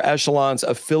upper echelons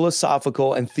of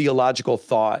philosophical and theological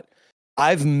thought.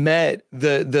 I've met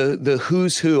the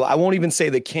who's who. I won't even say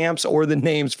the camps or the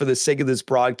names for the sake of this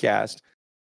broadcast.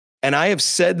 And I have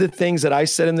said the things that I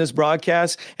said in this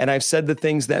broadcast, and I've said the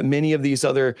things that many of these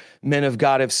other men of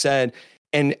God have said.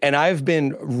 And I've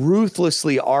been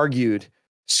ruthlessly argued,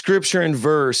 scripture and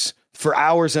verse, for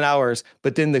hours and hours.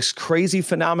 But then this crazy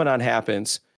phenomenon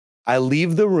happens. I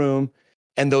leave the room,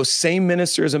 and those same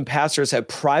ministers and pastors have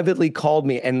privately called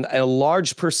me, and a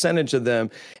large percentage of them,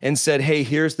 and said, hey,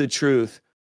 here's the truth.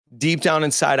 Deep down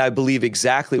inside, I believe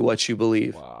exactly what you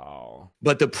believe. Wow.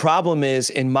 But the problem is,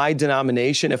 in my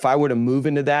denomination, if I were to move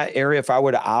into that area, if I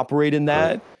were to operate in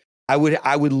that, I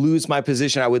would lose my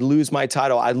position. I would lose my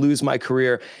title. I'd lose my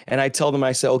career. And I tell them,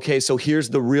 I say, okay, so here's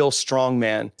the real strong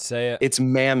man. Say it. It's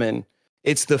mammon.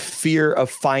 It's the fear of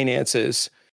finances.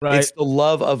 Right. It's the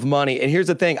love of money. And here's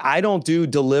the thing. I don't do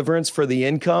deliverance for the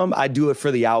income. I do it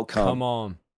for the outcome. Come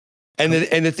on. And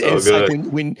it's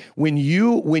like when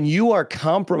you are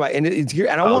compromised, and it's here,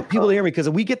 and I want people to hear me because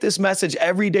we get this message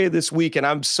every day this week, and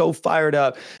I'm so fired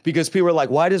up because people are like,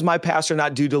 why does my pastor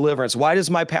not do deliverance? Why does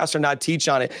my pastor not teach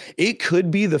on it? It could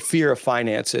be the fear of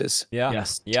finances. Yeah.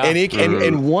 Yes. Yeah.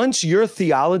 And once your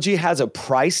theology has a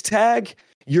price tag,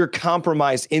 you're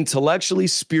compromised intellectually,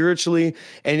 spiritually,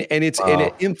 and it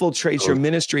infiltrates your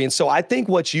ministry. And so I think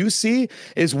what you see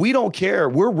is we don't care.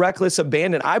 We're reckless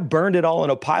abandon. I burned it all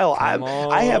in a pile.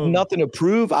 I have nothing to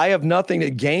prove. I have nothing to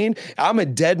gain. I'm a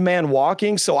dead man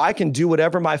walking, so I can do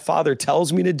whatever my Father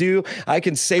tells me to do. I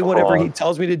can say whatever he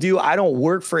tells me to do. I don't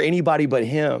work for anybody but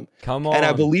him. Come on. And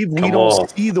I believe we don't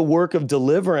see the work of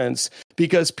deliverance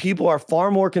because people are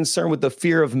far more concerned with the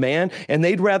fear of man, and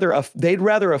they'd rather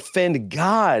offend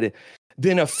God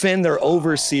than offend their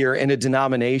overseer in a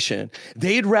denomination.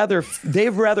 They'd rather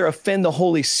offend the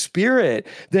Holy Spirit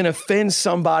than offend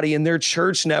somebody in their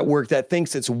church network that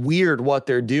thinks it's weird what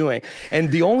they're doing.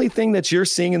 And the only thing that you're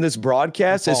seeing in this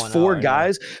broadcast is four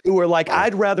guys who are like,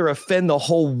 I'd rather offend the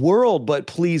whole world but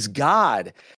please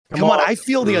God. Come on, I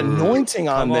feel the anointing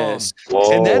on this.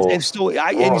 And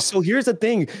so here's the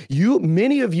thing.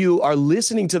 Many of you are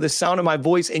listening to the sound of my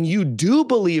voice and you do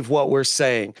believe what we're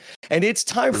saying. And it's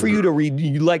time for you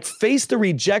to face the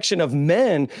rejection of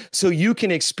men so you can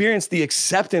experience the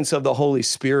acceptance of the Holy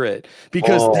Spirit,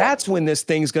 because that's when this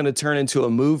thing's going to turn into a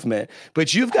movement.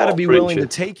 But you've got to be willing to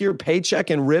take your paycheck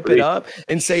and rip it up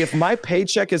and say, if my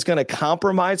paycheck is going to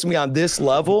compromise me on this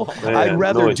level, I'd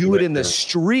rather do it in the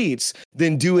streets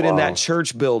than do it in that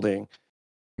church building.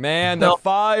 Man, the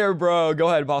fire, bro. Go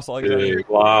ahead, Apostle.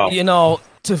 Wow. You know,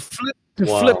 to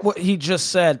flip what he just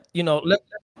said,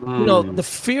 the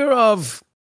fear of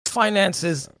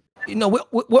finances,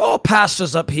 we're all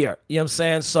pastors up here. You know what I'm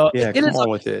saying? So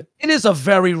it is a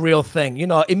very real thing.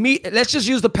 Let's just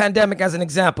use the pandemic as an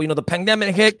example. The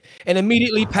pandemic hit and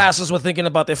immediately pastors were thinking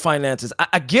about their finances.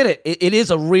 I get it. It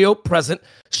is a real present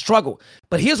struggle.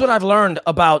 But here's what I've learned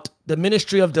about the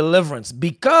ministry of deliverance,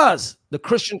 because the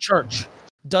Christian church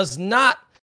does not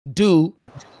do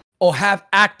or have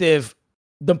active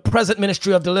the present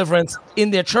ministry of deliverance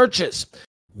in their churches.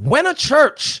 When a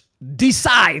church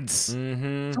decides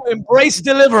to embrace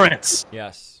deliverance,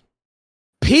 yes,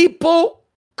 people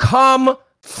come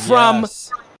from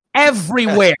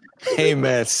everywhere.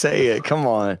 Amen. Say it. Come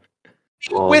on.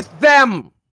 With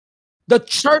them, the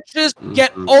churches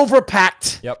get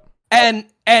overpacked. Yep.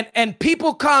 And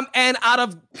people come, and out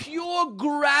of pure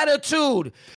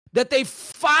gratitude that they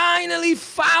finally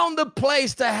found the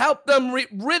place to help them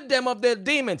rid them of their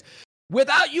demons,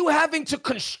 without you having to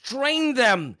constrain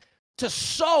them to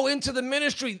sow into the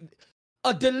ministry.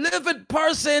 A delivered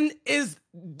person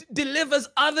delivers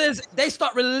others. They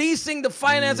start releasing the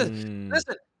finances.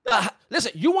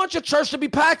 Listen. You want your church to be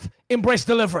packed? Embrace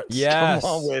deliverance. Yes. Come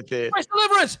on with it. Embrace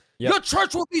deliverance. Yep. Your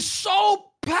church will be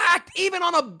so packed, even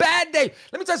on a bad day.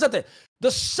 Let me tell you something. The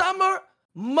summer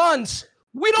months,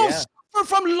 we don't suffer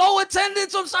from low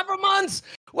attendance of summer months.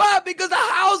 Why? Because the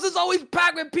house is always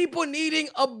packed with people needing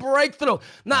a breakthrough.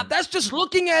 Now, that's just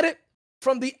looking at it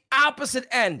from the opposite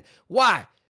end. Why?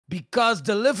 Because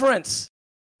deliverance,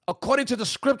 according to the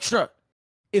scripture,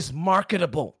 is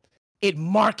marketable. It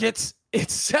markets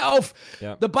itself.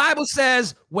 Yep. The Bible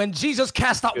says when Jesus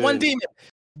cast out one demon,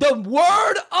 the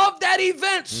word of that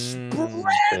event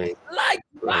spread like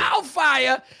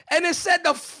wildfire. And it said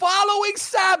the following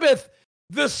Sabbath,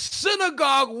 the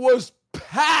synagogue was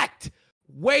packed,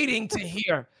 waiting to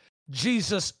hear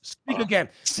Jesus speak again.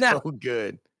 Now, so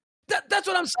good. That's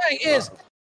what I'm saying is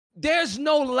there's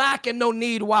no lack and no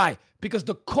need. Why? Because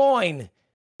the coin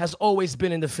has always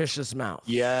been in the fish's mouth.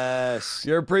 Yes.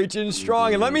 You're preaching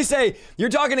strong. And let me say, you're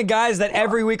talking to guys that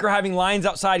every week are having lines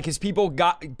outside because people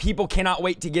cannot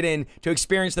wait to get in to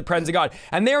experience the presence of God.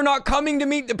 And they're not coming to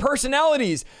meet the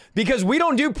personalities because we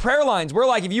don't do prayer lines. We're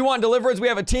like, if you want deliverance, we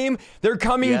have a team. They're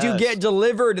coming to get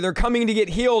delivered. They're coming to get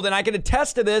healed. And I can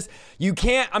attest to this.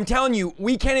 I'm telling you,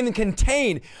 we can't even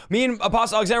contain. Me and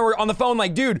Apostle Alexander were on the phone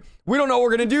like, dude, we don't know what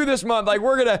we're going to do this month. Like,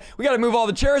 we got to move all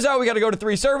the chairs out. We got to go to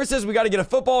 3 services. We got to get a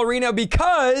football arena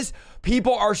because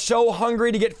people are so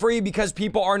hungry to get free because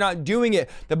people are not doing it.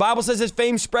 The Bible says his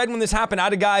fame spread when this happened. I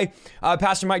had a guy,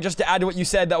 Pastor Mike, just to add to what you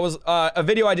said, that was a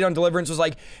video I did on deliverance was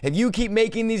like, if you keep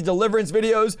making these deliverance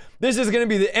videos, this is going to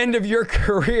be the end of your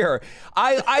career.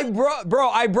 I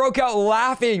broke out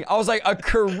laughing. I was like, a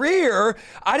career?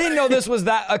 I didn't know this was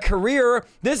a career.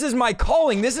 This is my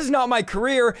calling. This is not my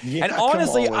career. Yeah, and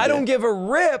honestly, I don't give a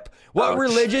rip what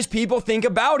religious people think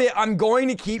about it. I'm going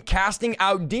to keep casting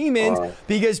out demons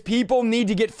because people need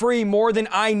to get free more than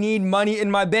I need money in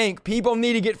my bank. People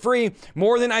need to get free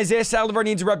more than Isaiah Saldivar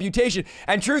needs a reputation.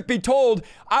 And truth be told,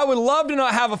 I would love to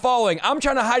not have a following. I'm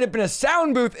trying to hide up in a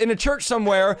sound booth in a church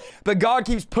somewhere, but God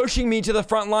keeps pushing me to the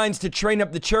front lines to train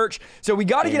up the church. So we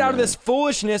got to get out of this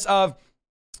foolishness of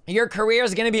your career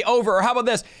is going to be over. Or how about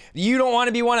this? You don't want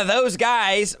to be one of those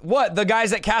guys. What? The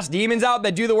guys that cast demons out,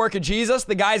 that do the work of Jesus?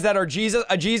 The guys that are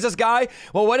a Jesus guy?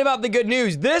 Well, what about the good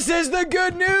news? This is the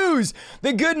good news.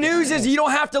 The good news is you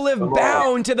don't have to live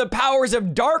bound to the powers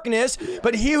of darkness,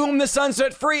 but he whom the Son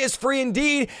set free is free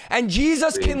indeed. And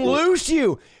Jesus can loose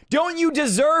you. Don't you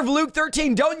deserve, Luke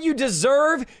 13, don't you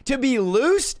deserve to be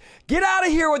loosed? Get out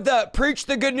of here with preach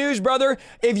the good news, brother.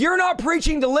 If you're not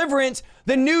preaching deliverance,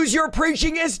 the news you're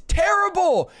preaching is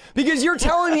terrible because you're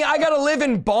telling me I got to live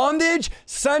in bondage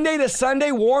Sunday to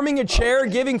Sunday, warming a chair,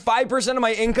 giving 5% of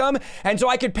my income, and so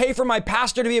I could pay for my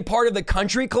pastor to be a part of the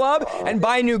country club and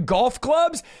buy new golf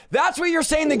clubs. That's what you're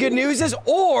saying the good news is?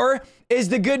 Or is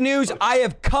the good news, I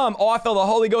have come, I feel the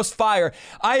Holy Ghost fire.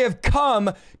 I have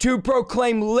come to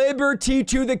proclaim liberty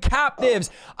to the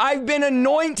captives. I've been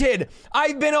anointed.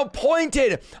 I've been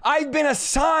appointed. I've been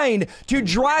assigned to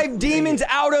drive demons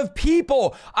out of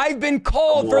people. I've been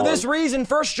called for this reason,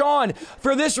 1 John,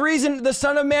 for this reason the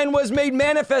Son of Man was made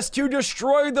manifest to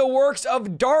destroy the works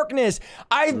of darkness.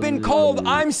 I've been called,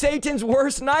 I'm Satan's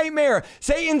worst nightmare.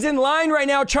 Satan's in line right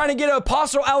now trying to get an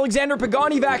Apostle Alexander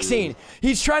Pagani vaccine.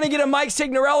 He's trying to get a Mike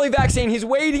Signorelli vaccine. He's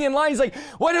waiting in line. He's like,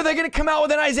 when are they going to come out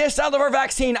with an Isaiah Saldivar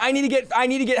vaccine? I need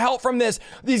to get help from this.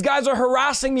 These guys are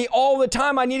harassing me all the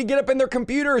time. I need to get up in their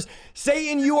computers.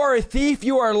 Satan, you are a thief.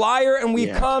 You are a liar. And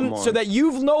we've come so that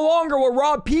you no longer will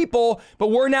rob people, but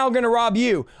we're now going to rob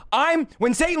you.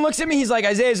 When Satan looks at me, he's like,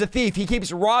 Isaiah's a thief. He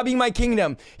keeps robbing my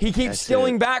kingdom. He keeps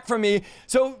stealing back from me.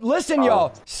 So listen,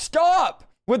 y'all, stop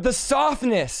with the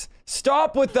softness.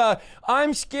 Stop with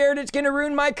I'm scared it's going to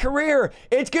ruin my career.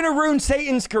 It's going to ruin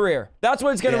Satan's career. That's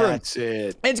what it's going to ruin. That's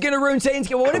it. It's going to ruin Satan's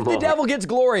career. What if the devil gets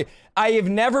glory? I have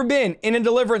never been in a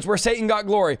deliverance where Satan got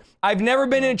glory. I've never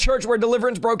been in a church where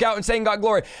deliverance broke out and Satan got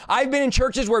glory. I've been in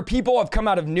churches where people have come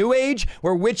out of New Age,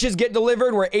 where witches get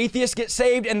delivered, where atheists get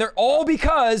saved, and they're all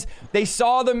because they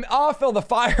saw them. I feel the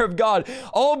fire of God.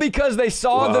 All because they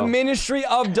saw the ministry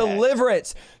of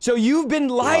deliverance. So you've been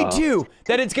lied to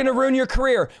that it's going to ruin your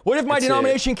career. What if my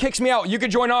denomination kicks me out? You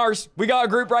could join ours. We got a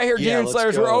group right here, Demon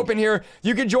Slayers. We're open here.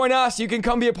 You can join us. You can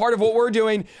come be a part of what we're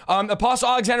doing. Apostle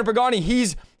Alexander Pagani,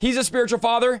 he's He's a spiritual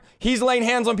father. He's laying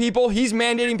hands on people. He's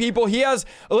mandating people.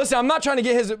 Listen, I'm not trying to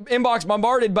get his inbox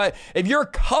bombarded, but if your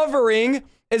covering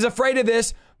is afraid of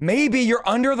this, maybe you're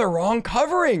under the wrong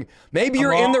covering. Maybe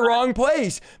you're in the wrong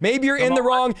place. Maybe you're in the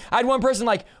wrong. I had one person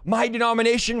like, my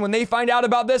denomination, when they find out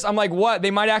about this, I'm like, what? They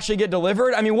might actually get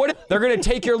delivered? I mean, what? They're going to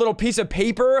take your little piece of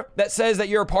paper that says that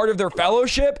you're a part of their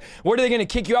fellowship. What are they going to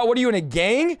kick you out? What are you in a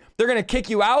gang? They're going to kick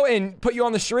you out and put you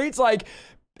on the streets? Like,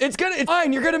 it's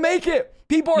fine. You're going to make it.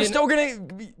 People are still going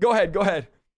to, go ahead.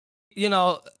 You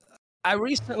know, I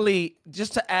recently,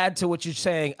 just to add to what you're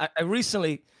saying, I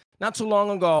recently, not too long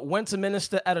ago, went to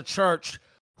minister at a church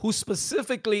who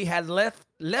specifically had left.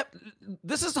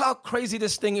 This is how crazy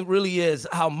this thing really is,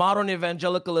 how modern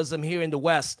evangelicalism here in the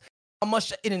West, how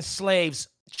much it enslaves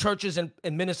churches and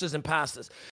ministers and pastors.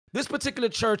 This particular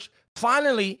church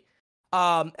finally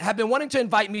have been wanting to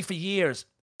invite me for years.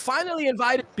 Finally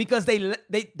invited because they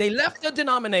left their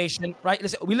denomination, right? They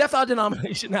said, we left our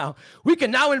denomination now. We can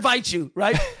now invite you,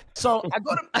 right? So I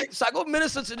go to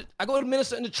minister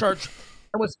in the church.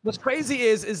 And what's crazy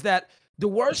is that the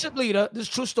worship leader, this is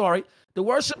a true story, the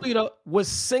worship leader was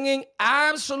singing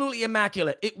absolutely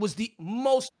immaculate. It was the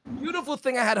most beautiful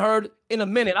thing I had heard in a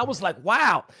minute. I was like,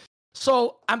 wow.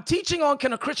 So I'm teaching on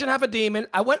Can a Christian Have a Demon?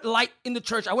 I went light in the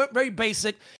church. I went very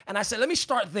basic. And I said, let me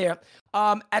start there.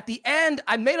 At the end,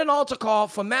 I made an altar call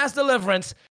for mass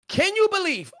deliverance. Can you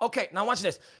believe? Okay, now watch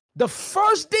this. The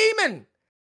first demon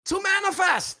to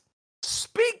manifest,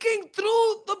 speaking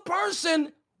through the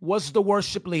person, was the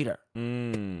worship leader.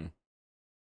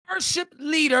 Worship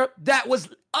leader that was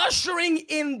ushering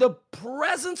in the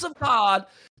presence of God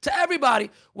to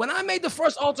everybody. When I made the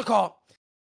first altar call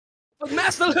for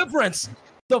mass deliverance,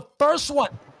 the first one,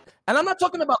 and I'm not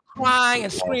talking about crying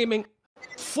and screaming,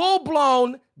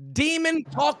 full-blown demon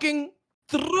talking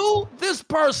through this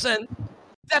person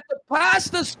that the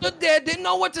pastor stood there, didn't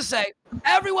know what to say.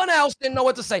 Everyone else didn't know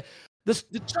what to say.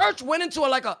 The church went into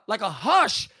like a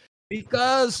hush,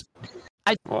 because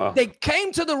they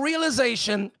came to the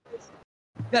realization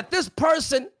that this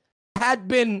person had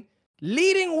been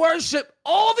leading worship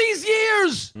all these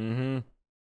years, demonized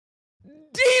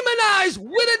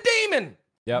with a demon,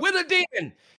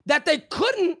 that they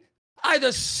couldn't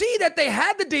either see that they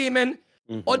had the demon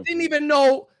or didn't even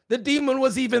know the demon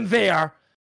was even there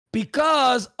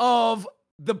because of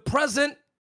the present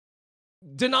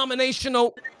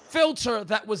denominational filter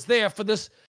that was there for this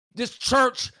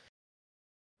church.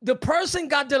 The person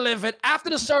got delivered after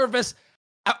the service.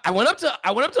 I went up to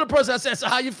the person. I said, "So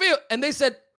how you feel?" And they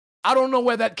said, "I don't know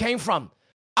where that came from.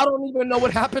 I don't even know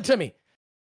what happened to me."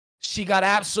 She got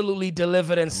absolutely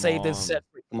delivered and saved and set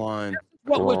free. Come on.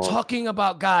 What we're talking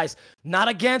about, guys. Not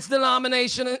against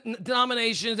denominations.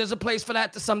 There's a place for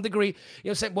that to some degree. You know what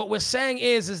I'm saying? What we're saying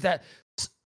is that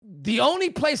the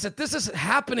only place that this is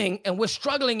happening and we're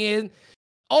struggling in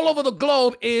all over the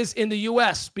globe is in the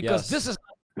U.S. because this is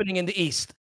happening in the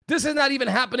East. This is not even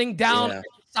happening down in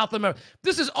South America.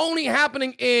 This is only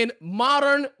happening in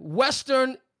modern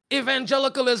Western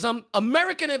evangelicalism.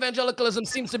 American evangelicalism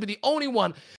seems to be the only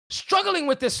one struggling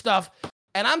with this stuff.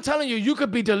 And I'm telling you, you could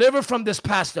be delivered from this,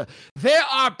 pastor. There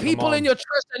are people in your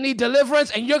church that need deliverance,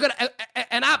 and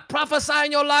and I prophesy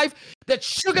in your life that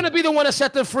you're gonna be the one to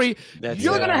set them free.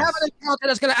 You're gonna have an encounter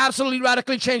that's gonna absolutely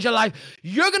radically change your life.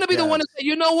 You're gonna be the one to say,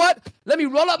 you know what? Let me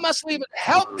roll up my sleeve and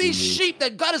help these sheep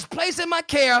that God has placed in my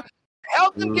care.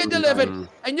 Help them get delivered.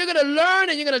 And you're gonna learn,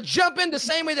 and you're gonna jump in the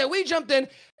same way that we jumped in.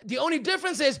 The only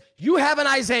difference is you have an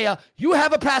Isaiah, you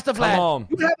have a Pastor Vlad,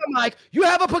 you have a Mike, you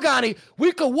have a Pagani.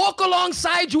 We could walk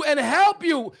alongside you and help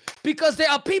you because there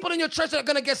are people in your church that are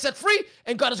going to get set free,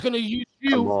 and God is going to use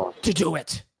you to do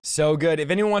it. So good. If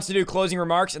anyone wants to do closing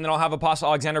remarks, and then I'll have Apostle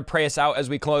Alexander pray us out as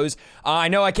we close. I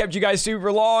know I kept you guys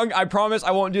super long. I promise I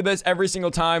won't do this every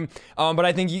single time. But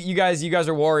I think you guys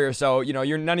are warriors, so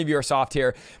none of you are soft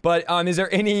here. But is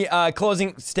there any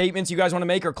closing statements you guys want to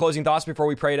make or closing thoughts before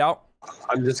we pray it out?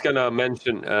 I'm just gonna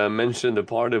mention the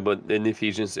part about in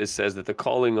Ephesians. It says that the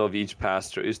calling of each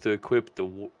pastor is to equip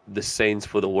the saints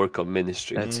for the work of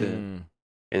ministry. That's it.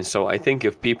 And so I think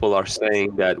if people are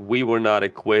saying that we were not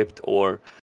equipped or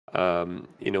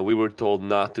we were told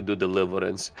not to do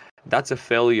deliverance, that's a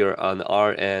failure on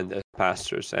our end as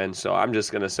pastors. And so I'm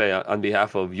just gonna say on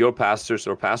behalf of your pastors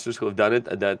or pastors who have done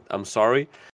it that I'm sorry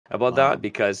about that,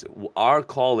 because our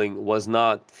calling was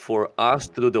not for us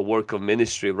to do the work of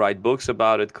ministry, write books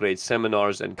about it, create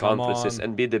seminars and conferences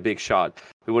and be the big shot.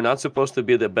 We were not supposed to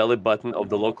be the belly button of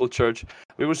the local church.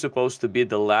 We were supposed to be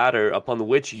the ladder upon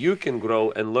which you can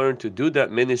grow and learn to do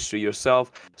that ministry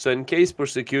yourself. So in case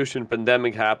persecution,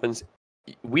 pandemic happens,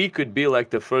 we could be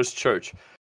like the first church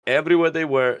everywhere they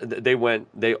went,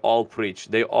 they all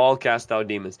preached. They all cast out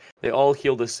demons. They all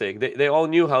healed the sick. They all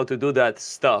knew how to do that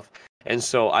stuff. And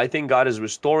so I think God is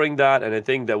restoring that. And I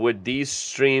think that with these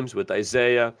streams, with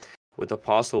Isaiah, with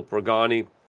Apostle Pagani,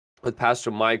 with Pastor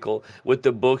Michael, with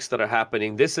the books that are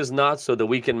happening, this is not so that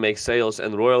we can make sales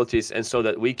and royalties and so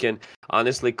that we can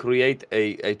honestly create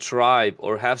a tribe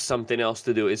or have something else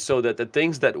to do. It's so that the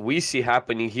things that we see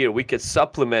happening here, we could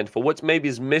supplement for what maybe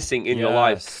is missing in your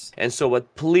life. And so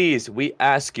please, we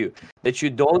ask you that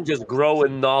you don't just grow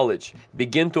in knowledge.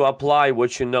 Begin to apply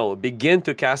what you know. Begin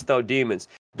to cast out demons.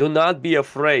 Do not be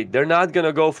afraid. They're not going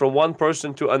to go from one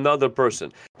person to another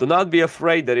person. Do not be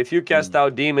afraid that if you cast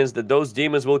out demons, that those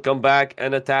demons will come back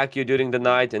and attack you during the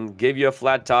night and give you a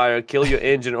flat tire, kill your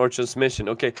engine or transmission.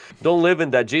 Okay, don't live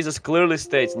in that. Jesus clearly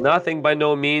states, nothing by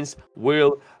no means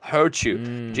will hurt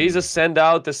you. Jesus sent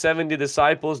out the 70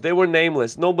 disciples. They were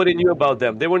nameless. Nobody knew about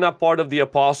them. They were not part of the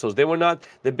apostles. They were not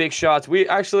the big shots. We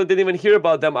actually didn't even hear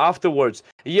about them afterwards.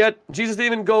 Yet Jesus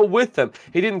didn't even go with them.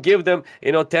 He didn't give them,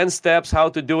 10 steps how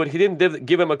to do it. He didn't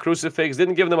give them a crucifix,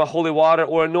 didn't give them a holy water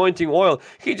or anointing oil.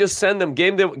 He just sent them,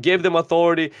 gave them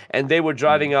authority, and they were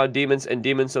driving out demons, and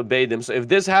demons obeyed them. So if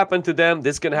this happened to them,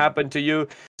 this can happen to you.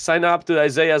 Sign up to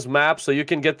Isaiah's map so you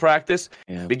can get practice.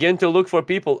 Yeah. Begin to look for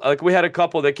people. Like we had a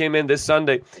couple that came in this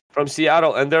Sunday from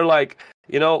Seattle, and they're like,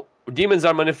 demons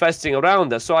are manifesting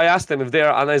around us. So I asked them if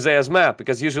they're on Isaiah's map,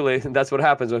 because usually that's what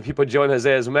happens when people join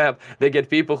Isaiah's map. They get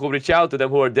people who reach out to them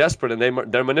who are desperate, and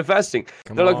they're manifesting.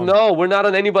 They're like, no, we're not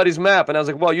on anybody's map. And I was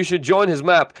like, well, you should join his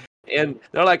map. And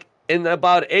they're like, in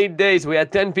about 8 days, we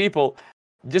had 10 people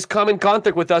just come in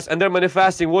contact with us, and they're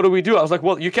manifesting. What do we do? I was like,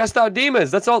 well, you cast out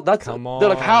demons. That's all. They're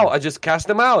like, how? I just cast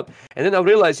them out. And then I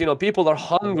realized, people are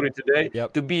hungry today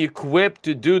to be equipped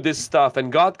to do this stuff.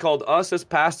 And God called us as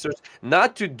pastors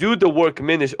not to do the work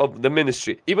of the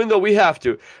ministry, even though we have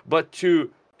to, but to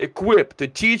equip, to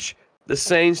teach the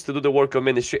saints to do the work of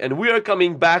ministry. And we are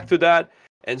coming back to that.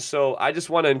 And so I just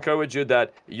want to encourage you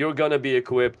that you're going to be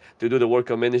equipped to do the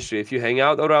work of ministry. If you hang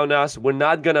out around us, we're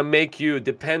not going to make you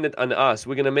dependent on us.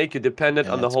 We're going to make you dependent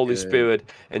on the Holy Spirit,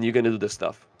 and you're going to do this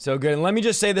stuff. So good. And let me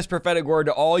just say this prophetic word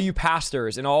to all you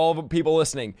pastors and all the people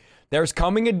listening. There's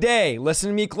coming a day, listen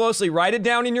to me closely, write it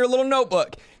down in your little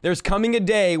notebook. There's coming a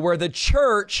day where the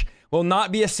church will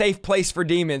not be a safe place for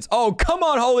demons. Oh, come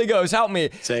on, Holy Ghost, help me.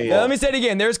 Let me say it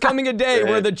again. There's coming a day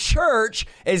where the church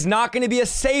is not going to be a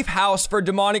safe house for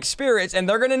demonic spirits, and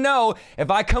they're going to know,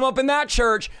 if I come up in that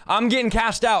church, I'm getting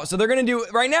cast out. So they're going to do,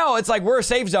 right now, it's like we're a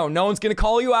safe zone. No one's going to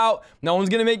call you out. No one's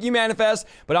going to make you manifest.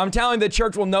 But I'm telling you, the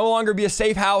church will no longer be a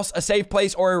safe house, a safe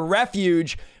place, or a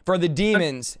refuge for the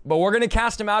demons. But we're going to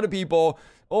cast them out of people.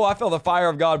 Oh, I feel the fire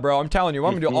of God, bro. I'm telling you,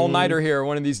 I'm going to do all-nighter here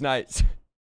one of these nights.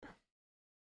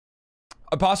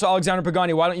 Apostle Alexander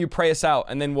Pagani, why don't you pray us out,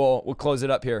 and then we'll close it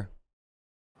up here.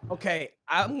 Okay,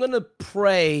 I'm going to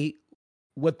pray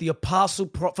with the Apostle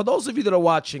Paul. For those of you that are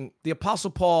watching, the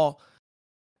Apostle Paul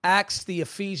asked the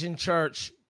Ephesian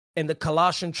church and the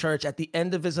Colossian church at the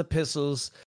end of his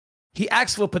epistles, he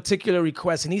asked for a particular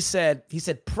request, and he said,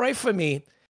 pray for me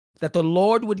that the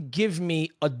Lord would give me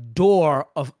a door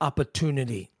of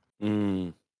opportunity.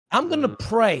 I'm going to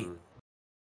pray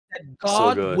that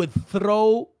God would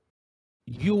throw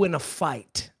you in a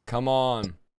fight. Come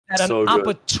on. That an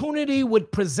opportunity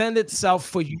would present itself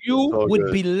for you,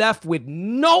 would be left with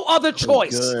no other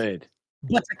choice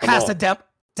but to cast a demon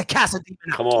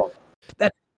out. Come on.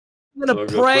 That I'm going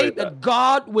to pray that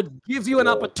God would give you an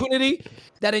opportunity,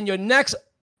 that in your next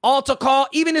altar call,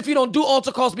 even if you don't do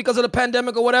altar calls because of the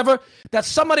pandemic or whatever, that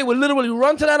somebody would literally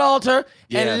run to that altar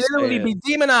and literally be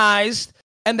demonized,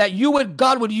 and that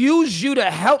God would use you to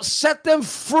help set them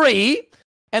free,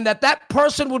 and that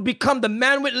person would become the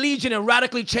man with legion and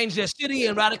radically change their city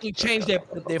and radically change their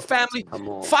family.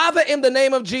 Father, in the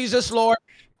name of Jesus, Lord,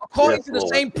 according to the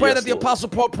same prayer that the Apostle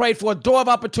Paul prayed for, a door of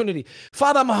opportunity.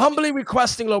 Father, I'm humbly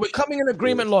requesting, Lord, we're coming in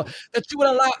agreement, Lord, that you would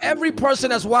allow every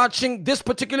person that's watching this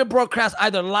particular broadcast,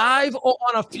 either live or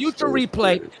on a future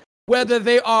replay, whether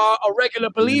they are a regular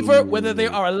believer, whether they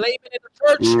are a layman in the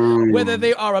church, whether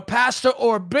they are a pastor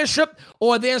or a bishop,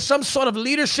 or they're in some sort of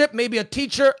leadership, maybe a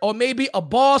teacher, or maybe a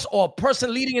boss, or a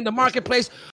person leading in the marketplace,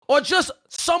 or just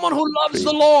someone who loves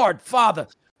the Lord, Father.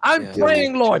 I'm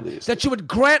praying, Lord, that you would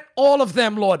grant all of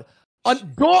them, Lord, a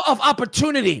door of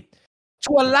opportunity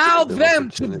to allow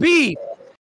them to be,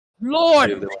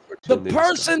 Lord, the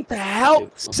person to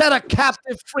help set a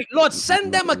captive free. Lord,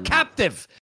 send them a captive.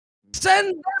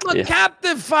 Send them a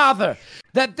captive, Father,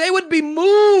 that they would be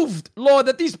moved, Lord,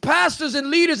 that these pastors and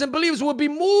leaders and believers would be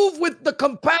moved with the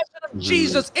compassion of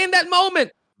Jesus in that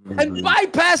moment and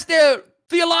bypass their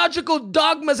theological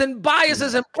dogmas and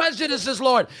biases and prejudices,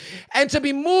 Lord, and to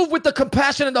be moved with the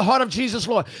compassion in the heart of Jesus,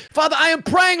 Lord. Father, I am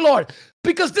praying, Lord,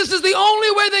 because this is the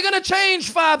only way they're going to change,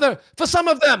 Father, for some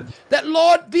of them. That,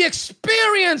 Lord, the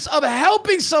experience of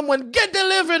helping someone get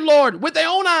delivered, Lord, with their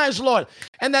own eyes, Lord,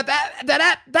 and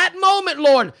that moment,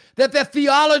 Lord, that their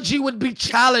theology would be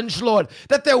challenged, Lord,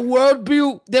 that their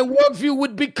worldview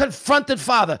would be confronted,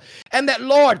 Father, and that,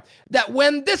 Lord, that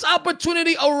when this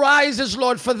opportunity arises,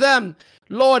 Lord, for them,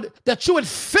 Lord, that you would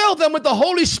fill them with the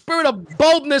Holy Spirit of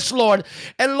boldness, Lord,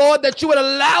 and Lord, that you would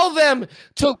allow them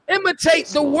to imitate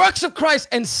the works of Christ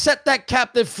and set that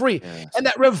captive free, and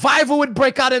that revival would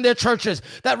break out in their churches,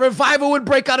 that revival would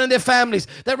break out in their families,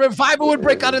 that revival would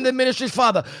break out in their ministries,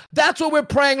 Father. That's what we're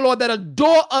praying, Lord, that a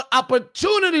door of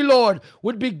opportunity, Lord,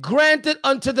 would be granted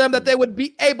unto them, that they would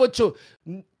be able to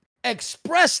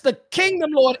express the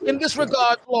kingdom, Lord, in this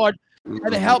regard, Lord,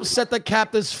 and help set the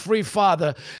captives free,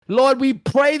 Father. Lord, we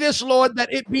pray this, Lord,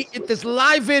 that it be this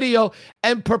live video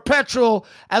and perpetual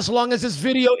as long as this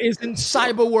video is in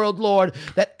cyber world, Lord,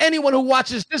 that anyone who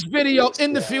watches this video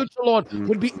in the future, Lord,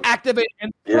 would be activated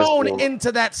and thrown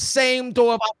into that same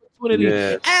door of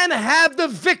opportunity and have the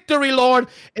victory, Lord,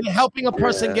 in helping a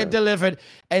person get delivered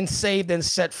and saved and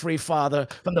set free, Father,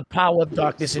 from the power of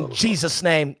darkness. In Jesus'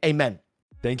 name, amen.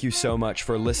 Thank you so much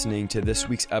for listening to this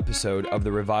week's episode of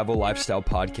the Revival Lifestyle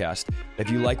Podcast. If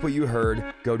you like what you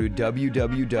heard, go to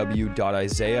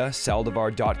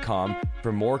www.isaiahsaldivar.com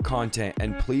for more content,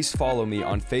 and please follow me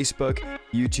on Facebook,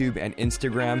 YouTube, and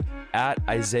Instagram at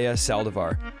Isaiah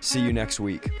Saldivar. See you next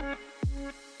week.